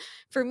joys. And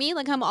for me,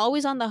 like, I'm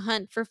always on the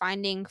hunt for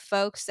finding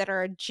folks that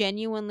are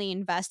genuinely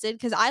invested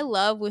because I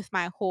love with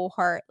my whole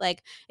heart.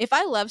 Like, if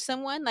I love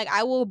someone, like,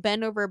 I will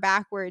bend over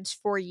backwards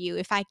for you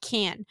if I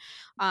can,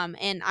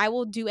 and I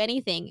will do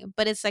anything.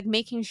 But it's like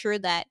making sure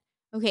that,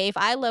 okay, if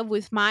I love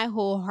with my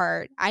whole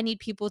heart, I need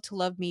people to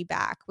love me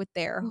back with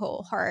their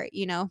whole Hmm. heart,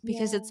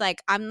 because it's Yeah,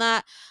 like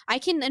I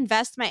can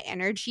invest my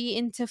energy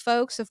into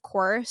folks, of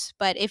course,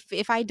 but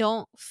if I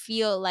don't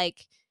feel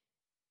like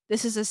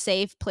this is a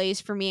safe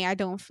place for me, I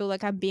don't feel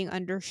like I'm being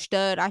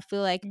understood. I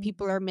feel like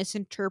people hmm, are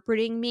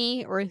misinterpreting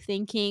me or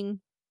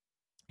thinking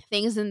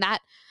things, and that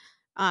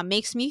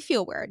makes me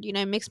feel weird.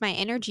 It makes my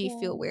energy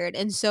feel yeah, weird,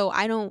 and so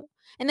I don't.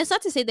 And it's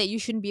not to say that you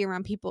shouldn't be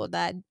around people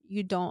that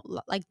you don't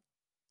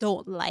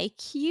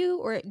like you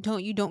or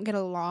don't get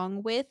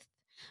along with,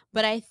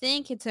 but I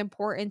think it's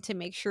important to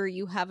make sure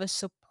you have a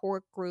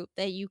support group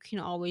that you can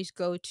always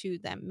go to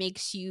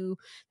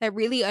that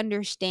really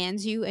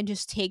understands you and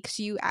just takes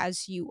you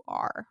as you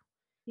are,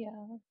 yeah.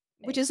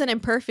 I which is an agree.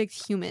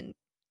 imperfect human.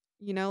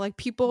 Like,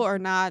 people are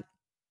not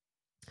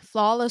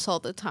flawless all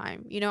the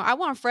time. I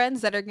want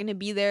friends that are going to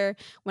be there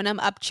when I'm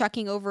up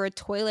chucking over a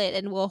toilet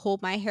and will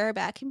hold my hair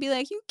back and be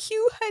like, "You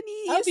cute,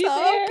 honey. I'll It's be all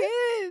there.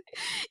 good.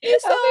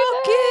 It's I'll be all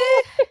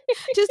good.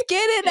 Just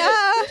get it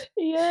out.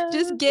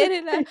 Just there. get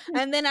it out."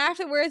 And then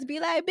afterwards be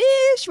like,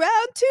 "Bitch,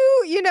 round two."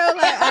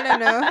 Like, I don't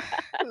know.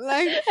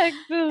 Like,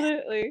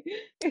 Absolutely.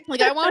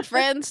 I want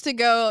friends to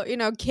go,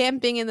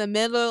 camping in the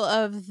middle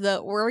of the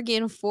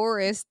Oregon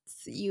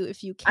forests,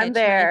 if you I'm catch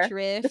my there.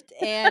 drift.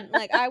 And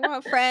like, I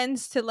want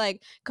friends to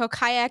like go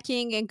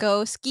kayaking and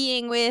go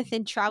skiing with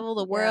and travel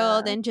the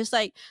world Yeah. and just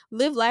like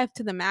live life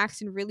to the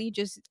max and really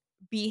just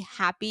be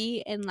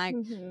happy and like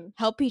Hmm.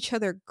 help each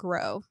other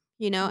grow.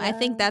 I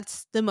think Yeah.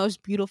 that's the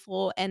most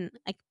beautiful and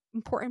like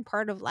important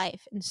part of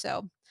life. And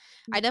so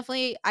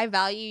I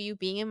value you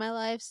being in my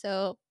life.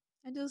 So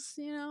I just,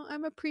 I'm I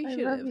love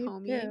appreciative, you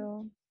homie.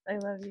 too. I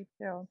love you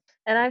too.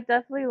 And I've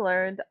definitely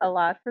learned a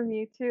lot from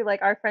you too.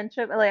 Like our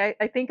friendship, like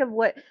I think of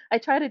what I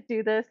try to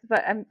do this,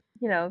 but I'm,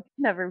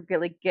 never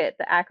really get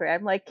the accurate.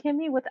 I'm like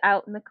Kimmy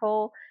without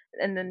Nicole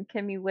and then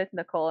Kimmy with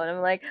Nicole. And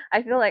I'm like,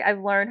 I feel like I've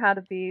learned how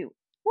to be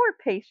more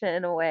patient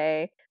in a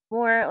way,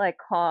 more like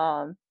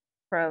calm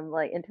from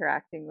like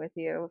interacting with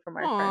you from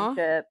our Aw.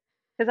 friendship.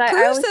 Because I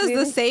Cruz always says the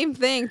really same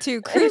thing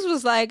too. Cruz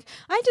was like,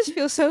 "I just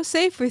feel so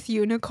safe with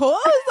you, Nicole." I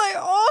was like,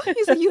 "Oh,"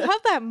 he's like, "You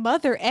have that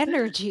mother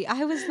energy."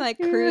 I was like,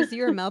 yeah. "Cruz,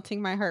 you are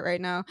melting my heart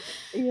right now."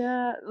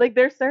 Yeah, like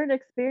there's certain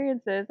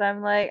experiences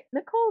I'm like,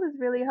 Nicole has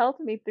really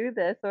helped me through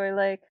this, or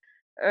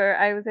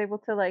I was able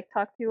to like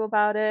talk to you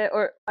about it,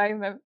 or I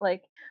remember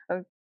like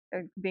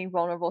being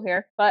vulnerable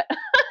here, but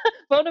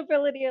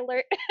vulnerability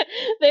alert.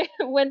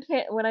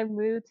 When I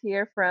moved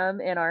here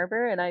from Ann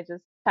Arbor and I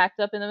just packed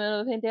up in the middle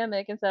of the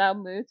pandemic and said I'll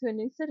move to a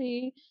new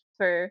city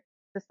for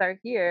to start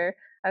here,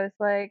 I was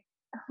like,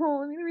 oh,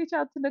 let me reach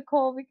out to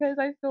Nicole because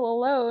I feel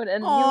alone,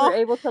 and you were Aw.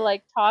 able to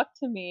like talk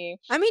to me,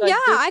 I mean, yeah,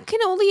 like give I can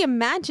only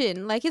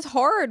imagine. Like, it's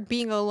hard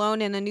being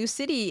alone in a new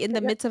city in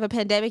the midst of a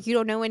pandemic. You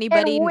don't know in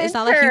anybody. It's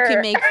not like you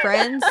can winter. make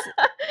friends.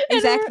 It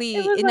Exactly.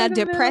 was In like that the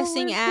middle of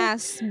depressing winter.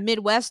 ass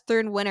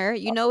Midwestern winter,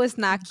 it's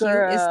not cute.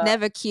 It's Girl,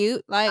 never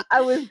cute. Like,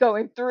 I was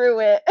going through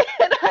it.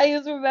 And I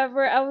just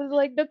remember I was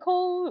like,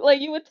 Nicole, like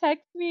you would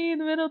text me in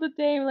the middle of the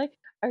day, and like,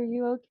 are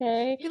you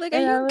okay? be like, "Are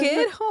And you good, I'm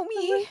like,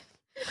 homie?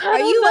 I Are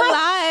don't you know.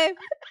 alive?"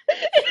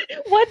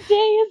 What day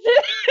is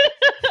it?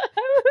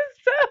 I was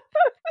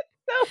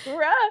so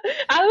rough.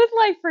 I was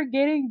like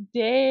forgetting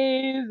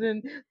days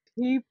and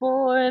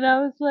people, and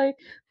I was like,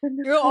 but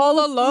You're all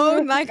Nicole's here.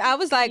 alone. Like, I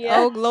was like, Yeah.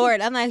 "Oh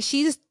Lord." I'm like,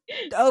 "She's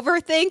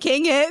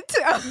overthinking it."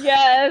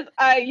 Yes,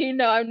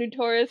 I'm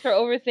notorious for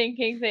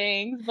overthinking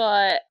things,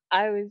 but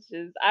I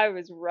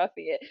was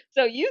roughing it.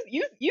 So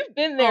you've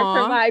been there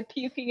for Aw, my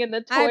puking in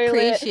the I toilet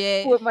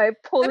appreciate. with my I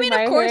pulling mean, of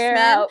my course, hair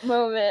man. out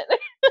moment.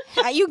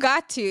 You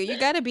got to. You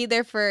got to be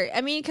there for.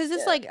 I mean, because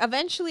it's Yeah, like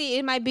eventually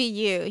it might be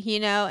you,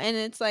 and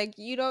it's like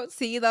you don't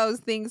see those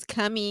things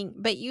coming,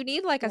 but you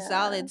need like a yeah,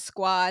 solid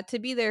squad to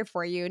be there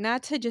for you,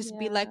 not to just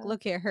be like, yeah.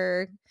 "Look at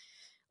her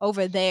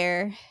over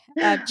there,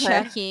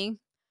 checking."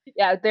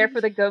 Yeah, there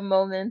for the good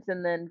moments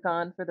and then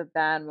gone for the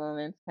bad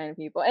moments kind of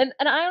people. And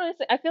I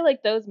honestly I feel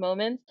like those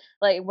moments,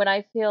 like when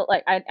I feel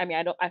like I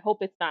mean I hope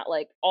it's not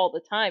like all the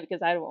time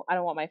because I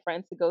don't want my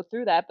friends to go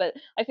through that, but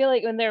I feel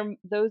like when there are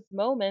those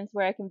moments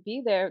where I can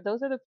be there,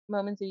 those are the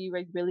moments that you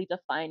like really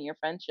define your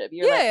friendship.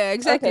 You're like, Yeah, okay,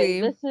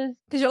 exactly. this is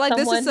Because you're like,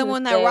 this is someone who's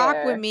someone that rock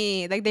with there.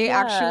 me. Like they Yeah.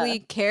 actually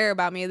care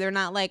about me. They're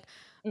not like,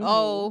 Mhm.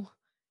 oh,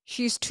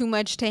 she's too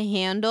much to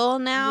handle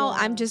now.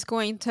 I'm Yeah. just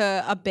going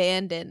to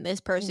abandon this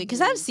person.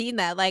 Because I've Mhm. seen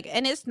that. Like,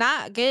 and it's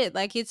not good.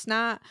 Like, it's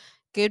not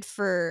good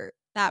for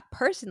that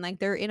person. Like,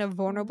 they're in a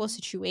vulnerable Yeah.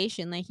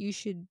 situation. Like, you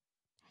should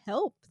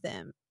help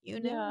them.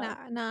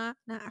 Yeah. Not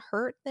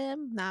hurt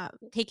them, not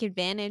take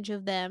advantage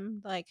of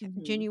them. Like,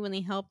 Mhm.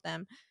 genuinely help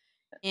them.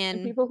 And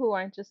And people who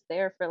aren't just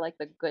there for like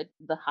the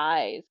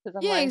highs, because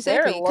I'm yeah, like,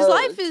 there are exactly. Because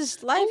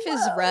lows. life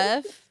is Lows.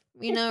 rough.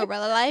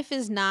 Life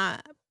is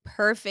not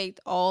perfect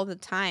all the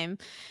time,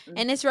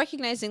 and Mhm. it's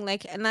recognizing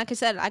and like I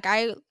said,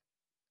 I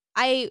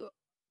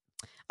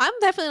I'm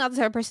definitely not the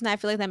type of person that I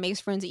feel like that makes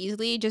friends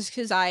easily just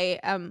because I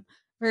am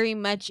very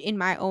much in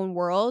my own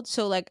world.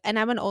 So and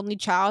I'm an only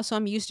child, so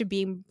I'm used to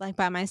being like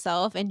by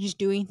myself and just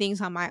doing things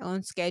on my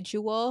own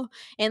schedule.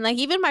 And like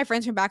even my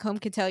friends from back home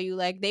could tell you,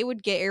 like they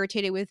would get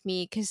irritated with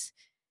me because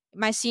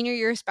my senior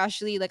year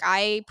especially, like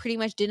I pretty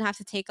much didn't have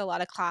to take a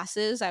lot of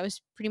classes. I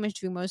was pretty much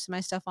doing most of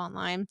my stuff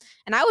online.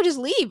 And I would just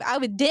leave. I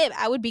would dip.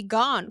 I would be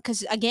gone.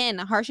 Cause again,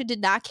 Harsha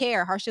did not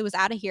care. Harsha was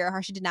out of here.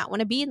 Harsha did not want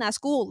to be in that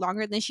school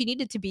longer than she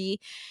needed to be.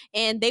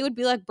 And they would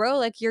be like, bro,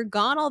 like you're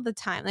gone all the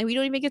time. Like we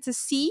don't even get to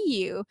see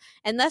you.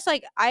 And that's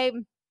like I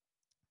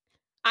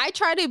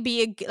try to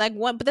be like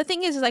one, but the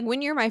thing is like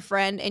when you're my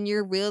friend and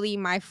you're really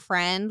my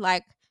friend,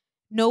 like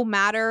no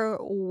matter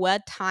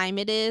what time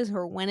it is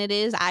or when it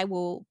is, I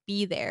will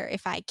be there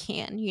if I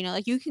can.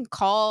 Like you can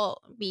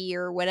call me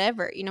or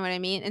whatever, you know what I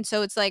mean? And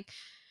so it's like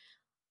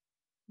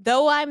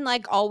though I'm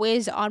like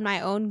always on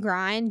my own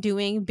grind,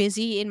 doing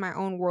busy in my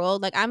own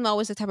world, like I'm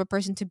always the type of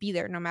person to be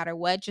there no matter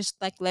what. Just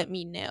like let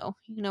me know.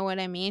 You know what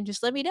I mean?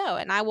 Just let me know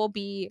and I will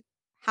be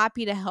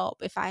happy to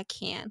help if I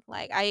can.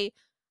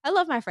 I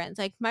love my friends.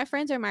 Like my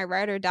friends are my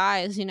ride or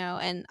dies,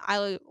 and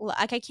I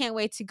can't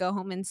wait to go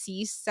home and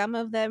see some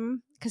of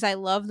them because I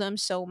love them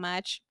so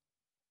much.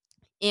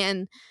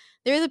 And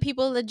they're the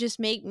people that just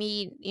make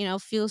me,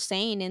 feel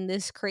sane in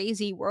this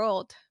crazy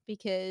world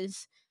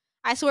because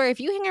I swear if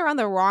you hang around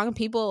the wrong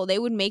people, they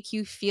would make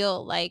you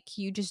feel like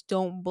you just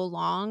don't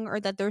belong or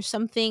that there's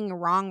something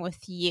wrong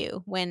with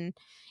you when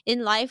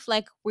in life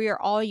like we're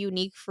all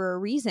unique for a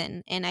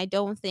reason and I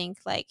don't think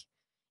like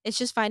it's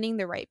just finding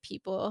the right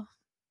people,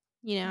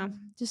 Yeah.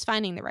 just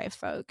finding the right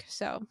folk.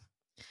 So,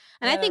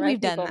 and I Yeah, the think right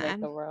we've done people that.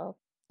 make the world.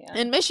 Yeah.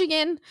 In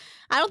Michigan,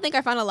 I don't think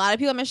I found a lot of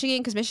people in Michigan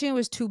because Michigan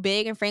was too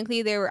big, and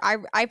frankly, they were.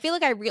 I feel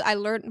like I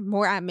learned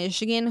more at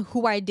Michigan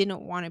who I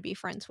didn't want to be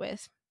friends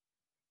with.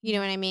 You know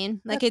what I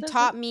mean? Like it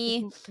taught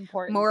me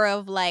important. more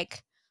of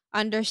like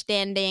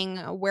understanding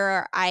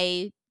where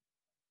I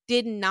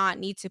did not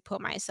need to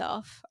put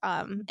myself.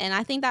 And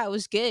I think that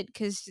was good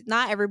because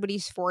not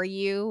everybody's for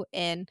you.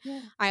 And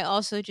Yeah. I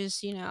also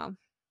just, you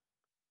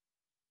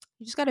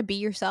just got to be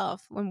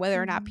yourself when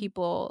whether or not Mhm.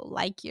 people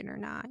like you or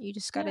not. You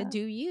just got to Yeah.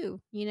 do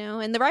you,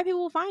 and the right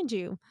people will find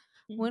you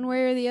one Mhm.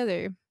 way or the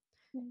other.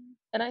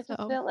 And I just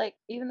So feel like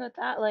even with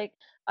that, like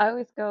I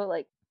always go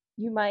like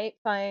you might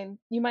find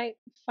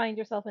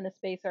yourself in a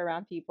space or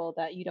around people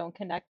that you don't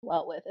connect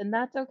well with, and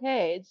that's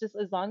okay. It's just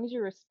as long as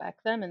you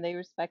respect them and they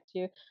respect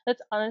you,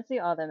 that's honestly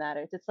all that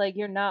matters. It's like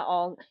you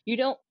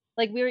don't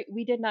like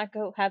we did not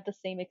go have the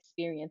same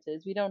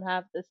experiences. We don't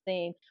have the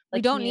same we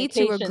like don't need to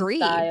communication agree.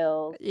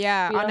 styles.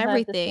 Yeah, We on don't have the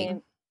everything.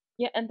 same.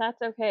 Yeah, and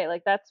that's okay.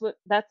 Like that's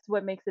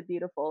what makes it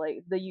beautiful.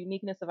 Like the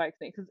uniqueness of our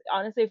experience. Because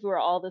honestly, if we were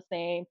all the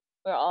same,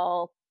 we're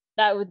all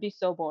that would be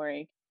so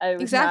boring. I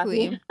would not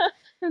be Exactly.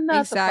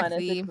 not the funnest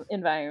Exactly.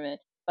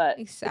 environment. But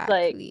it's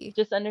like Exactly.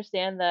 just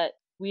understand that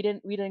we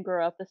didn't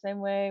grow up the same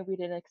way. We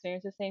didn't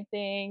experience the same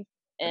things,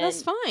 But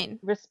that's and fine.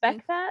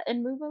 respect that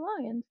and move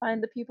along and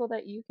find the people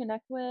that you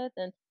connect with,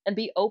 and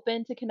be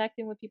open to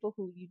connecting with people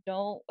who you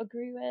don't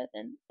agree with,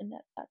 and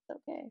that's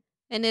okay.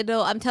 And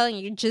I'm telling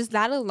you, just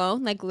that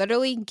alone, like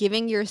literally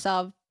giving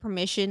yourself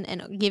permission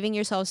and giving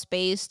yourself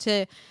space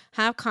to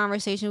have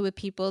conversation with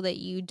people that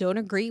you don't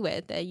agree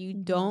with, that you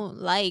Hmm. don't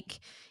like,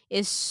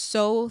 is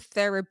so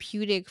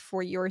therapeutic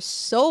for your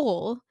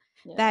soul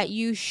Yeah. that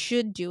you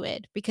should do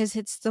it because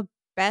it's the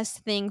best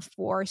thing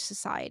for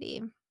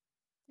society.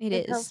 It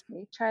It helps is.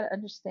 me try to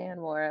understand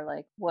more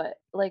like what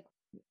like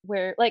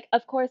where like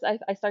of course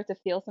I start to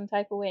feel some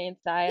type of way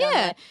inside. I'm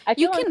Yeah, like I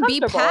you feel can be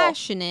uncomfortable.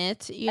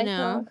 passionate, I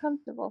feel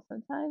uncomfortable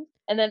sometimes.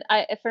 And then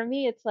for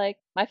me it's like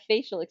my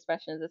facial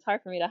expressions. It's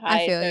hard for me to I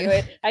hide feel certain you.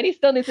 ways.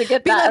 Still need to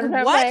get Be that. like, And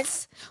I'm like,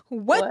 "What?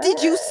 What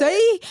did you what?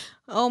 say?"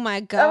 Oh my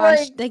I'm gosh.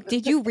 like Like,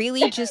 did you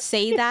really just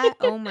say that?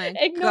 Oh my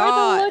ignore the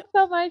god. looks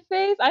on my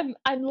face.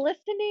 I'm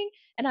listening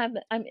and I'm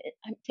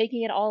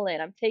taking it all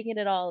in. I'm taking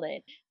it all in.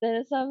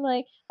 Then so I'm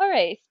like, all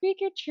right, speak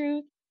your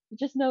truth.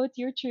 Just know it's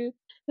your truth.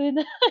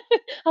 And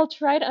I'll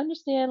try to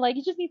understand. Like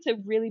you just need to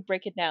really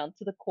break it down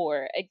to the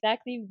core,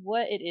 exactly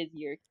what it is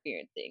you're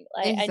experiencing.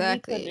 Like I need to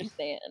Exactly.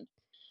 understand.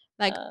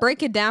 Like,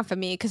 break it down for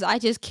me because I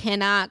just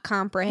cannot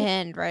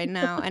comprehend right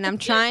now. And I'm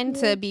trying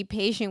Yeah. to be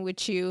patient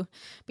with you,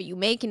 but you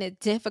making it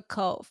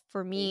difficult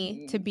for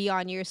me to Mhm. be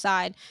on your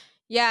side.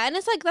 Yeah, and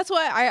it's like that's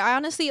why I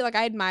honestly like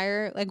I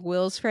admire like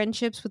Will's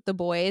friendships with the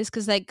boys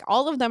because like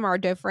all of them are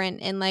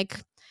different and like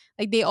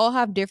they all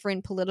have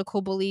different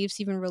political beliefs,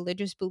 even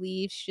religious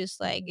beliefs,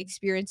 just like Mhm.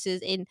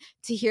 experiences. And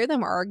to hear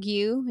them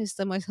argue is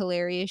the most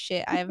hilarious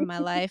shit I have in my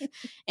life.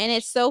 And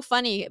it's so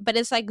funny, but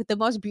it's like the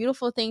most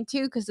beautiful thing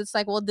too because it's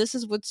like, well, this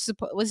is what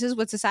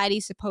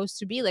society's supposed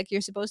to be like.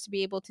 You're supposed to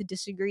be able to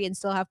disagree and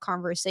still have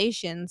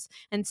conversations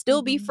and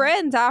still be Mhm.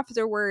 friends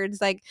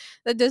afterwards. Like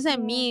that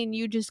doesn't Yeah. mean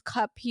you just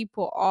cut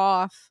people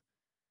off.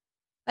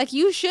 Like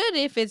you should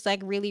if it's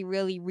like really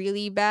really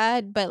really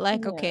bad, but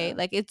like okay, Yeah.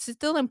 like it's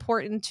still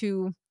important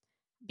to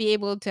be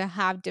able to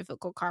have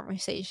difficult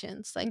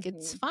conversations. Like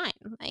it's Mhm.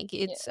 fine, like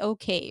it's Yeah.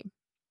 okay.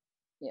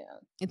 Yeah.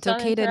 It's Some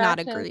okay to not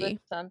interactions with agree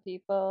some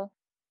people.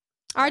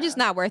 are just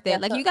Yeah. not worth it. Yeah.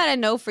 Like So. you got to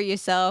know for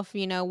yourself,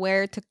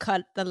 where to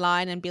cut the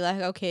line and be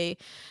like, okay,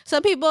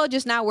 some people are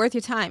just not worth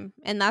your time,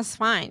 and that's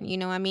fine.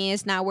 Mhm. I mean,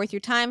 it's not worth your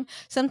time.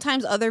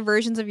 Sometimes other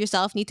versions of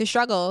yourself need to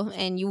struggle,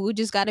 and you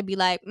just got to be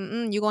like,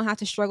 you're gonna have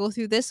to struggle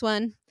through this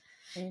one.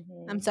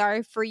 I'm Mhm.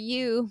 sorry for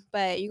you,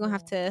 but you're gonna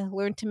have Yeah. to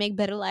learn to make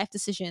better life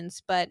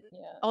decisions. But Yeah.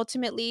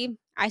 ultimately,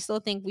 I still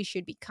think we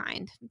should be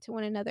kind to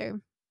one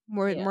another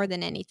more Yeah.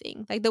 than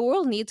anything. Like the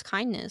world needs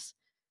kindness.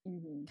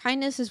 Mhm.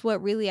 Kindness is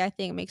what really I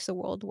think makes the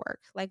world work.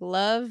 Like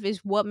love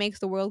is what makes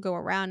the world go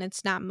around.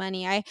 It's not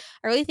money. I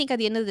really think at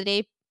the end of the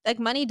day, like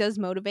money does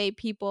motivate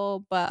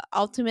people, but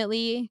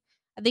ultimately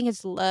I think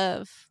it's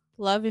love.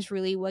 Love is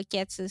really what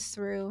gets us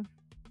through.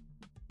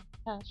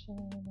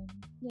 Passion.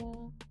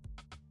 Yeah.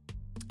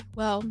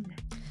 Well,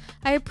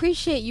 I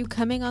appreciate you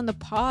coming on the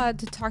pod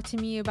to talk to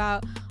me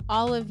about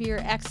all of your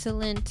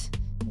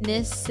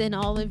excellentness Yeah. and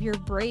all of your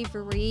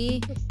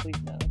bravery. Just sleep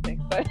now, I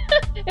think. But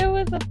it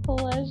was a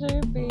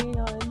pleasure being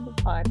on the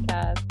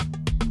podcast.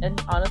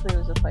 And honestly, it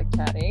was just like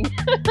chatting.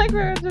 Like we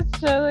were just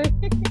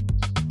chilling.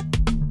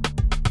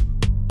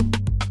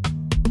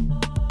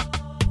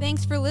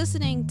 Thanks for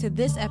listening to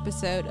this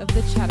episode of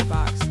The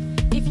Chatterbox.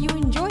 If you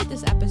enjoyed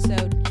this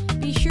episode,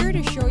 be sure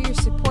to show your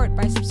support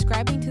by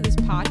subscribing to this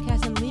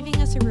podcast and leaving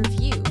us a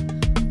review.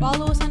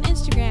 Follow us on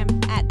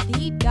Instagram at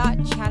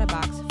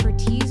the.chatterbox for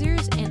teasers